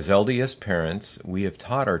 As LDS parents, we have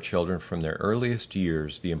taught our children from their earliest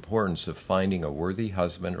years the importance of finding a worthy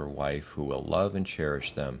husband or wife who will love and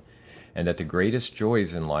cherish them, and that the greatest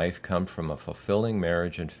joys in life come from a fulfilling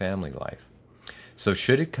marriage and family life. So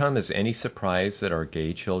should it come as any surprise that our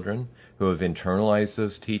gay children, who have internalized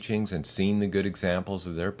those teachings and seen the good examples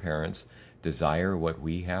of their parents, desire what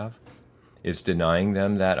we have? Is denying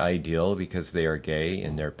them that ideal because they are gay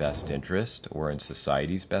in their best interest or in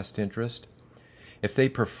society's best interest? If they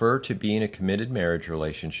prefer to be in a committed marriage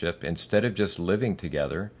relationship instead of just living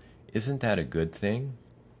together, isn't that a good thing?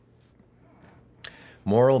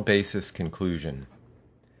 Moral basis conclusion.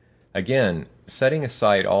 Again, setting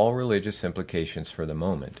aside all religious implications for the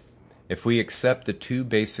moment, if we accept the two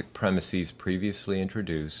basic premises previously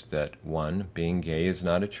introduced that 1. Being gay is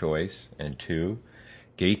not a choice, and 2.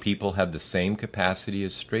 Gay people have the same capacity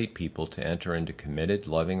as straight people to enter into committed,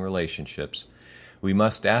 loving relationships, we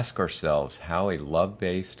must ask ourselves how a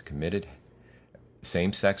love-based, committed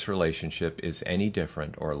same-sex relationship is any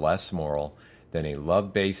different or less moral than a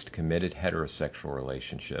love-based, committed heterosexual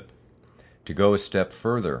relationship. To go a step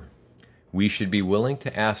further, we should be willing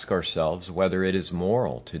to ask ourselves whether it is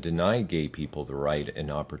moral to deny gay people the right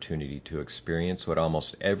and opportunity to experience what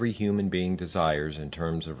almost every human being desires in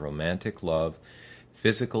terms of romantic love,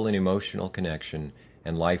 physical and emotional connection,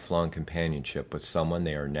 and lifelong companionship with someone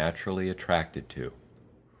they are naturally attracted to.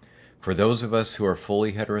 For those of us who are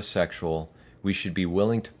fully heterosexual, we should be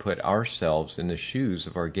willing to put ourselves in the shoes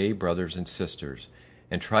of our gay brothers and sisters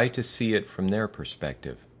and try to see it from their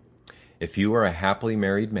perspective. If you are a happily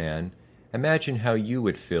married man, imagine how you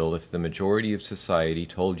would feel if the majority of society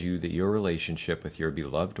told you that your relationship with your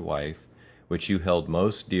beloved wife, which you held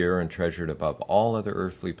most dear and treasured above all other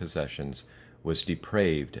earthly possessions, was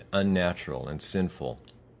depraved, unnatural, and sinful.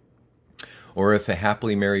 Or if a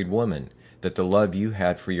happily married woman, that the love you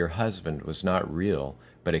had for your husband was not real,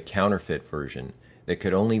 but a counterfeit version that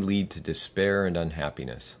could only lead to despair and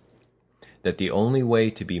unhappiness. That the only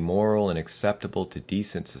way to be moral and acceptable to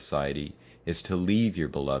decent society is to leave your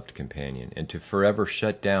beloved companion and to forever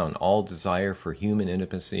shut down all desire for human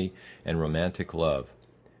intimacy and romantic love.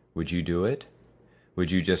 Would you do it? Would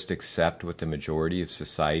you just accept what the majority of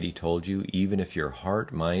society told you, even if your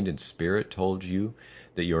heart, mind, and spirit told you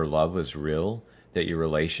that your love was real, that your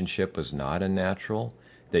relationship was not unnatural,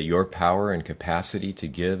 that your power and capacity to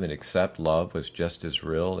give and accept love was just as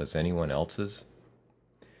real as anyone else's?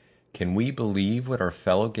 Can we believe what our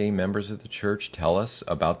fellow gay members of the church tell us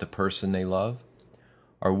about the person they love?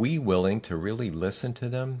 Are we willing to really listen to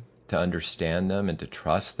them, to understand them, and to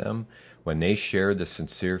trust them when they share the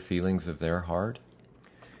sincere feelings of their heart?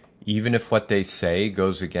 Even if what they say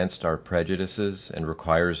goes against our prejudices and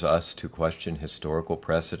requires us to question historical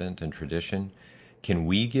precedent and tradition, can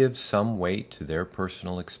we give some weight to their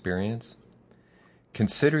personal experience?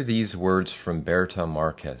 Consider these words from Berta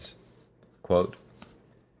Marquez. Quote,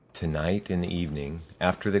 "Tonight in the evening,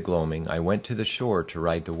 after the gloaming, I went to the shore to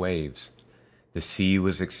ride the waves. The sea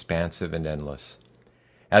was expansive and endless.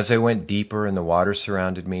 As I went deeper and the water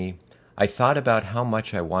surrounded me, I thought about how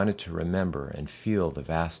much I wanted to remember and feel the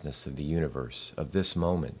vastness of the universe, of this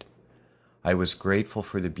moment. I was grateful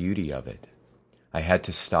for the beauty of it. I had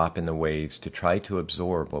to stop in the waves to try to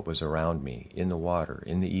absorb what was around me, in the water,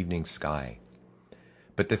 in the evening sky.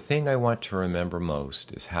 But the thing I want to remember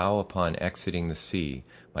most is how, upon exiting the sea,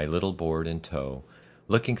 my little board in tow,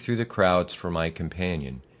 looking through the crowds for my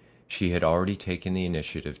companion, she had already taken the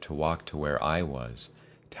initiative to walk to where I was,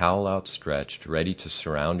 towel outstretched, ready to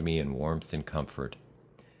surround me in warmth and comfort.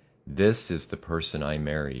 This is the person I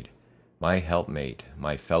married, my helpmate,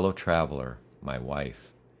 my fellow traveler, my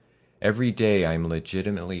wife. Every day I am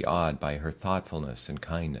legitimately awed by her thoughtfulness and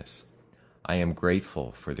kindness. I am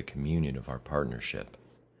grateful for the communion of our partnership.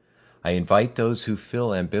 I invite those who feel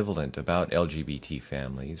ambivalent about LGBT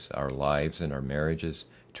families, our lives, and our marriages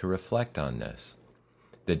to reflect on this.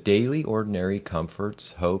 The daily ordinary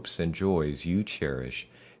comforts, hopes, and joys you cherish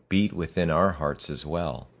beat within our hearts as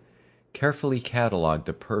well. Carefully catalog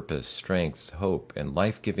the purpose, strengths, hope, and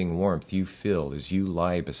life-giving warmth you feel as you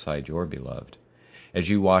lie beside your beloved, as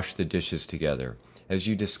you wash the dishes together, as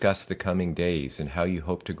you discuss the coming days and how you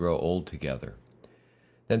hope to grow old together.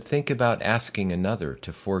 Then think about asking another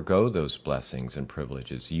to forego those blessings and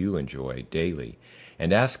privileges you enjoy daily,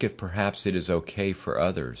 and ask if perhaps it is okay for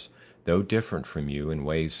others, though different from you in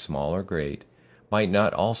ways small or great, might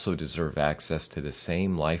not also deserve access to the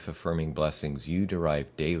same life-affirming blessings you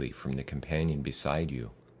derive daily from the companion beside you.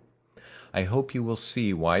 I hope you will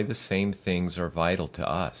see why the same things are vital to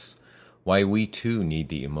us, why we too need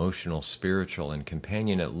the emotional, spiritual, and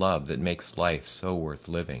companionate love that makes life so worth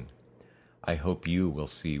living. I hope you will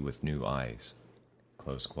see with new eyes."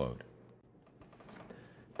 Close quote.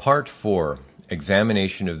 Part 4.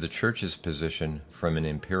 Examination of the Church's position from an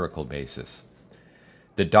empirical basis.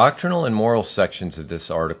 The doctrinal and moral sections of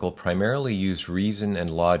this article primarily use reason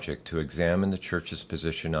and logic to examine the Church's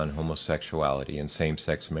position on homosexuality and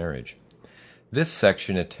same-sex marriage. This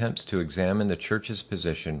section attempts to examine the Church's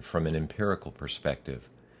position from an empirical perspective.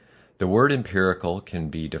 The word empirical can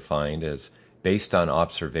be defined as based on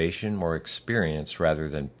observation or experience rather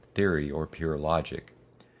than theory or pure logic.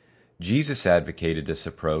 Jesus advocated this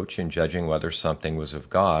approach in judging whether something was of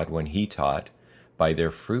God when he taught, "By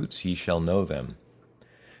their fruits ye shall know them."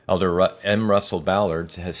 Elder M. Russell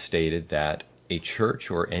Ballard has stated that a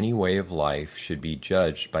church or any way of life should be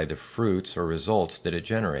judged by the fruits or results that it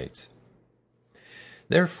generates.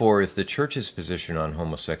 Therefore, if the Church's position on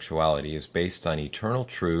homosexuality is based on eternal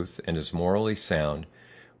truth and is morally sound,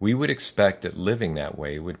 we would expect that living that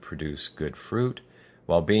way would produce good fruit,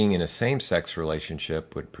 while being in a same-sex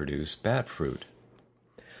relationship would produce bad fruit.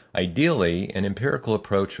 Ideally, an empirical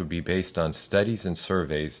approach would be based on studies and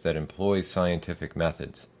surveys that employ scientific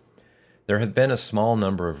methods. There have been a small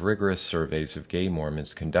number of rigorous surveys of gay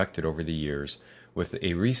Mormons conducted over the years, with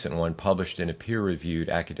a recent one published in a peer-reviewed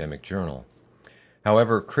academic journal.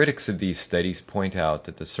 However, critics of these studies point out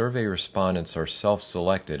that the survey respondents are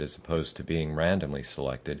self-selected as opposed to being randomly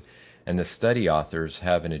selected, and the study authors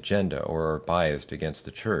have an agenda or are biased against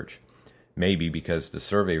the Church, maybe because the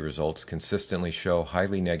survey results consistently show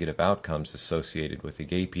highly negative outcomes associated with the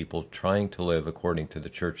gay people trying to live according to the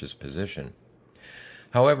Church's position.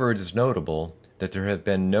 However, it is notable that there have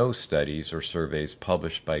been no studies or surveys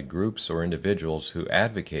published by groups or individuals who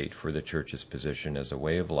advocate for the Church's position as a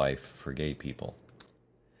way of life for gay people.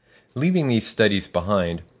 Leaving these studies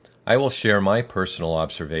behind, I will share my personal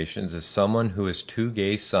observations as someone who has 2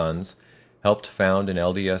 gay sons, helped found an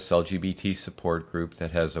LDS LGBT support group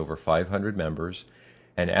that has over 500 members,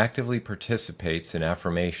 and actively participates in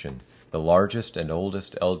Affirmation, the largest and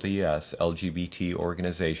oldest LDS LGBT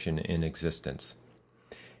organization in existence.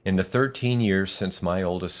 In the 13 years since my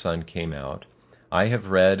oldest son came out, I have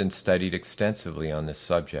read and studied extensively on this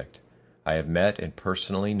subject. I have met and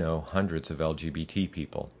personally know hundreds of LGBT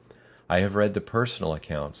people. I have read the personal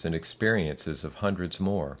accounts and experiences of hundreds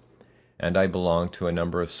more, and I belong to a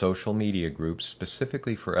number of social media groups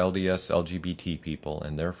specifically for LDS LGBT people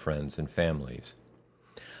and their friends and families.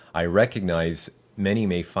 I recognize many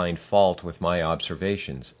may find fault with my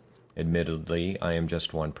observations. Admittedly, I am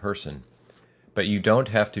just one person. But you don't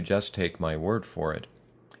have to just take my word for it.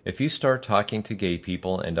 If you start talking to gay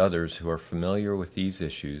people and others who are familiar with these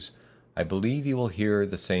issues, I believe you will hear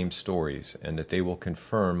the same stories and that they will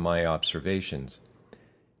confirm my observations.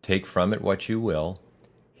 Take from it what you will.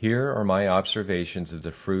 Here are my observations of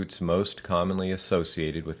the fruits most commonly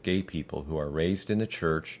associated with gay people who are raised in the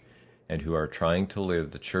Church and who are trying to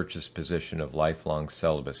live the Church's position of lifelong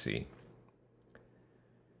celibacy.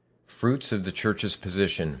 Fruits of the Church's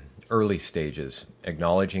position, early stages,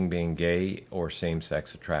 acknowledging being gay or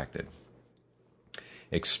same-sex attracted.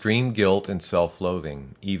 Extreme guilt and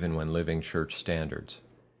self-loathing, even when living church standards.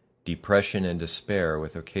 Depression and despair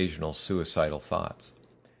with occasional suicidal thoughts.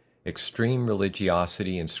 Extreme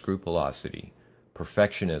religiosity and scrupulosity,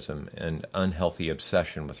 perfectionism, and unhealthy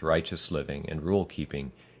obsession with righteous living and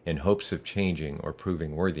rule-keeping in hopes of changing or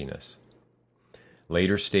proving worthiness.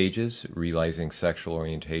 Later stages, realizing sexual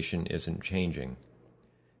orientation isn't changing.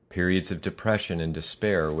 Periods of depression and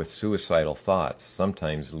despair with suicidal thoughts,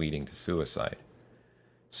 sometimes leading to suicide.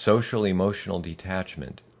 Social emotional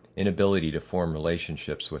detachment, inability to form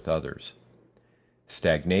relationships with others.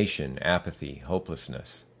 Stagnation, apathy,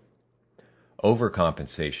 hopelessness.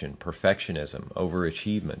 Overcompensation, perfectionism,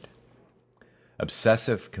 overachievement.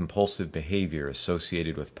 Obsessive-compulsive behavior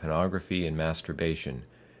associated with pornography and masturbation,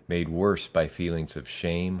 made worse by feelings of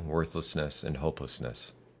shame, worthlessness, and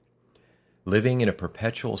hopelessness. Living in a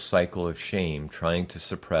perpetual cycle of shame, trying to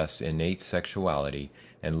suppress innate sexuality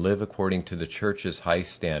and live according to the church's high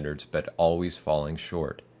standards but always falling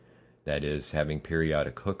short. That is, having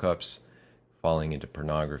periodic hookups, falling into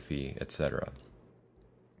pornography, etc.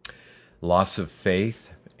 Loss of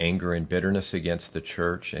faith, anger and bitterness against the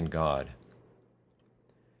church and God.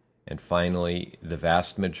 And finally, the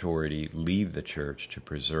vast majority leave the church to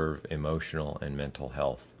preserve emotional and mental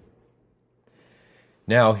health.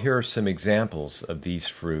 Now, here are some examples of these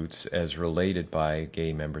fruits as related by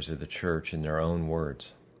gay members of the church in their own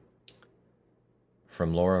words.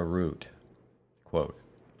 From Laura Root, quote,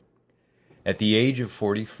 "At the age of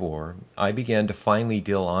 44, I began to finally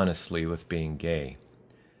deal honestly with being gay.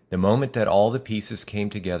 The moment that all the pieces came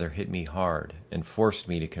together hit me hard and forced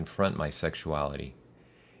me to confront my sexuality.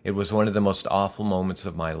 It was one of the most awful moments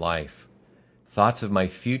of my life. Thoughts of my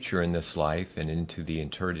future in this life and into the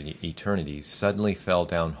eternities suddenly fell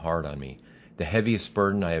down hard on me, the heaviest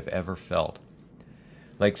burden I have ever felt.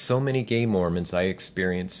 Like so many gay Mormons, I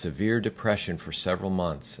experienced severe depression for several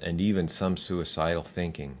months and even some suicidal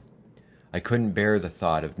thinking. I couldn't bear the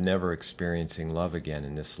thought of never experiencing love again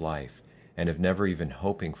in this life, and of never even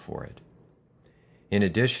hoping for it. In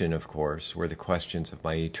addition, of course, were the questions of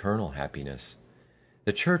my eternal happiness.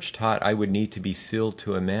 The church taught I would need to be sealed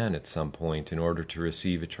to a man at some point in order to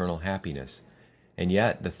receive eternal happiness, and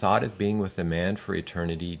yet the thought of being with a man for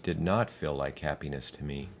eternity did not feel like happiness to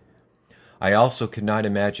me. I also could not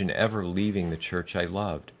imagine ever leaving the church I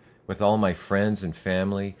loved, with all my friends and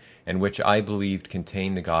family, and which I believed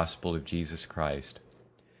contained the gospel of Jesus Christ.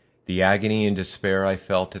 The agony and despair I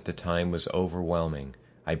felt at the time was overwhelming.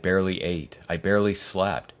 I barely ate. I barely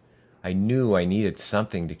slept. I knew I needed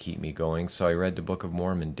something to keep me going, so I read the Book of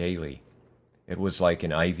Mormon daily. It was like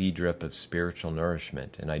an IV drip of spiritual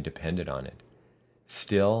nourishment, and I depended on it.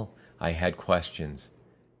 Still, I had questions.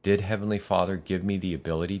 Did Heavenly Father give me the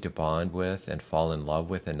ability to bond with and fall in love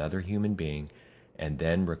with another human being, and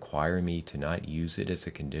then require me to not use it as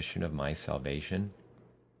a condition of my salvation?"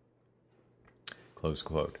 Close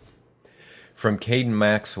quote. From Caden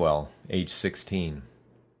Maxwell, age 16.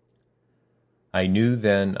 "I knew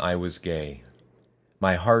then I was gay.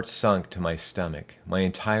 My heart sunk to my stomach. My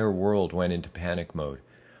entire world went into panic mode.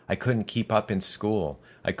 I couldn't keep up in school.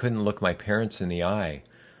 I couldn't look my parents in the eye.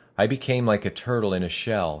 I became like a turtle in a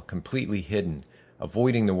shell, completely hidden,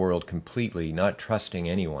 avoiding the world completely, not trusting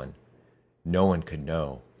anyone. No one could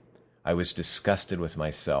know. I was disgusted with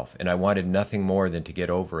myself, and I wanted nothing more than to get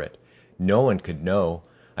over it. No one could know.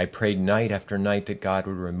 I prayed night after night that God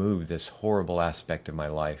would remove this horrible aspect of my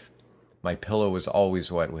life. My pillow was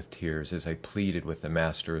always wet with tears as I pleaded with the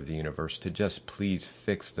Master of the universe to just please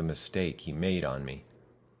fix the mistake he made on me.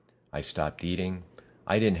 I stopped eating.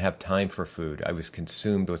 I didn't have time for food. I was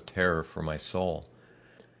consumed with terror for my soul.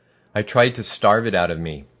 I tried to starve it out of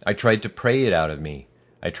me. I tried to pray it out of me.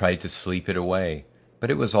 I tried to sleep it away.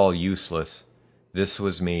 But it was all useless. This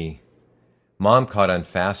was me. Mom caught on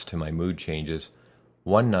fast to my mood changes.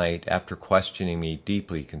 One night, after questioning me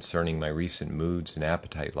deeply concerning my recent moods and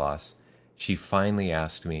appetite loss, she finally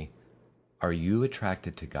asked me, "Are you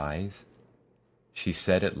attracted to guys?" She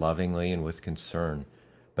said it lovingly and with concern,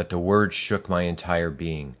 but the words shook my entire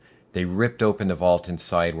being. They ripped open the vault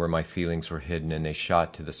inside where my feelings were hidden, and they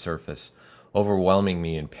shot to the surface, overwhelming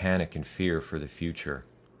me in panic and fear for the future.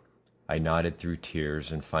 I nodded through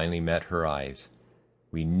tears and finally met her eyes.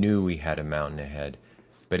 We knew we had a mountain ahead,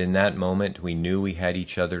 but in that moment we knew we had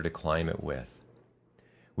each other to climb it with.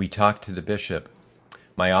 We talked to the bishop.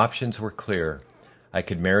 My options were clear. I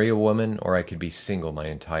could marry a woman or I could be single my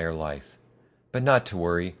entire life. But not to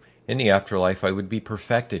worry. In the afterlife I would be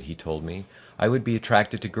perfected, he told me. I would be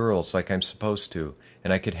attracted to girls like I'm supposed to,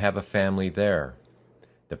 and I could have a family there.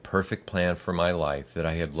 The perfect plan for my life that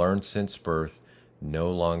I had learned since birth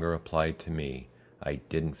no longer applied to me. I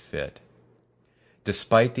didn't fit.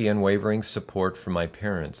 Despite the unwavering support from my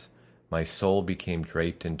parents, my soul became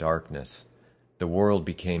draped in darkness. The world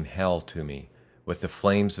became hell to me, with the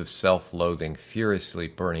flames of self-loathing furiously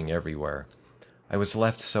burning everywhere. I was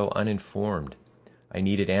left so uninformed. I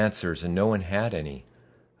needed answers, and no one had any.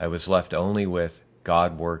 I was left only with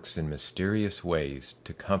 "God works in mysterious ways"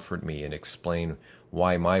 to comfort me and explain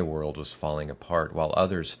why my world was falling apart, while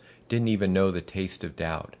others didn't even know the taste of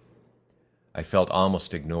doubt. I felt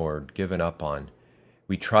almost ignored, given up on.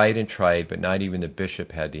 We tried and tried, but not even the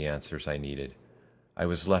bishop had the answers I needed. I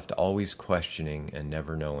was left always questioning and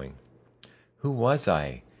never knowing. Who was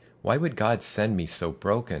I? Why would God send me so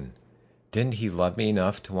broken? Didn't he love me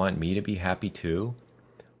enough to want me to be happy too?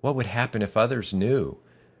 What would happen if others knew?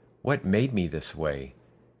 What made me this way?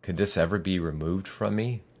 Could this ever be removed from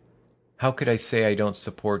me? How could I say I don't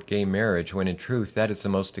support gay marriage when in truth that is the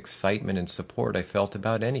most excitement and support I felt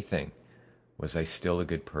about anything? Was I still a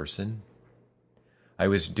good person? I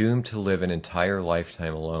was doomed to live an entire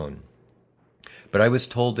lifetime alone. But I was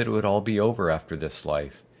told that it would all be over after this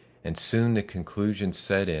life, and soon the conclusion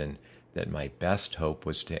set in that my best hope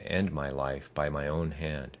was to end my life by my own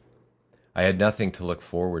hand. I had nothing to look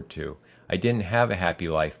forward to. I didn't have a happy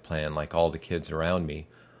life plan like all the kids around me.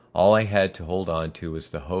 All I had to hold on to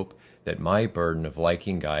was the hope that my burden of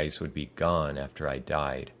liking guys would be gone after I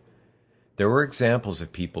died. There were examples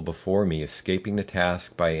of people before me escaping the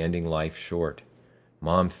task by ending life short.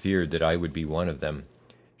 Mom feared that I would be one of them.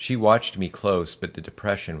 She watched me close, but the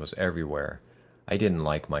depression was everywhere. I didn't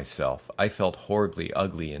like myself. I felt horribly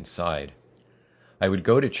ugly inside. I would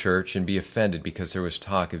go to church and be offended because there was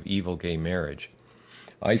talk of evil gay marriage.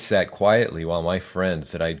 I sat quietly while my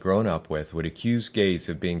friends that I'd grown up with would accuse gays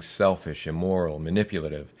of being selfish, immoral,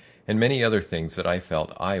 manipulative, and many other things that I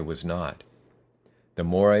felt I was not. The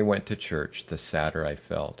more I went to church, the sadder I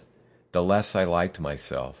felt. The less I liked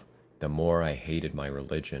myself, the more I hated my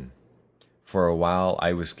religion. For a while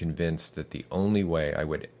I was convinced that the only way I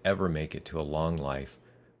would ever make it to a long life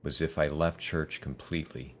was if I left church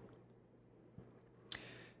completely.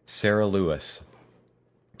 Sarah Lewis.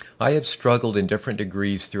 I have struggled in different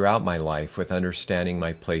degrees throughout my life with understanding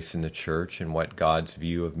my place in the church and what God's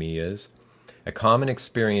view of me is. A common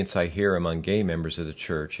experience I hear among gay members of the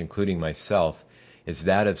church, including myself, is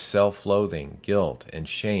that of self-loathing, guilt, and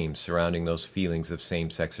shame surrounding those feelings of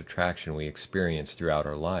same-sex attraction we experience throughout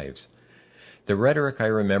our lives. The rhetoric I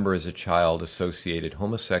remember as a child associated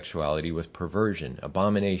homosexuality with perversion,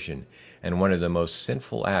 abomination, and one of the most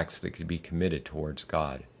sinful acts that could be committed towards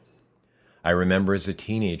God. I remember as a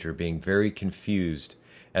teenager being very confused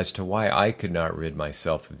as to why I could not rid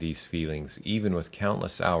myself of these feelings, even with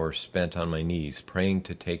countless hours spent on my knees praying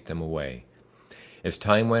to take them away. As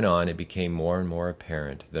time went on, it became more and more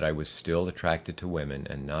apparent that I was still attracted to women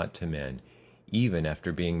and not to men, even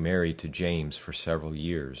after being married to James for several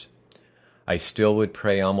years. I still would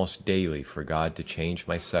pray almost daily for God to change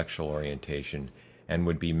my sexual orientation and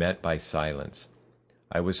would be met by silence.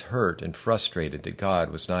 I was hurt and frustrated that God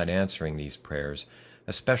was not answering these prayers,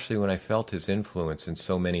 especially when I felt His influence in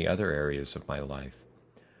so many other areas of my life.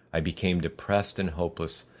 I became depressed and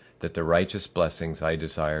hopeless that the righteous blessings I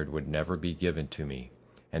desired would never be given to me,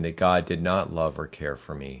 and that God did not love or care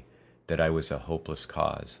for me, that I was a hopeless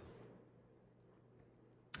cause.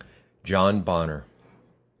 John Bonner.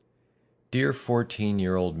 Dear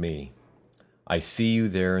 14-year-old me, I see you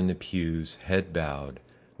there in the pews, head bowed,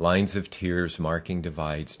 lines of tears marking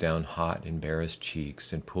divides down hot, embarrassed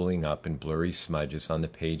cheeks and pooling up in blurry smudges on the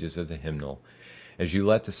pages of the hymnal, as you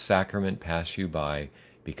let the sacrament pass you by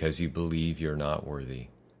because you believe you're not worthy.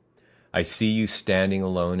 I see you standing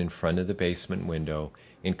alone in front of the basement window,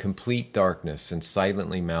 in complete darkness and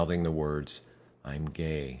silently mouthing the words, "I'm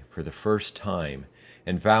gay," for the first time,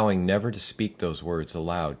 and vowing never to speak those words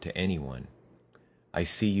aloud to anyone. I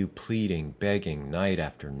see you pleading, begging, night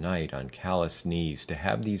after night on calloused knees to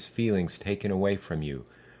have these feelings taken away from you,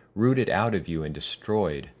 rooted out of you and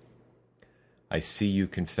destroyed. I see you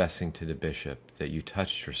confessing to the bishop that you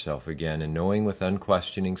touched yourself again and knowing with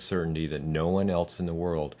unquestioning certainty that no one else in the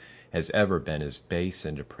world has ever been as base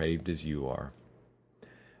and depraved as you are.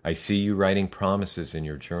 I see you writing promises in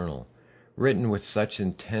your journal, written with such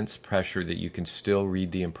intense pressure that you can still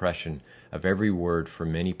read the impression of every word for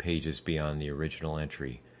many pages beyond the original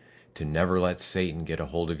entry, to never let Satan get a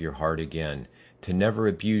hold of your heart again, to never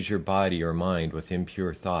abuse your body or mind with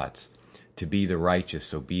impure thoughts, to be the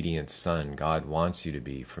righteous, obedient son God wants you to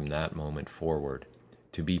be from that moment forward,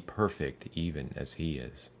 to be perfect even as He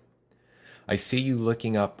is. I see you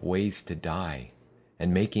looking up ways to die,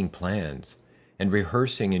 and making plans, and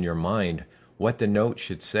rehearsing in your mind what the note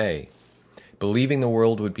should say, believing the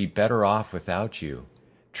world would be better off without you,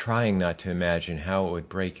 trying not to imagine how it would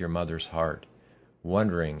break your mother's heart,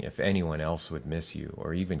 wondering if anyone else would miss you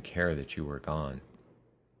or even care that you were gone.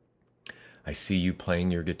 I see you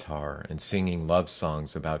playing your guitar and singing love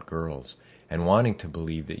songs about girls and wanting to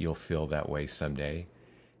believe that you'll feel that way someday.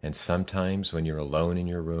 And sometimes when you're alone in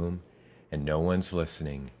your room and no one's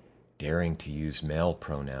listening, daring to use male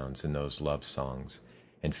pronouns in those love songs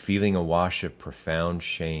and feeling a wash of profound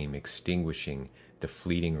shame extinguishing the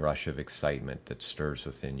fleeting rush of excitement that stirs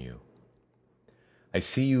within you. I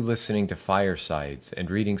see you listening to firesides and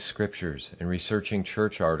reading scriptures and researching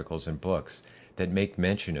church articles and books that make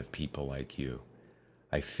mention of people like you.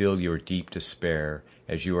 I feel your deep despair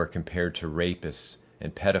as you are compared to rapists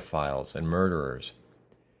and pedophiles and murderers.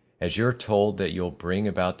 As you're told that you'll bring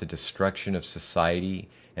about the destruction of society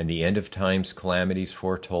and the end of times calamities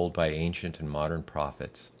foretold by ancient and modern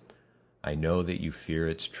prophets, I know that you fear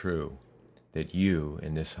it's true, that you,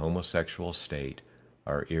 in this homosexual state,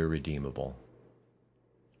 are irredeemable.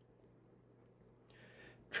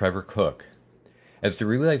 Trevor Cook. As the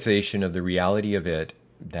realization of the reality of it,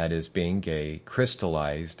 that is, being gay,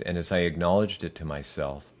 crystallized, and as I acknowledged it to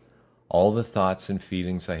myself, all the thoughts and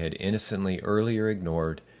feelings I had innocently earlier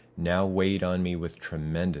ignored now weighed on me with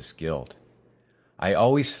tremendous guilt. I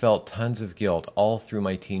always felt tons of guilt all through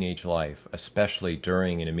my teenage life, especially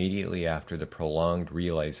during and immediately after the prolonged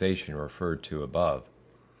realization referred to above.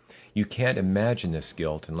 You can't imagine this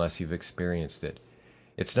guilt unless you've experienced it.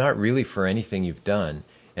 It's not really for anything you've done,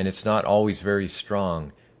 and it's not always very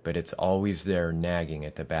strong, but it's always there nagging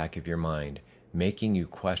at the back of your mind, making you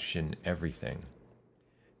question everything.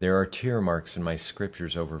 There are tear marks in my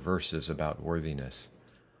scriptures over verses about worthiness.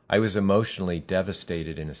 I was emotionally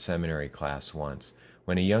devastated in a seminary class once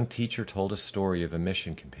when a young teacher told a story of a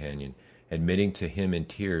mission companion admitting to him in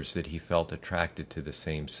tears that he felt attracted to the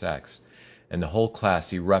same sex, and the whole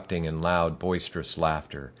class erupting in loud, boisterous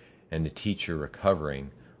laughter, and the teacher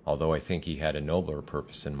recovering, although I think he had a nobler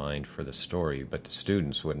purpose in mind for the story, but the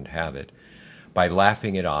students wouldn't have it, by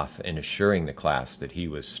laughing it off and assuring the class that he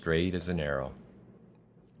was straight as an arrow.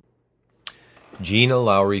 Gina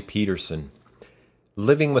Lowry Peterson.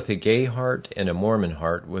 Living with a gay heart and a Mormon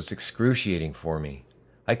heart was excruciating for me.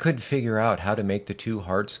 I couldn't figure out how to make the two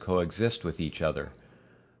hearts coexist with each other.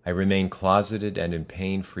 I remained closeted and in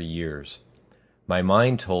pain for years. My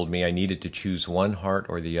mind told me I needed to choose one heart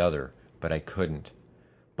or the other, but I couldn't.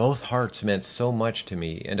 Both hearts meant so much to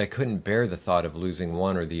me, and I couldn't bear the thought of losing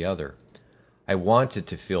one or the other. I wanted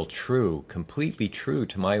to feel true, completely true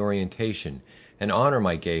to my orientation, and honor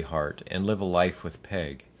my gay heart, and live a life with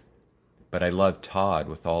Peg. But I loved Todd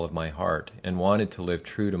with all of my heart, and wanted to live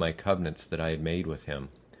true to my covenants that I had made with him.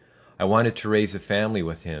 I wanted to raise a family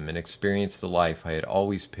with him and experience the life I had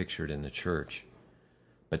always pictured in the church.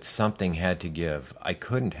 But something had to give. I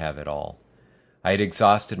couldn't have it all. I had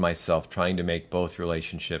exhausted myself trying to make both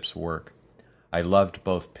relationships work. I loved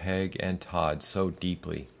both Peg and Todd so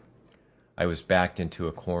deeply. I was backed into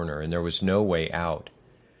a corner, and there was no way out.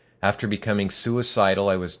 After becoming suicidal,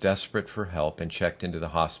 I was desperate for help and checked into the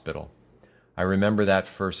hospital. I remember that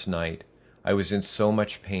first night. I was in so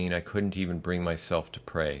much pain I couldn't even bring myself to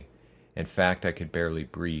pray. In fact, I could barely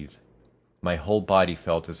breathe. My whole body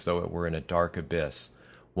felt as though it were in a dark abyss,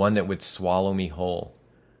 one that would swallow me whole.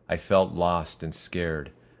 I felt lost and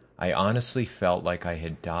scared. I honestly felt like I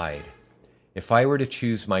had died. If I were to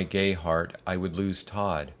choose my gay heart, I would lose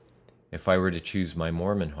Todd. If I were to choose my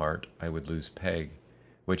Mormon heart, I would lose Peg,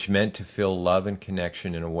 which meant to feel love and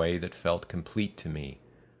connection in a way that felt complete to me.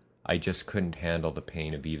 I just couldn't handle the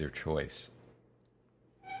pain of either choice.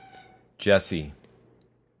 Jesse.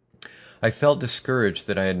 I felt discouraged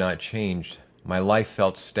that I had not changed. My life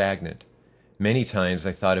felt stagnant. Many times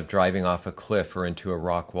I thought of driving off a cliff or into a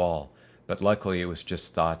rock wall, but luckily it was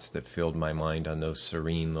just thoughts that filled my mind on those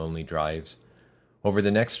serene, lonely drives. Over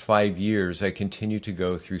the next 5 years, I continued to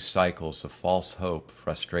go through cycles of false hope,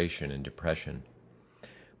 frustration, and depression.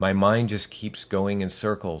 My mind just keeps going in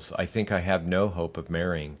circles. I think I have no hope of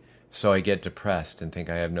marrying, so I get depressed and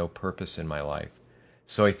think I have no purpose in my life.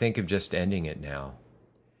 So I think of just ending it now.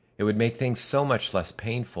 It would make things so much less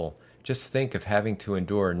painful. Just think of having to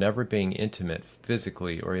endure never being intimate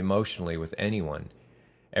physically or emotionally with anyone.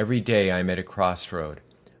 Every day I am at a crossroad.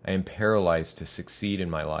 I am paralyzed to succeed in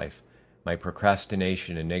my life. My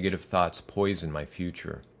procrastination and negative thoughts poison my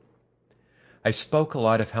future. I spoke a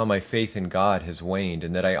lot of how my faith in God has waned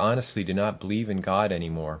and that I honestly do not believe in God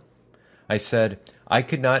anymore. I said, I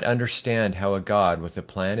could not understand how a God with a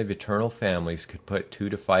plan of eternal families could put 2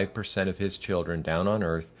 to 5% of his children down on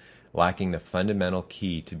earth, lacking the fundamental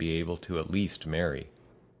key to be able to at least marry.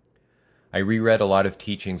 I reread a lot of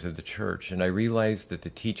teachings of the church, and I realized that the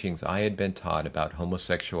teachings I had been taught about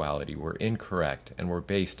homosexuality were incorrect and were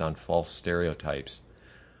based on false stereotypes.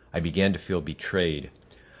 I began to feel betrayed.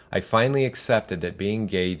 I finally accepted that being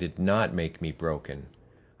gay did not make me broken.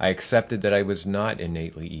 I accepted that I was not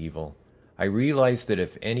innately evil. I realized that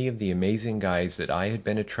if any of the amazing guys that I had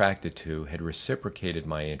been attracted to had reciprocated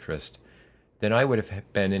my interest, then I would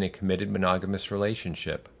have been in a committed monogamous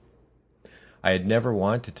relationship. I had never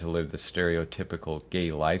wanted to live the stereotypical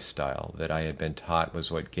gay lifestyle that I had been taught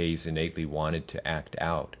was what gays innately wanted to act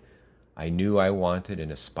out. I knew I wanted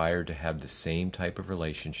and aspired to have the same type of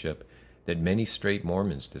relationship that many straight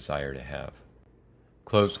Mormons desire to have.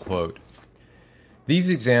 Close quote.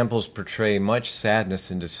 These examples portray much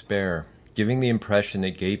sadness and despair, giving the impression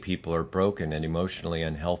that gay people are broken and emotionally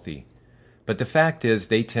unhealthy. But the fact is,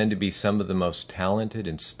 they tend to be some of the most talented,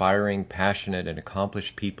 inspiring, passionate, and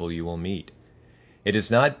accomplished people you will meet. It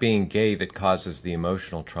is not being gay that causes the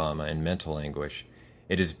emotional trauma and mental anguish.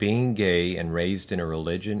 It is being gay and raised in a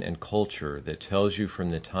religion and culture that tells you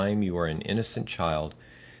from the time you are an innocent child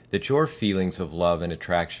that your feelings of love and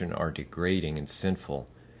attraction are degrading and sinful,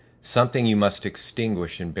 something you must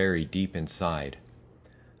extinguish and bury deep inside.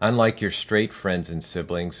 Unlike your straight friends and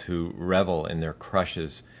siblings who revel in their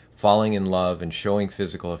crushes, falling in love and showing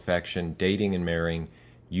physical affection, dating and marrying,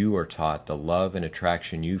 you are taught the love and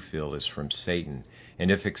attraction you feel is from Satan,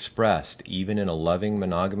 and if expressed, even in a loving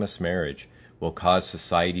monogamous marriage, will cause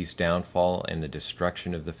society's downfall and the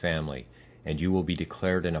destruction of the family, and you will be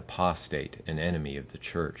declared an apostate, an enemy of the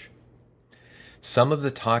church. Some of the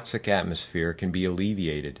toxic atmosphere can be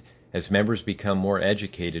alleviated as members become more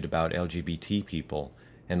educated about LGBT people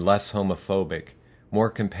and less homophobic, more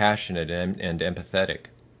compassionate and empathetic.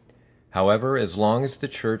 However, as long as the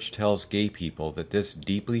church tells gay people that this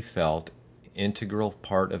deeply felt, integral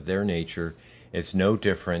part of their nature is no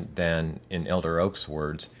different than, in Elder Oak's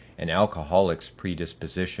words, an alcoholic's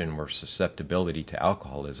predisposition or susceptibility to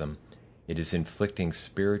alcoholism, it is inflicting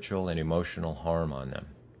spiritual and emotional harm on them.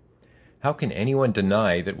 How can anyone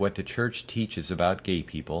deny that what the church teaches about gay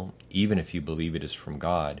people, even if you believe it is from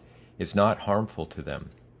God, is not harmful to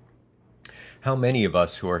them? How many of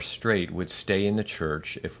us who are straight would stay in the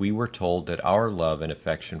church if we were told that our love and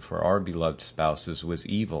affection for our beloved spouses was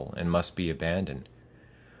evil and must be abandoned?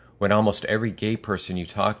 When almost every gay person you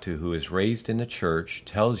talk to who is raised in the church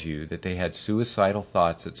tells you that they had suicidal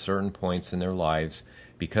thoughts at certain points in their lives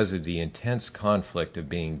because of the intense conflict of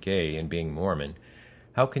being gay and being Mormon,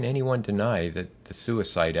 how can anyone deny that the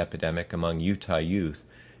suicide epidemic among Utah youth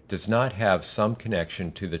does not have some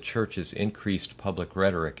connection to the church's increased public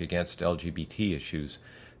rhetoric against LGBT issues,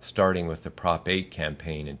 starting with the Prop 8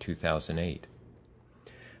 campaign in 2008?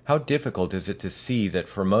 How difficult is it to see that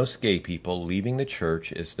for most gay people, leaving the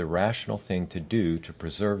church is the rational thing to do to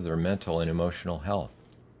preserve their mental and emotional health?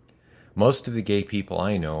 Most of the gay people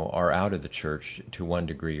I know are out of the church to one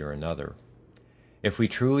degree or another. If we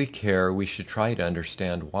truly care, we should try to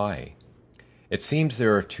understand why. It seems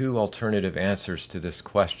there are two alternative answers to this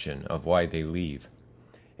question of why they leave.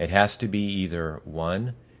 It has to be either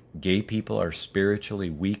 1. Gay people are spiritually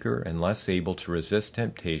weaker and less able to resist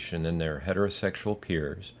temptation than their heterosexual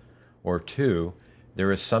peers, or 2.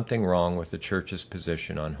 There is something wrong with the church's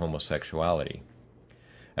position on homosexuality.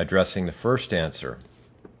 Addressing the first answer,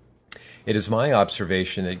 it is my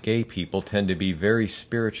observation that gay people tend to be very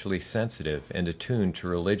spiritually sensitive and attuned to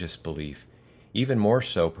religious belief, even more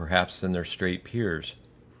so perhaps than their straight peers.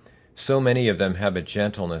 So many of them have a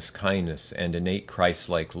gentleness, kindness, and innate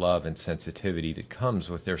Christ-like love and sensitivity that comes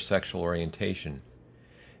with their sexual orientation.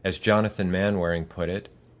 As Jonathan Manwaring put it,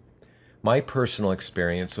 my personal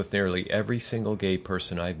experience with nearly every single gay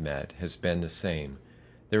person I've met has been the same.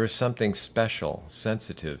 There is something special,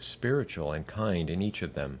 sensitive, spiritual, and kind in each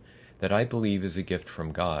of them that I believe is a gift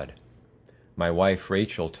from God. My wife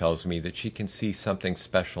Rachel tells me that she can see something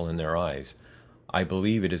special in their eyes. I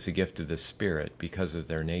believe it is a gift of the Spirit because of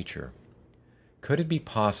their nature. Could it be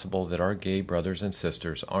possible that our gay brothers and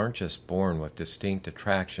sisters aren't just born with distinct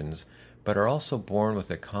attractions, but are also born with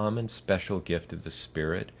a common special gift of the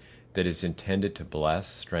Spirit that is intended to bless,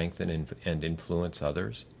 strengthen, and influence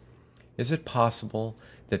others? Is it possible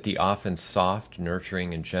that the often soft,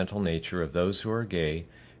 nurturing, and gentle nature of those who are gay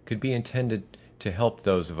could be intended to help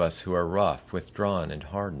those of us who are rough, withdrawn, and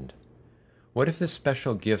hardened? What if the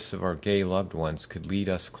special gifts of our gay loved ones could lead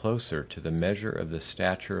us closer to the measure of the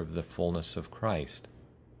stature of the fullness of Christ?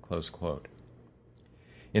 Close quote.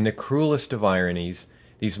 In the cruelest of ironies,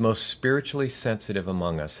 these most spiritually sensitive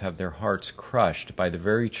among us have their hearts crushed by the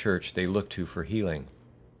very church they look to for healing.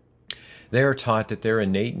 They are taught that their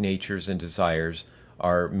innate natures and desires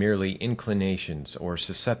are merely inclinations or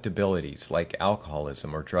susceptibilities like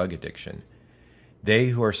alcoholism or drug addiction. They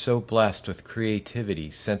who are so blessed with creativity,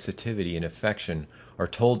 sensitivity, and affection are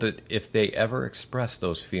told that if they ever express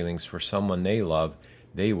those feelings for someone they love,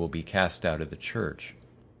 they will be cast out of the church.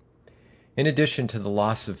 In addition to the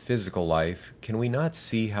loss of physical life, can we not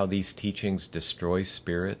see how these teachings destroy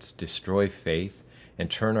spirits, destroy faith, and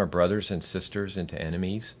turn our brothers and sisters into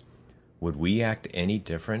enemies? Would we act any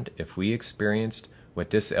different if we experienced what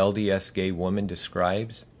this LDS gay woman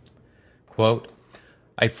describes? Quote,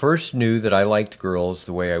 I first knew that I liked girls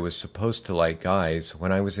the way I was supposed to like guys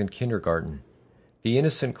when I was in kindergarten. The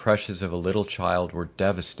innocent crushes of a little child were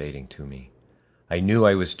devastating to me. I knew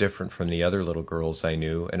I was different from the other little girls I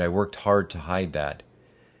knew, and I worked hard to hide that.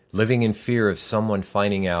 Living in fear of someone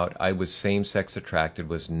finding out I was same-sex attracted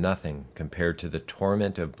was nothing compared to the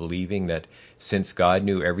torment of believing that since God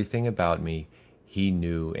knew everything about me, He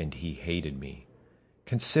knew and He hated me.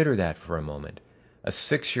 Consider that for a moment. A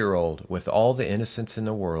 6-year-old with all the innocence in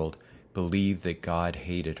the world believed that God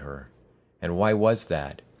hated her. And why was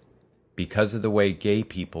that? Because of the way gay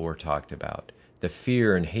people were talked about, the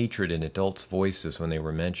fear and hatred in adults' voices when they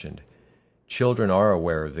were mentioned. Children are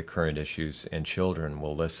aware of the current issues, and children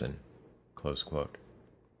will listen. Close quote.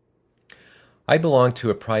 I belong to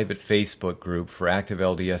a private Facebook group for active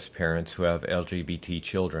LDS parents who have LGBT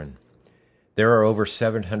children. There are over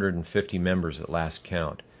 750 members at last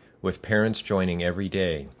count, with parents joining every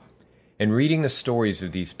day. In reading the stories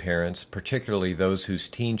of these parents, particularly those whose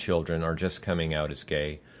teen children are just coming out as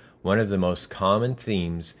gay, one of the most common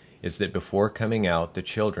themes is that before coming out, the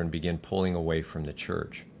children begin pulling away from the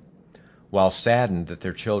church. While saddened that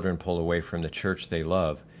their children pull away from the church they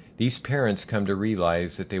love, these parents come to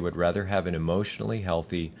realize that they would rather have an emotionally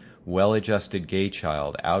healthy, well-adjusted gay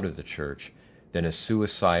child out of the church than a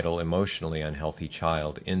suicidal, emotionally unhealthy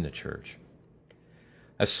child in the church.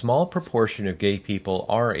 A small proportion of gay people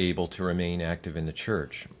are able to remain active in the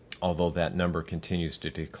church, although that number continues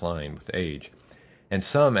to decline with age, and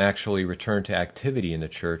some actually return to activity in the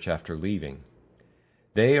church after leaving.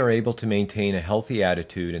 They are able to maintain a healthy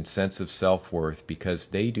attitude and sense of self-worth because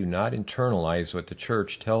they do not internalize what the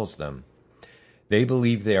church tells them. They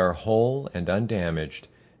believe they are whole and undamaged,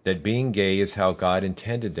 that being gay is how God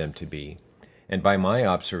intended them to be, and by my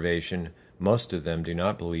observation, most of them do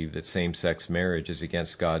not believe that same-sex marriage is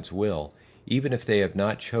against God's will, even if they have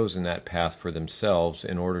not chosen that path for themselves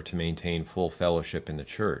in order to maintain full fellowship in the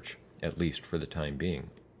church, at least for the time being.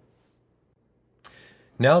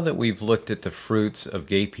 Now that we've looked at the fruits of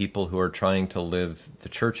gay people who are trying to live the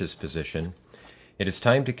church's position, it is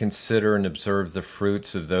time to consider and observe the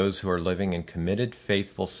fruits of those who are living in committed,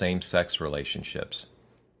 faithful same-sex relationships.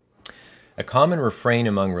 A common refrain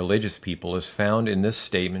among religious people is found in this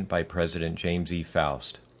statement by President James E.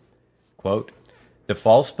 Faust. Quote, the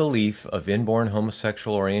false belief of inborn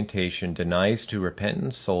homosexual orientation denies to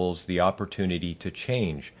repentant souls the opportunity to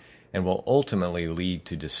change and will ultimately lead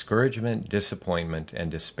to discouragement, disappointment, and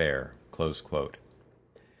despair. Close quote.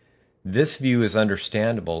 This view is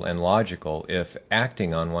understandable and logical if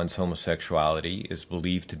acting on one's homosexuality is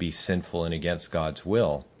believed to be sinful and against God's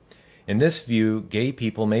will. In this view, gay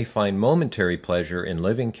people may find momentary pleasure in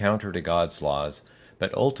living counter to God's laws,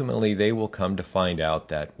 but ultimately they will come to find out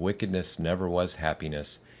that wickedness never was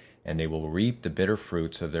happiness, and they will reap the bitter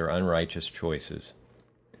fruits of their unrighteous choices.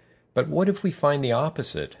 But what if we find the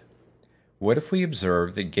opposite? What if we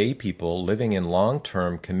observe that gay people living in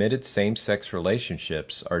long-term committed same-sex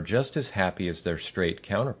relationships are just as happy as their straight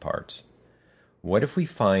counterparts? What if we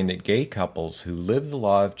find that gay couples who live the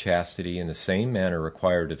law of chastity in the same manner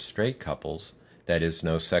required of straight couples, that is,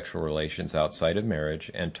 no sexual relations outside of marriage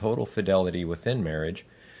and total fidelity within marriage,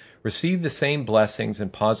 receive the same blessings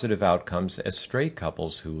and positive outcomes as straight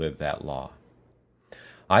couples who live that law?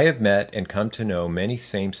 I have met and come to know many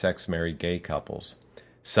same-sex married gay couples,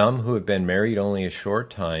 some who have been married only a short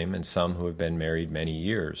time and some who have been married many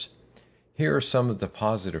years. Here are some of the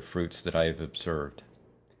positive fruits that I have observed.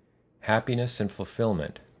 Happiness and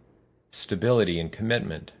fulfillment, stability and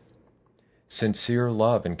commitment, sincere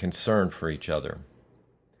love and concern for each other,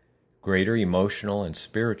 greater emotional and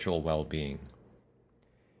spiritual well-being,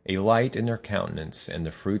 a light in their countenance and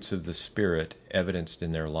the fruits of the Spirit evidenced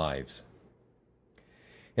in their lives.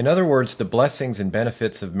 In other words, the blessings and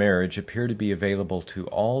benefits of marriage appear to be available to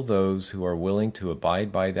all those who are willing to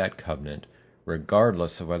abide by that covenant,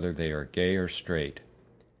 regardless of whether they are gay or straight.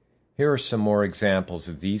 Here are some more examples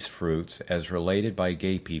of these fruits as related by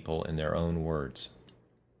gay people in their own words.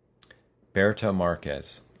 Berta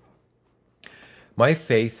Marquez. My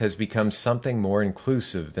faith has become something more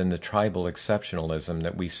inclusive than the tribal exceptionalism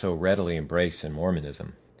that we so readily embrace in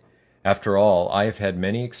Mormonism. After all, I have had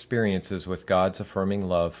many experiences with God's affirming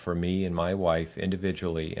love for me and my wife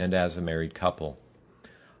individually and as a married couple.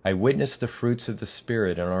 I witnessed the fruits of the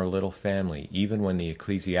Spirit in our little family, even when the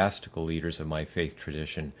ecclesiastical leaders of my faith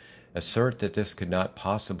tradition assert that this could not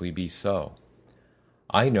possibly be so.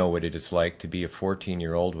 I know what it is like to be a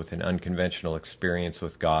 14-year-old with an unconventional experience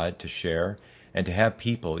with God to share, and to have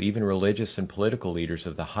people, even religious and political leaders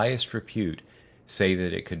of the highest repute, say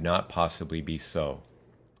that it could not possibly be so.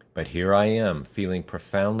 But here I am, feeling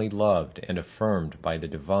profoundly loved and affirmed by the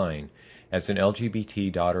divine as an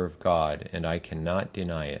LGBT daughter of God, and I cannot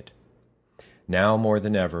deny it. Now more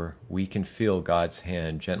than ever, we can feel God's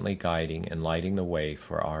hand gently guiding and lighting the way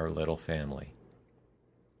for our little family.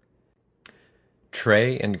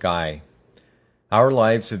 Trey and Guy. Our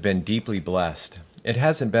lives have been deeply blessed. It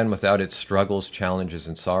hasn't been without its struggles, challenges,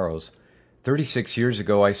 and sorrows. 36 years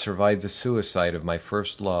ago, I survived the suicide of my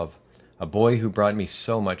first love, a boy who brought me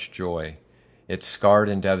so much joy. It scarred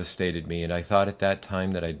and devastated me, and I thought at that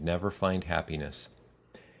time that I'd never find happiness.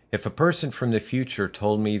 If a person from the future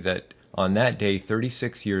told me that on that day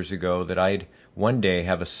 36 years ago that I'd one day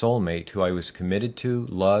have a soulmate who I was committed to,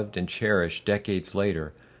 loved, and cherished decades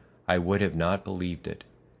later, I would have not believed it.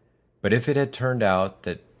 But if it had turned out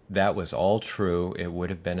that that was all true, it would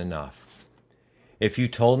have been enough. If you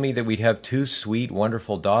told me that we'd have 2 sweet,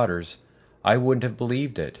 wonderful daughters, I wouldn't have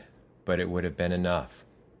believed it, but it would have been enough.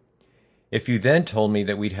 If you then told me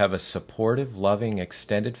that we'd have a supportive, loving,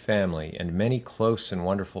 extended family and many close and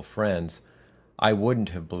wonderful friends, I wouldn't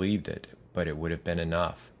have believed it, but it would have been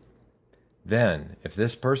enough. Then, if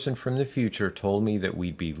this person from the future told me that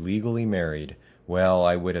we'd be legally married, well,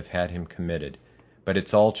 I would have had him committed. But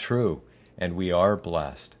it's all true, and we are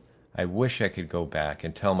blessed. I wish I could go back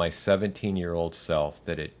and tell my 17-year-old self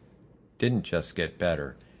that it didn't just get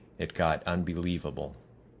better, it got unbelievable.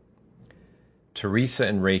 Teresa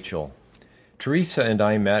and Rachel. Teresa and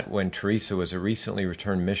I met when Teresa was a recently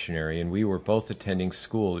returned missionary, and we were both attending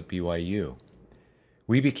school at BYU.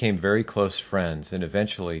 We became very close friends and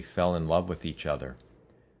eventually fell in love with each other.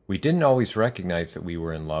 We didn't always recognize that we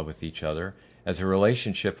were in love with each other, as a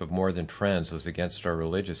relationship of more than friends was against our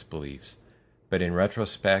religious beliefs, but in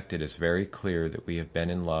retrospect it is very clear that we have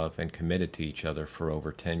been in love and committed to each other for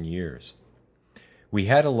over 10 years. We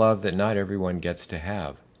had a love that not everyone gets to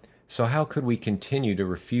have, so how could we continue to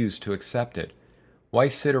refuse to accept it? Why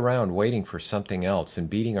sit around waiting for something else and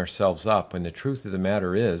beating ourselves up when the truth of the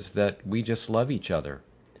matter is that we just love each other?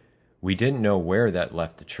 We didn't know where that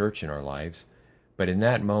left the church in our lives, but in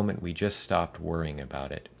that moment we just stopped worrying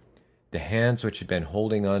about it. The hands which had been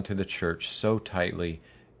holding on to the church so tightly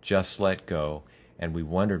just let go, and we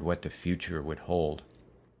wondered what the future would hold.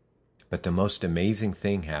 But the most amazing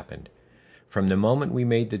thing happened. From the moment we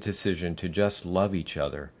made the decision to just love each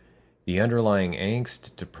other, the underlying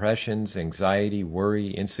angst, depressions, anxiety, worry,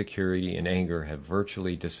 insecurity, and anger have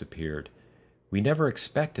virtually disappeared. We never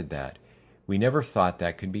expected that. We never thought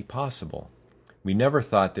that could be possible. We never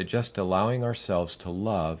thought that just allowing ourselves to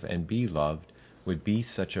love and be loved would be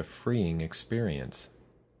such a freeing experience.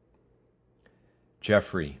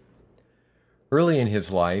 Jeffrey. Early in his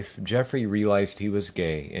life, Jeffrey realized he was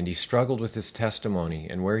gay, and he struggled with his testimony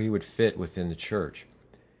and where he would fit within the church.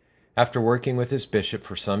 After working with his bishop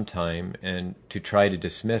for some time and to try to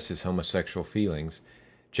dismiss his homosexual feelings,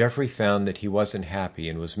 Jeffrey found that he wasn't happy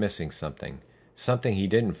and was missing something he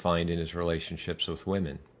didn't find in his relationships with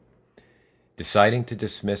women. Deciding to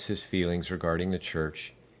dismiss his feelings regarding the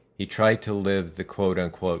church, he tried to live the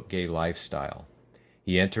quote-unquote gay lifestyle.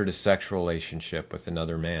 He entered a sexual relationship with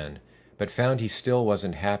another man, but found he still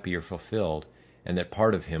wasn't happy or fulfilled, and that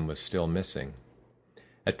part of him was still missing.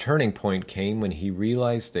 A turning point came when he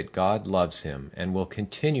realized that God loves him and will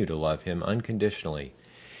continue to love him unconditionally.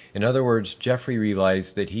 In other words, Jeffrey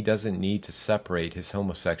realized that he doesn't need to separate his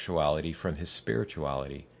homosexuality from his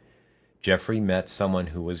spirituality. Jeffrey met someone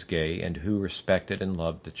who was gay and who respected and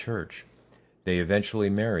loved the church. They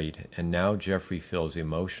eventually married, and now Jeffrey feels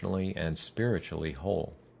emotionally and spiritually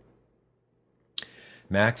whole.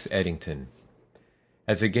 Max Eddington.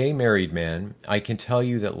 As a gay married man, I can tell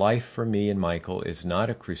you that life for me and Michael is not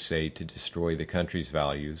a crusade to destroy the country's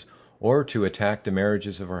values or to attack the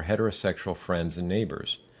marriages of our heterosexual friends and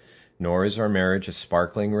neighbors. Nor is our marriage a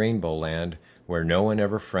sparkling rainbow land where no one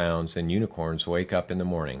ever frowns and unicorns wake up in the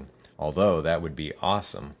morning, although that would be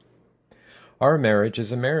awesome. Our marriage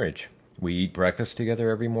is a marriage. We eat breakfast together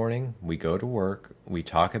every morning, we go to work, we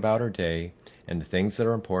talk about our day and the things that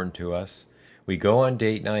are important to us. We go on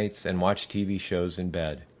date nights and watch TV shows in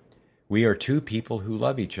bed. We are 2 people who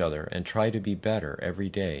love each other and try to be better every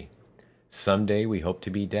day. Someday we hope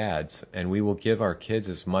to be dads, and we will give our kids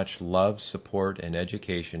as much love, support, and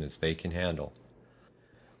education as they can handle.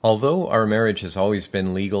 Although our marriage has always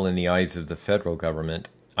been legal in the eyes of the federal government,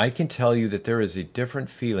 I can tell you that there is a different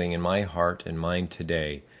feeling in my heart and mind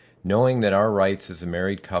today knowing that our rights as a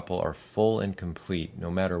married couple are full and complete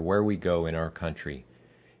no matter where we go in our country.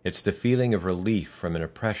 It's the feeling of relief from an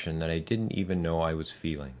oppression that I didn't even know I was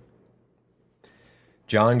feeling.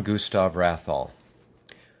 John Gustav Rathall.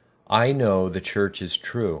 I know the church is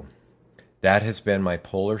true. That has been my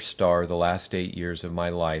polar star the last 8 years of my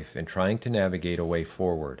life in trying to navigate a way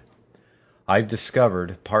forward. I've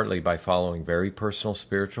discovered, partly by following very personal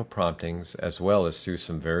spiritual promptings, as well as through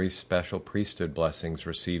some very special priesthood blessings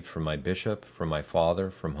received from my bishop, from my father,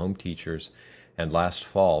 from home teachers, and last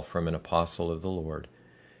fall from an apostle of the Lord,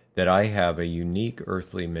 that I have a unique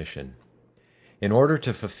earthly mission. In order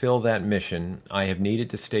to fulfill that mission, I have needed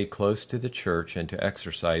to stay close to the church and to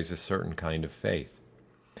exercise a certain kind of faith.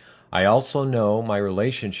 I also know my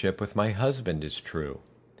relationship with my husband is true.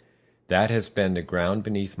 That has been the ground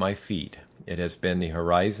beneath my feet. It has been the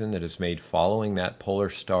horizon that has made following that polar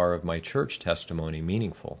star of my church testimony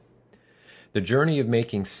meaningful. The journey of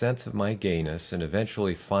making sense of my gayness and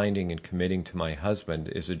eventually finding and committing to my husband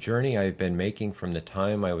is a journey I have been making from the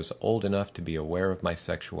time I was old enough to be aware of my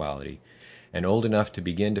sexuality and old enough to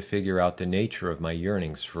begin to figure out the nature of my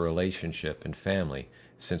yearnings for relationship and family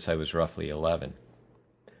since I was roughly 11.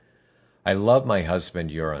 I love my husband,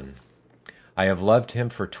 Uran. I have loved him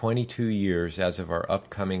for 22 years as of our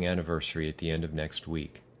upcoming anniversary at the end of next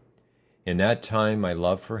week. In that time, my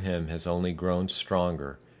love for him has only grown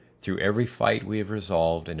stronger through every fight we have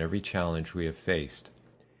resolved and every challenge we have faced.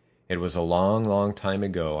 It was a long, long time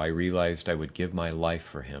ago I realized I would give my life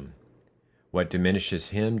for him. What diminishes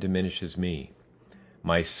him diminishes me.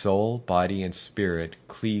 My soul, body, and spirit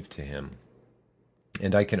cleave to him.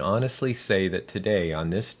 And I can honestly say that today, on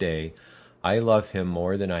this day, I love him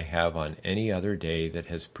more than I have on any other day that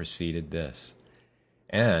has preceded this.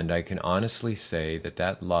 And I can honestly say that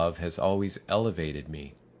that love has always elevated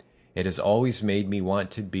me. It has always made me want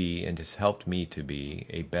to be, and has helped me to be,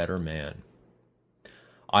 a better man.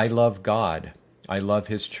 I love God. I love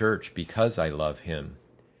His church because I love Him.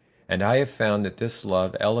 And I have found that this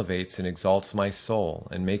love elevates and exalts my soul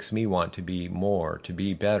and makes me want to be more, to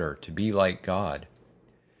be better, to be like God.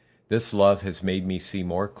 This love has made me see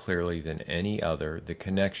more clearly than any other the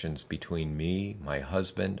connections between me, my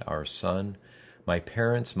husband, our son, my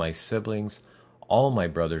parents, my siblings, all my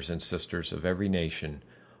brothers and sisters of every nation,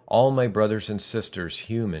 all my brothers and sisters,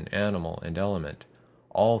 human, animal, and element,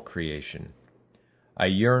 all creation. I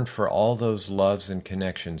yearn for all those loves and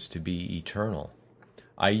connections to be eternal.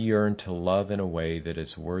 I yearn to love in a way that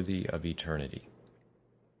is worthy of eternity.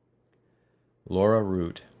 Laura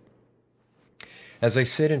Root. As I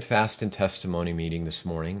sit in fast and testimony meeting this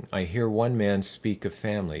morning, I hear one man speak of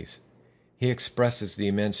families. He expresses the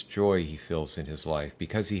immense joy he feels in his life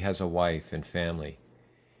because he has a wife and family.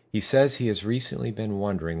 He says he has recently been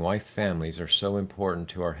wondering why families are so important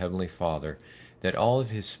to our Heavenly Father, that all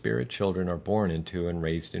of his spirit children are born into and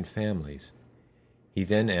raised in families. He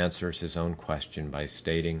then answers his own question by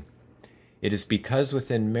stating, "It is because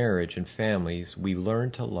within marriage and families we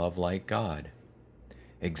learn to love like God."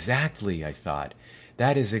 Exactly, I thought.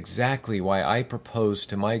 That is exactly why I proposed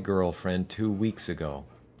to my girlfriend 2 weeks ago.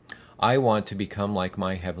 I want to become like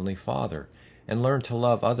my Heavenly Father and learn to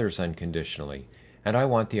love others unconditionally, and I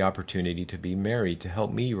want the opportunity to be married to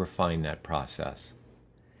help me refine that process.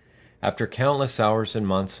 After countless hours and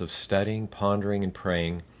months of studying, pondering, and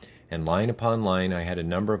praying, and line upon line I had a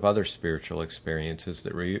number of other spiritual experiences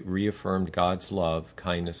that reaffirmed God's love,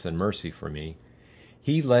 kindness, and mercy for me,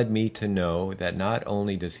 He led me to know that not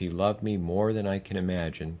only does He love me more than I can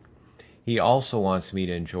imagine, He also wants me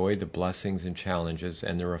to enjoy the blessings and challenges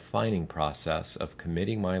and the refining process of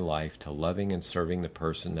committing my life to loving and serving the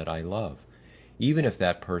person that I love, even if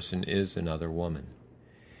that person is another woman.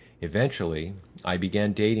 Eventually, I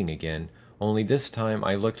began dating again, only this time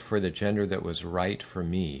I looked for the gender that was right for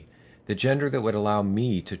me, the gender that would allow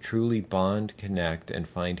me to truly bond, connect, and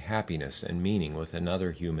find happiness and meaning with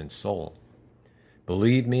another human soul.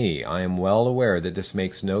 Believe me, I am well aware that this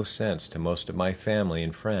makes no sense to most of my family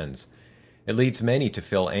and friends. It leads many to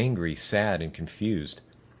feel angry, sad, and confused.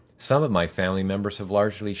 Some of my family members have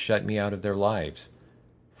largely shut me out of their lives.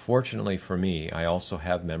 Fortunately for me, I also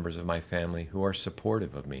have members of my family who are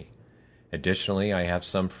supportive of me. Additionally, I have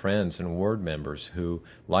some friends and ward members who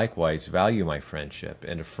likewise value my friendship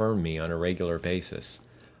and affirm me on a regular basis.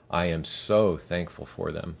 I am so thankful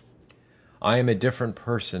for them. I am a different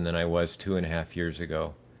person than I was 2.5 years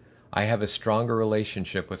ago. I have a stronger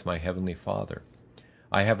relationship with my Heavenly Father.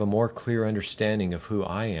 I have a more clear understanding of who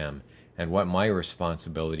I am and what my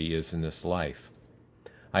responsibility is in this life.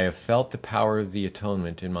 I have felt the power of the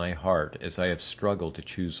atonement in my heart as I have struggled to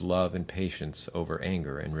choose love and patience over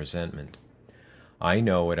anger and resentment. I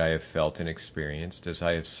know what I have felt and experienced as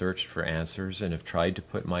I have searched for answers and have tried to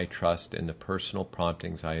put my trust in the personal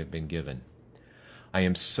promptings I have been given. I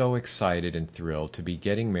am so excited and thrilled to be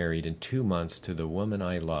getting married in 2 months to the woman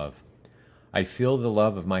I love. I feel the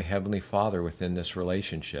love of my Heavenly Father within this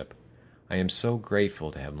relationship. I am so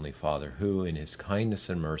grateful to Heavenly Father, who, in His kindness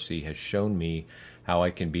and mercy, has shown me how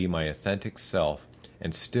I can be my authentic self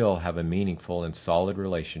and still have a meaningful and solid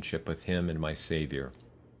relationship with Him and my Savior.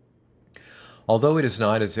 Although it is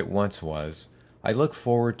not as it once was, I look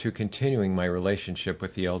forward to continuing my relationship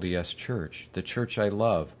with the LDS Church, the church I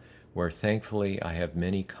love, where thankfully I have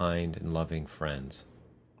many kind and loving friends."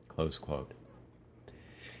 Close quote.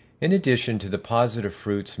 In addition to the positive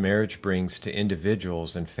fruits marriage brings to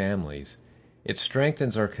individuals and families, it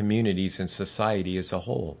strengthens our communities and society as a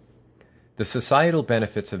whole. The societal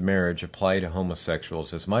benefits of marriage apply to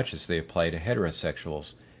homosexuals as much as they apply to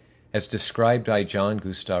heterosexuals, as described by John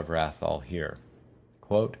Gustav Rathall here.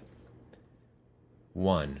 Quote,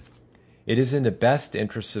 1. It is in the best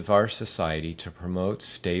interests of our society to promote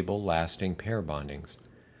stable, lasting pair bondings.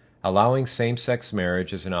 Allowing same-sex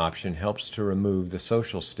marriage as an option helps to remove the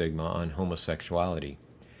social stigma on homosexuality.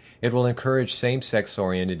 It will encourage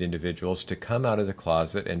same-sex-oriented individuals to come out of the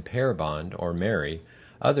closet and pair bond or marry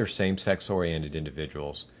other same-sex-oriented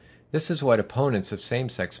individuals. This is what opponents of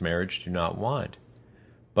same-sex marriage do not want.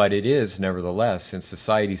 But it is, nevertheless, in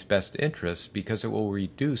society's best interest because it will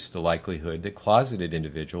reduce the likelihood that closeted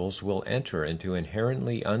individuals will enter into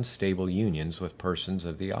inherently unstable unions with persons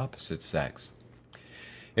of the opposite sex.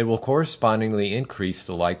 It will correspondingly increase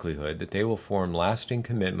the likelihood that they will form lasting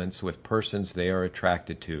commitments with persons they are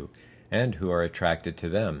attracted to and who are attracted to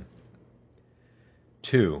them.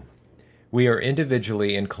 2. We are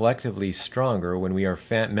individually and collectively stronger when we are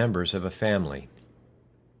members of a family.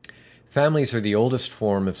 Families are the oldest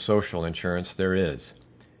form of social insurance there is.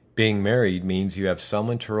 Being married means you have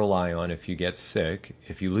someone to rely on if you get sick,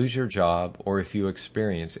 if you lose your job, or if you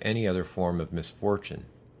experience any other form of misfortune.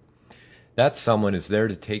 That someone is there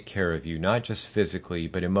to take care of you, not just physically,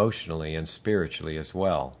 but emotionally and spiritually as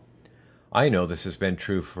well. I know this has been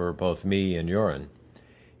true for both me and Joran.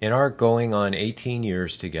 In our going on 18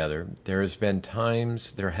 years together, there have been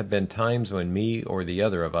times when me or the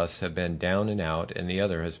other of us have been down and out, and the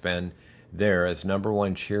other has been there as number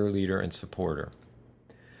one cheerleader and supporter.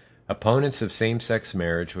 Opponents of same-sex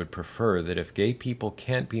marriage would prefer that if gay people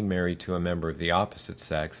can't be married to a member of the opposite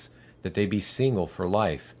sex, that they be single for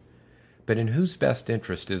life. But in whose best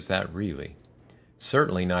interest is that really?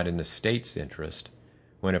 Certainly not in the state's interest.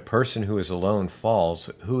 When a person who is alone falls,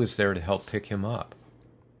 who is there to help pick him up?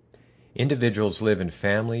 Individuals live in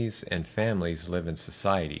families, and families live in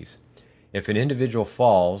societies. If an individual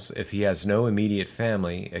falls, if he has no immediate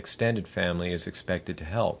family, extended family is expected to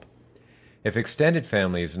help. If extended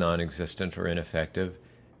family is non-existent or ineffective,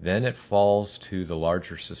 then it falls to the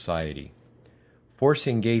larger society.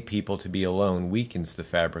 Forcing gay people to be alone weakens the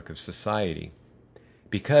fabric of society.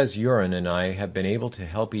 Because Joran and I have been able to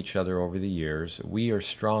help each other over the years, we are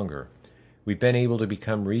stronger. We've been able to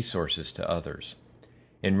become resources to others.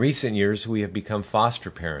 In recent years, we have become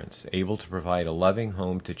foster parents, able to provide a loving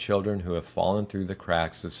home to children who have fallen through the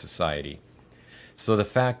cracks of society. So the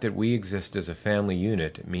fact that we exist as a family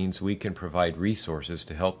unit means we can provide resources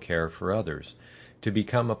to help care for others, to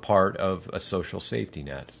become a part of a social safety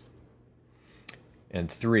net. And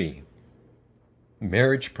 3,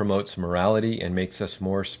 marriage promotes morality and makes us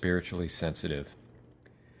more spiritually sensitive.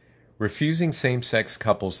 Refusing same-sex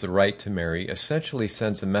couples the right to marry essentially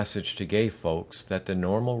sends a message to gay folks that the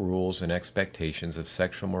normal rules and expectations of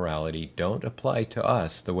sexual morality don't apply to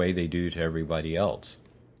us the way they do to everybody else.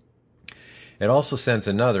 It also sends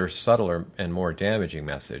another, subtler and more damaging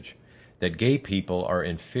message, that gay people are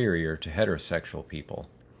inferior to heterosexual people,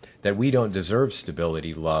 that we don't deserve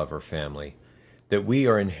stability, love, or family, that we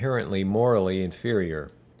are inherently morally inferior.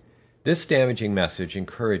 This damaging message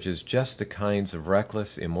encourages just the kinds of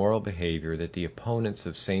reckless, immoral behavior that the opponents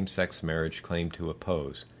of same-sex marriage claim to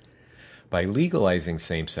oppose. By legalizing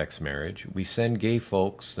same-sex marriage, we send gay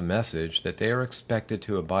folks the message that they are expected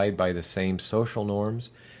to abide by the same social norms,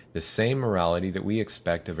 the same morality that we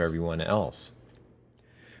expect of everyone else.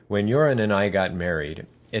 When Joran and I got married,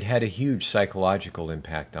 it had a huge psychological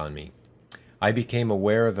impact on me. I became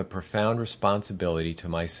aware of a profound responsibility to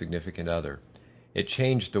my significant other. It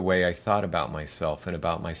changed the way I thought about myself and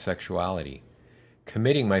about my sexuality.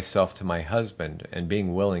 Committing myself to my husband and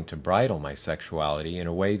being willing to bridle my sexuality in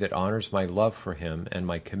a way that honors my love for him and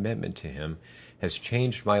my commitment to him has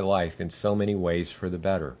changed my life in so many ways for the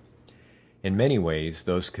better. In many ways,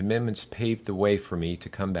 those commitments paved the way for me to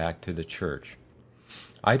come back to the church.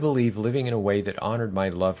 I believe living in a way that honored my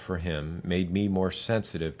love for him made me more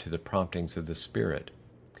sensitive to the promptings of the Spirit.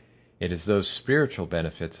 It is those spiritual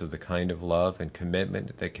benefits of the kind of love and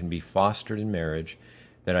commitment that can be fostered in marriage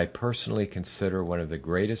that I personally consider one of the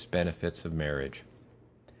greatest benefits of marriage.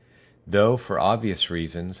 Though, for obvious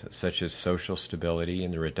reasons, such as social stability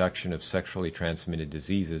and the reduction of sexually transmitted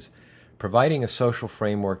diseases, providing a social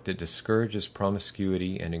framework that discourages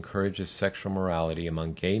promiscuity and encourages sexual morality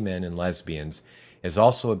among gay men and lesbians is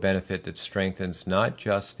also a benefit that strengthens not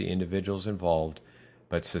just the individuals involved,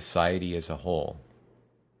 but society as a whole.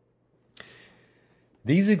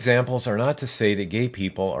 These examples are not to say that gay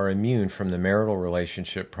people are immune from the marital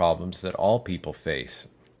relationship problems that all people face.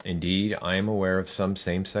 Indeed, I am aware of some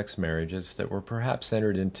same-sex marriages that were perhaps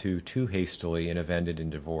entered into too hastily and have ended in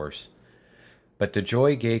divorce. But the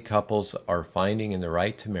joy gay couples are finding in the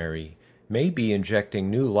right to marry may be injecting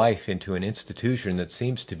new life into an institution that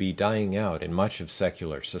seems to be dying out in much of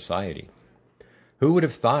secular society. Who would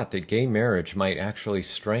have thought that gay marriage might actually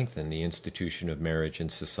strengthen the institution of marriage in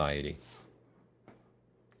society?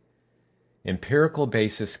 Empirical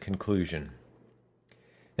basis conclusion.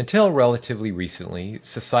 Until relatively recently,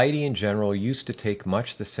 society in general used to take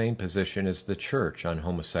much the same position as the Church on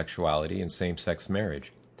homosexuality and same-sex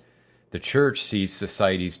marriage. The Church sees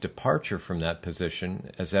society's departure from that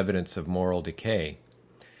position as evidence of moral decay.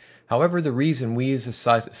 However, the reason we as a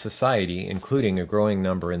society, including a growing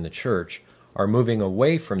number in the Church, are moving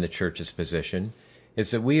away from the Church's position is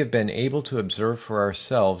that we have been able to observe for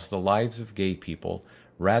ourselves the lives of gay people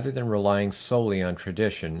rather than relying solely on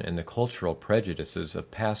tradition and the cultural prejudices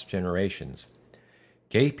of past generations.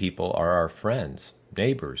 Gay people are our friends,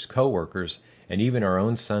 neighbors, co-workers, and even our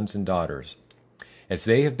own sons and daughters. As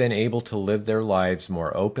they have been able to live their lives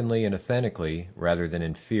more openly and authentically, rather than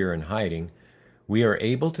in fear and hiding, we are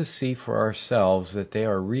able to see for ourselves that they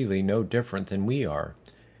are really no different than we are,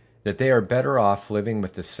 that they are better off living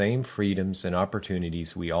with the same freedoms and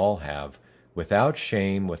opportunities we all have, without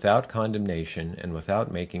shame, without condemnation, and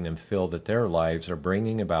without making them feel that their lives are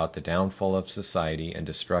bringing about the downfall of society and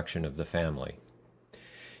destruction of the family.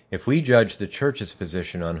 If we judge the Church's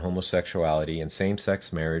position on homosexuality and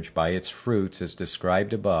same-sex marriage by its fruits as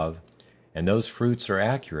described above, and those fruits are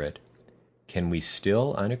accurate, can we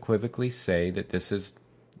still unequivocally say that this is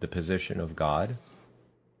the position of God?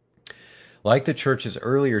 Like the Church's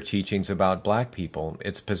earlier teachings about black people,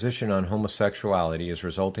 its position on homosexuality is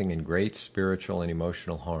resulting in great spiritual and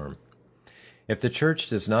emotional harm. If the Church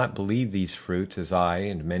does not believe these fruits as I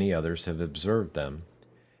and many others have observed them,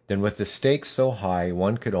 then with the stakes so high,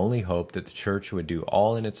 one could only hope that the Church would do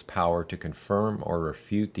all in its power to confirm or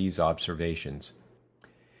refute these observations.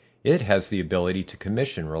 It has the ability to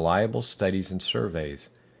commission reliable studies and surveys,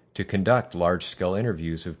 to conduct large-scale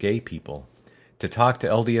interviews of gay people, to talk to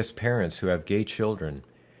LDS parents who have gay children,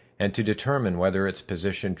 and to determine whether its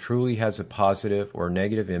position truly has a positive or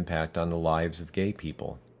negative impact on the lives of gay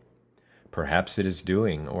people. Perhaps it is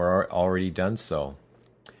doing or already done so.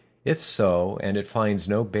 If so, and it finds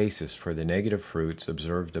no basis for the negative fruits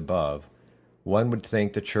observed above, one would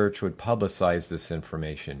think the Church would publicize this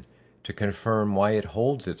information to confirm why it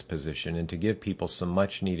holds its position and to give people some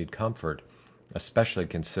much-needed comfort, especially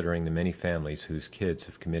considering the many families whose kids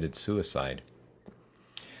have committed suicide.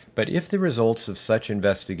 But if the results of such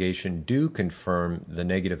investigation do confirm the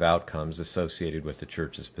negative outcomes associated with the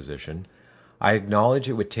Church's position, I acknowledge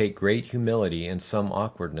it would take great humility and some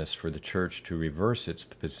awkwardness for the Church to reverse its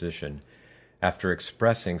position after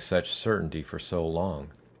expressing such certainty for so long.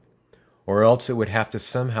 Or else it would have to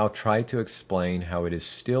somehow try to explain how it is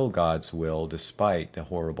still God's will despite the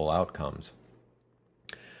horrible outcomes.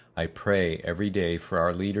 I pray every day for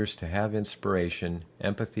our leaders to have inspiration,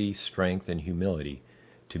 empathy, strength, and humility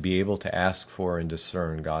to be able to ask for and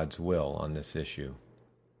discern God's will on this issue.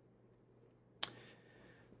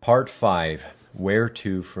 Part 5. Where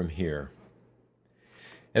to from here?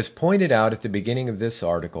 As pointed out at the beginning of this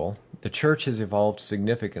article, the Church has evolved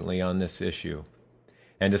significantly on this issue.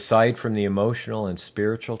 And aside from the emotional and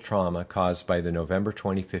spiritual trauma caused by the November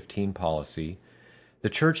 2015 policy, the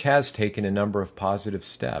Church has taken a number of positive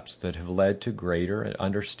steps that have led to greater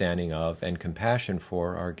understanding of and compassion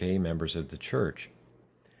for our gay members of the Church.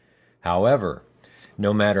 However,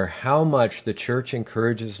 no matter how much the Church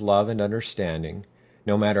encourages love and understanding,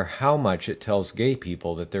 no matter how much it tells gay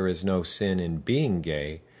people that there is no sin in being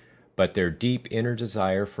gay, but their deep inner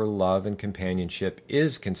desire for love and companionship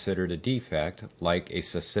is considered a defect, like a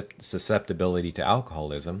susceptibility to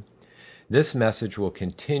alcoholism, this message will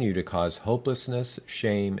continue to cause hopelessness,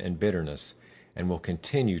 shame, and bitterness, and will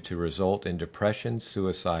continue to result in depression,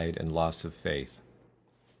 suicide, and loss of faith.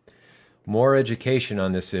 More education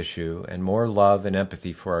on this issue and more love and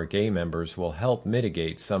empathy for our gay members will help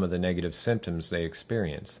mitigate some of the negative symptoms they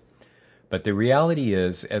experience. But the reality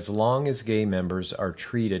is, as long as gay members are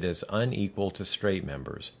treated as unequal to straight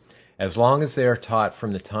members, as long as they are taught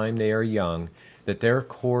from the time they are young that their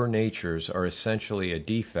core natures are essentially a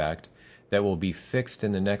defect that will be fixed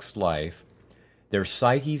in the next life, their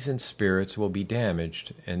psyches and spirits will be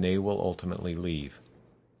damaged and they will ultimately leave.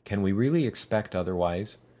 Can we really expect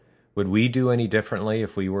otherwise? Would we do any differently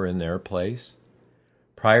if we were in their place?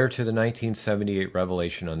 Prior to the 1978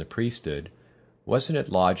 revelation on the priesthood, wasn't it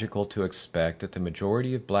logical to expect that the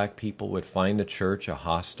majority of black people would find the church a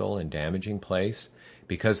hostile and damaging place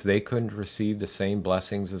because they couldn't receive the same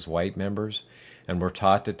blessings as white members and were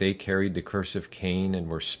taught that they carried the curse of Cain and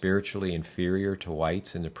were spiritually inferior to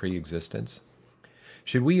whites in the pre-existence?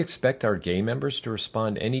 Should we expect our gay members to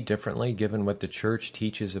respond any differently given what the church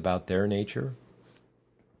teaches about their nature?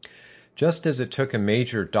 Just as it took a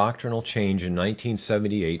major doctrinal change in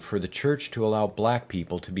 1978 for the church to allow black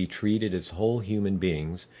people to be treated as whole human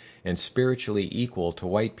beings and spiritually equal to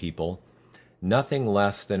white people, nothing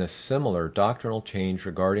less than a similar doctrinal change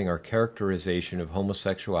regarding our characterization of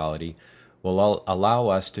homosexuality will allow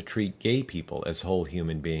us to treat gay people as whole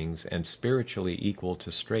human beings and spiritually equal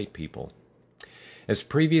to straight people. As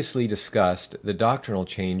previously discussed, the doctrinal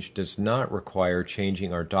change does not require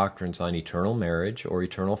changing our doctrines on eternal marriage or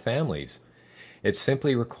eternal families. It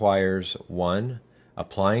simply requires 1.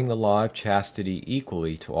 Applying the law of chastity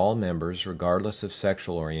equally to all members regardless of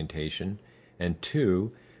sexual orientation, and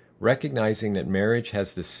 2. Recognizing that marriage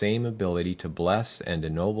has the same ability to bless and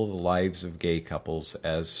ennoble the lives of gay couples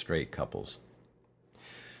as straight couples.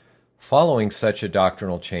 Following such a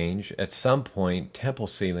doctrinal change, at some point temple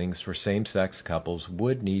ceilings for same-sex couples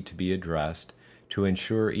would need to be addressed to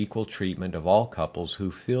ensure equal treatment of all couples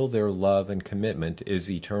who feel their love and commitment is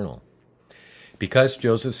eternal. Because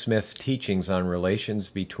Joseph Smith's teachings on relations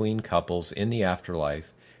between couples in the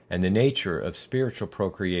afterlife and the nature of spiritual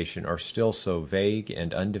procreation are still so vague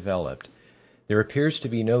and undeveloped, there appears to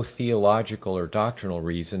be no theological or doctrinal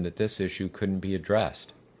reason that this issue couldn't be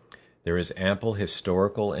addressed. There is ample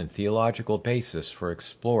historical and theological basis for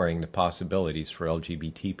exploring the possibilities for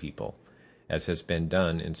LGBT people, as has been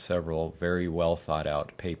done in several very well thought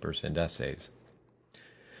out papers and essays.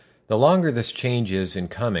 The longer this change is in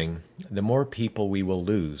coming, the more people we will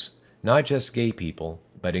lose, not just gay people,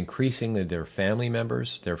 but increasingly their family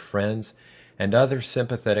members, their friends, and other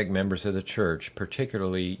sympathetic members of the church,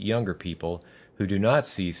 particularly younger people who do not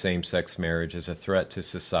see same-sex marriage as a threat to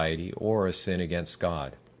society or a sin against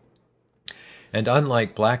God. And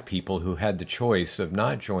unlike black people who had the choice of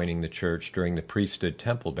not joining the church during the priesthood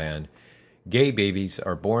temple ban, gay babies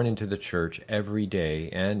are born into the church every day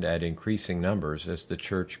and at increasing numbers as the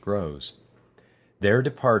church grows. Their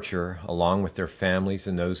departure, along with their families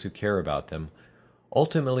and those who care about them,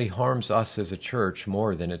 ultimately harms us as a church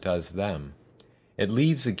more than it does them. It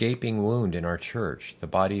leaves a gaping wound in our church, the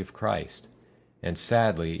body of Christ, and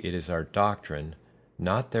sadly it is our doctrine,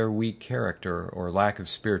 not their weak character or lack of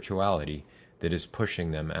spirituality, that is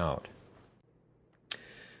pushing them out.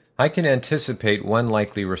 I can anticipate one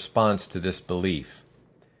likely response to this belief.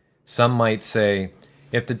 Some might say,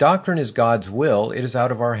 if the doctrine is God's will, it is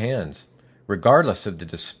out of our hands. Regardless of the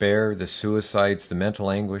despair, the suicides, the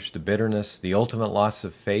mental anguish, the bitterness, the ultimate loss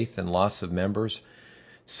of faith and loss of members,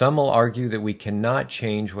 some will argue that we cannot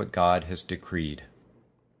change what God has decreed.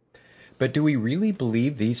 But do we really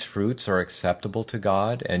believe these fruits are acceptable to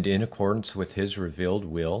God and in accordance with His revealed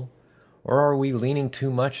will? Or are we leaning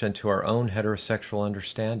too much into our own heterosexual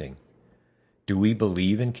understanding? Do we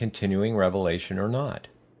believe in continuing revelation or not?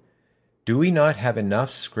 Do we not have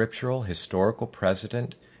enough scriptural, historical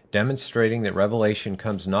precedent demonstrating that revelation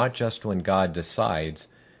comes not just when God decides,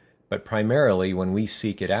 but primarily when we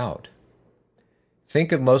seek it out?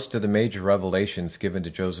 Think of most of the major revelations given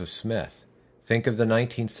to Joseph Smith. Think of the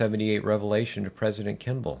 1978 revelation to President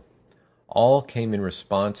Kimball. All came in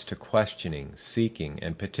response to questioning, seeking,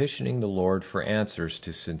 and petitioning the Lord for answers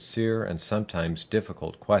to sincere and sometimes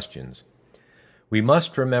difficult questions. We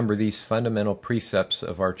must remember these fundamental precepts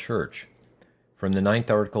of our church. From the 9th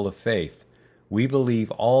article of faith, we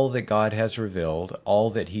believe all that God has revealed, all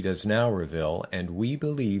that He does now reveal, and we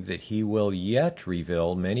believe that He will yet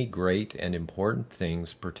reveal many great and important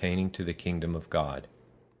things pertaining to the kingdom of God.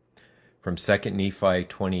 From 2 Nephi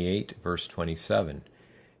 28, verse 27,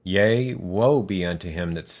 Yea, woe be unto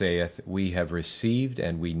him that saith, We have received,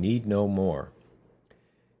 and we need no more.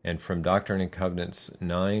 And from Doctrine and Covenants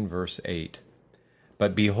 9, verse 8,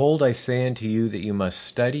 But behold, I say unto you that you must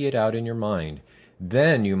study it out in your mind,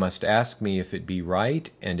 Then you must ask me if it be right,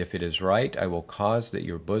 and if it is right, I will cause that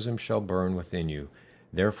your bosom shall burn within you.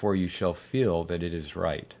 Therefore you shall feel that it is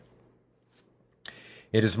right.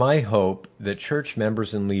 It is my hope that church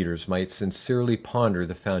members and leaders might sincerely ponder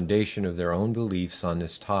the foundation of their own beliefs on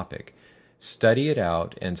this topic, study it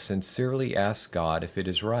out, and sincerely ask God if it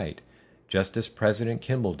is right, just as President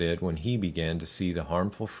Kimball did when he began to see the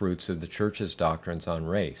harmful fruits of the church's doctrines on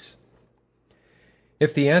race.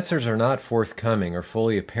 If the answers are not forthcoming or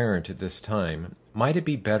fully apparent at this time, might it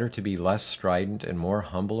be better to be less strident and more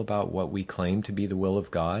humble about what we claim to be the will of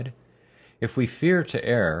God? If we fear to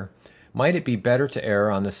err, might it be better to err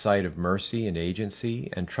on the side of mercy and agency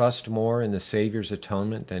and trust more in the Savior's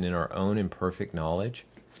atonement than in our own imperfect knowledge?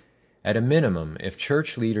 At a minimum, if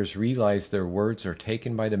church leaders realize their words are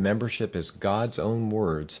taken by the membership as God's own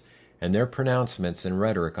words, and their pronouncements and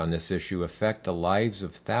rhetoric on this issue affect the lives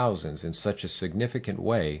of thousands in such a significant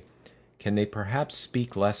way, can they perhaps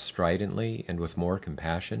speak less stridently and with more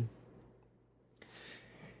compassion?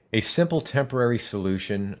 A simple temporary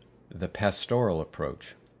solution, the pastoral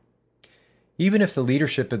approach. Even if the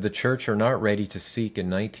leadership of the church are not ready to seek a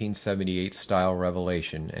 1978-style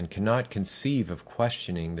revelation and cannot conceive of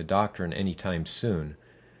questioning the doctrine anytime soon,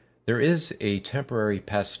 there is a temporary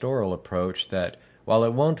pastoral approach that, while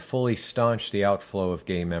it won't fully staunch the outflow of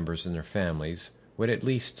gay members and their families, would at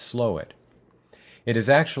least slow it. It is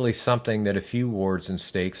actually something that a few wards and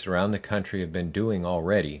stakes around the country have been doing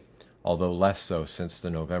already, although less so since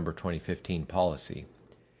the November 2015 policy.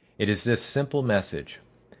 It is this simple message: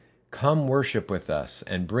 come worship with us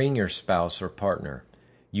and bring your spouse or partner.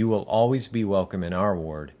 You will always be welcome in our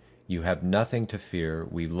ward. You have nothing to fear.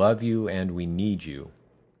 We love you and we need you.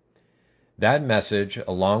 That message,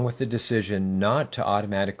 along with the decision not to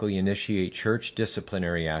automatically initiate church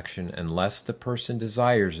disciplinary action unless the person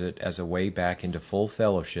desires it as a way back into full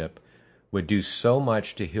fellowship, would do so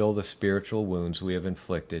much to heal the spiritual wounds we have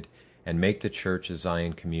inflicted and make the church a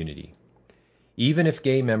Zion community. Even if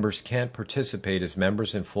gay members can't participate as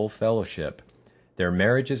members in full fellowship, their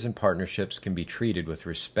marriages and partnerships can be treated with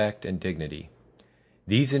respect and dignity.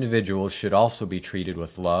 These individuals should also be treated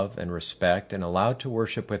with love and respect and allowed to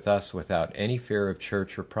worship with us without any fear of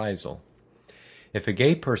church reprisal. If a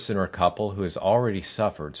gay person or couple who has already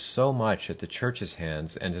suffered so much at the church's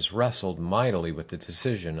hands and has wrestled mightily with the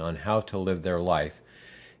decision on how to live their life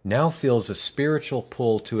now feels a spiritual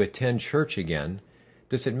pull to attend church again,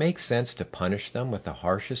 does it make sense to punish them with the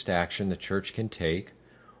harshest action the church can take,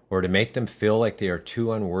 or to make them feel like they are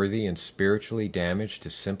too unworthy and spiritually damaged to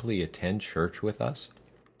simply attend church with us?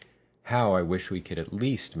 How I wish we could at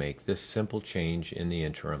least make this simple change in the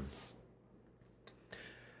interim.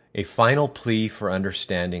 A final plea for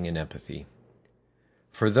understanding and empathy.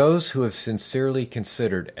 For those who have sincerely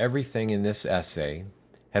considered everything in this essay,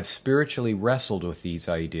 have spiritually wrestled with these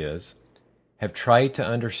ideas, have tried to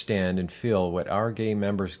understand and feel what our gay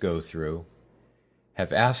members go through,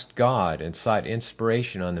 have asked God and sought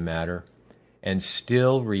inspiration on the matter, and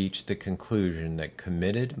still reached the conclusion that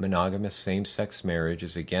committed monogamous same-sex marriage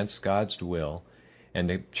is against God's will and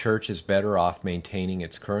the church is better off maintaining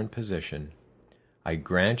its current position, I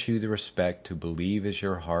grant you the respect to believe as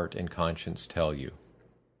your heart and conscience tell you.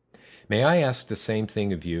 May I ask the same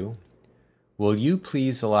thing of you? Will you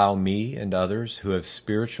please allow me and others who have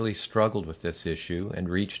spiritually struggled with this issue and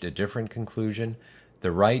reached a different conclusion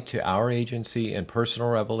the right to our agency and personal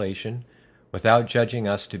revelation without judging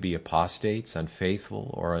us to be apostates,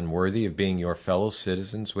 unfaithful, or unworthy of being your fellow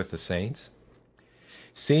citizens with the saints?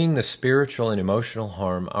 Seeing the spiritual and emotional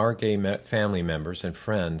harm our gay family members and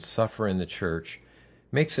friends suffer in the church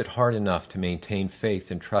makes it hard enough to maintain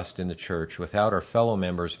faith and trust in the church without our fellow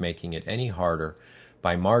members making it any harder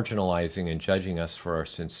by marginalizing and judging us for our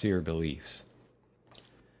sincere beliefs.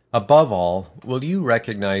 Above all, will you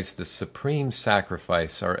recognize the supreme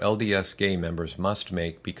sacrifice our LDS gay members must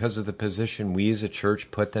make because of the position we as a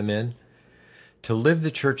church put them in? To live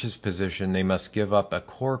the church's position, they must give up a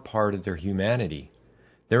core part of their humanity,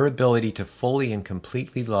 their ability to fully and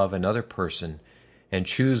completely love another person and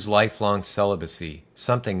choose lifelong celibacy,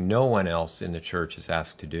 something no one else in the church is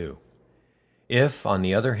asked to do. If, on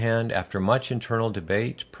the other hand, after much internal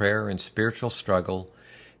debate, prayer, and spiritual struggle,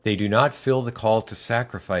 they do not feel the call to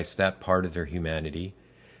sacrifice that part of their humanity,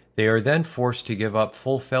 they are then forced to give up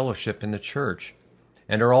full fellowship in the church,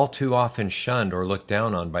 and are all too often shunned or looked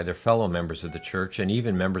down on by their fellow members of the church and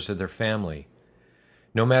even members of their family.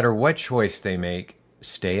 No matter what choice they make,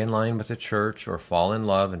 stay in line with the church or fall in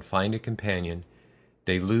love and find a companion,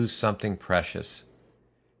 they lose something precious.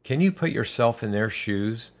 Can you put yourself in their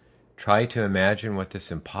shoes? Try to imagine what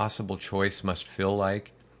this impossible choice must feel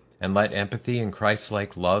like, And let empathy and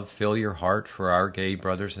Christ-like love fill your heart for our gay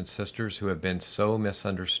brothers and sisters who have been so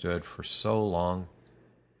misunderstood for so long.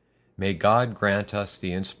 May God grant us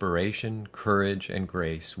the inspiration, courage, and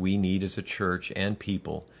grace we need as a church and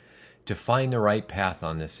people to find the right path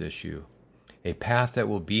on this issue, a path that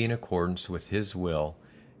will be in accordance with His will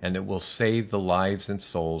and that will save the lives and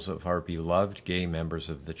souls of our beloved gay members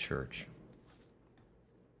of the Church.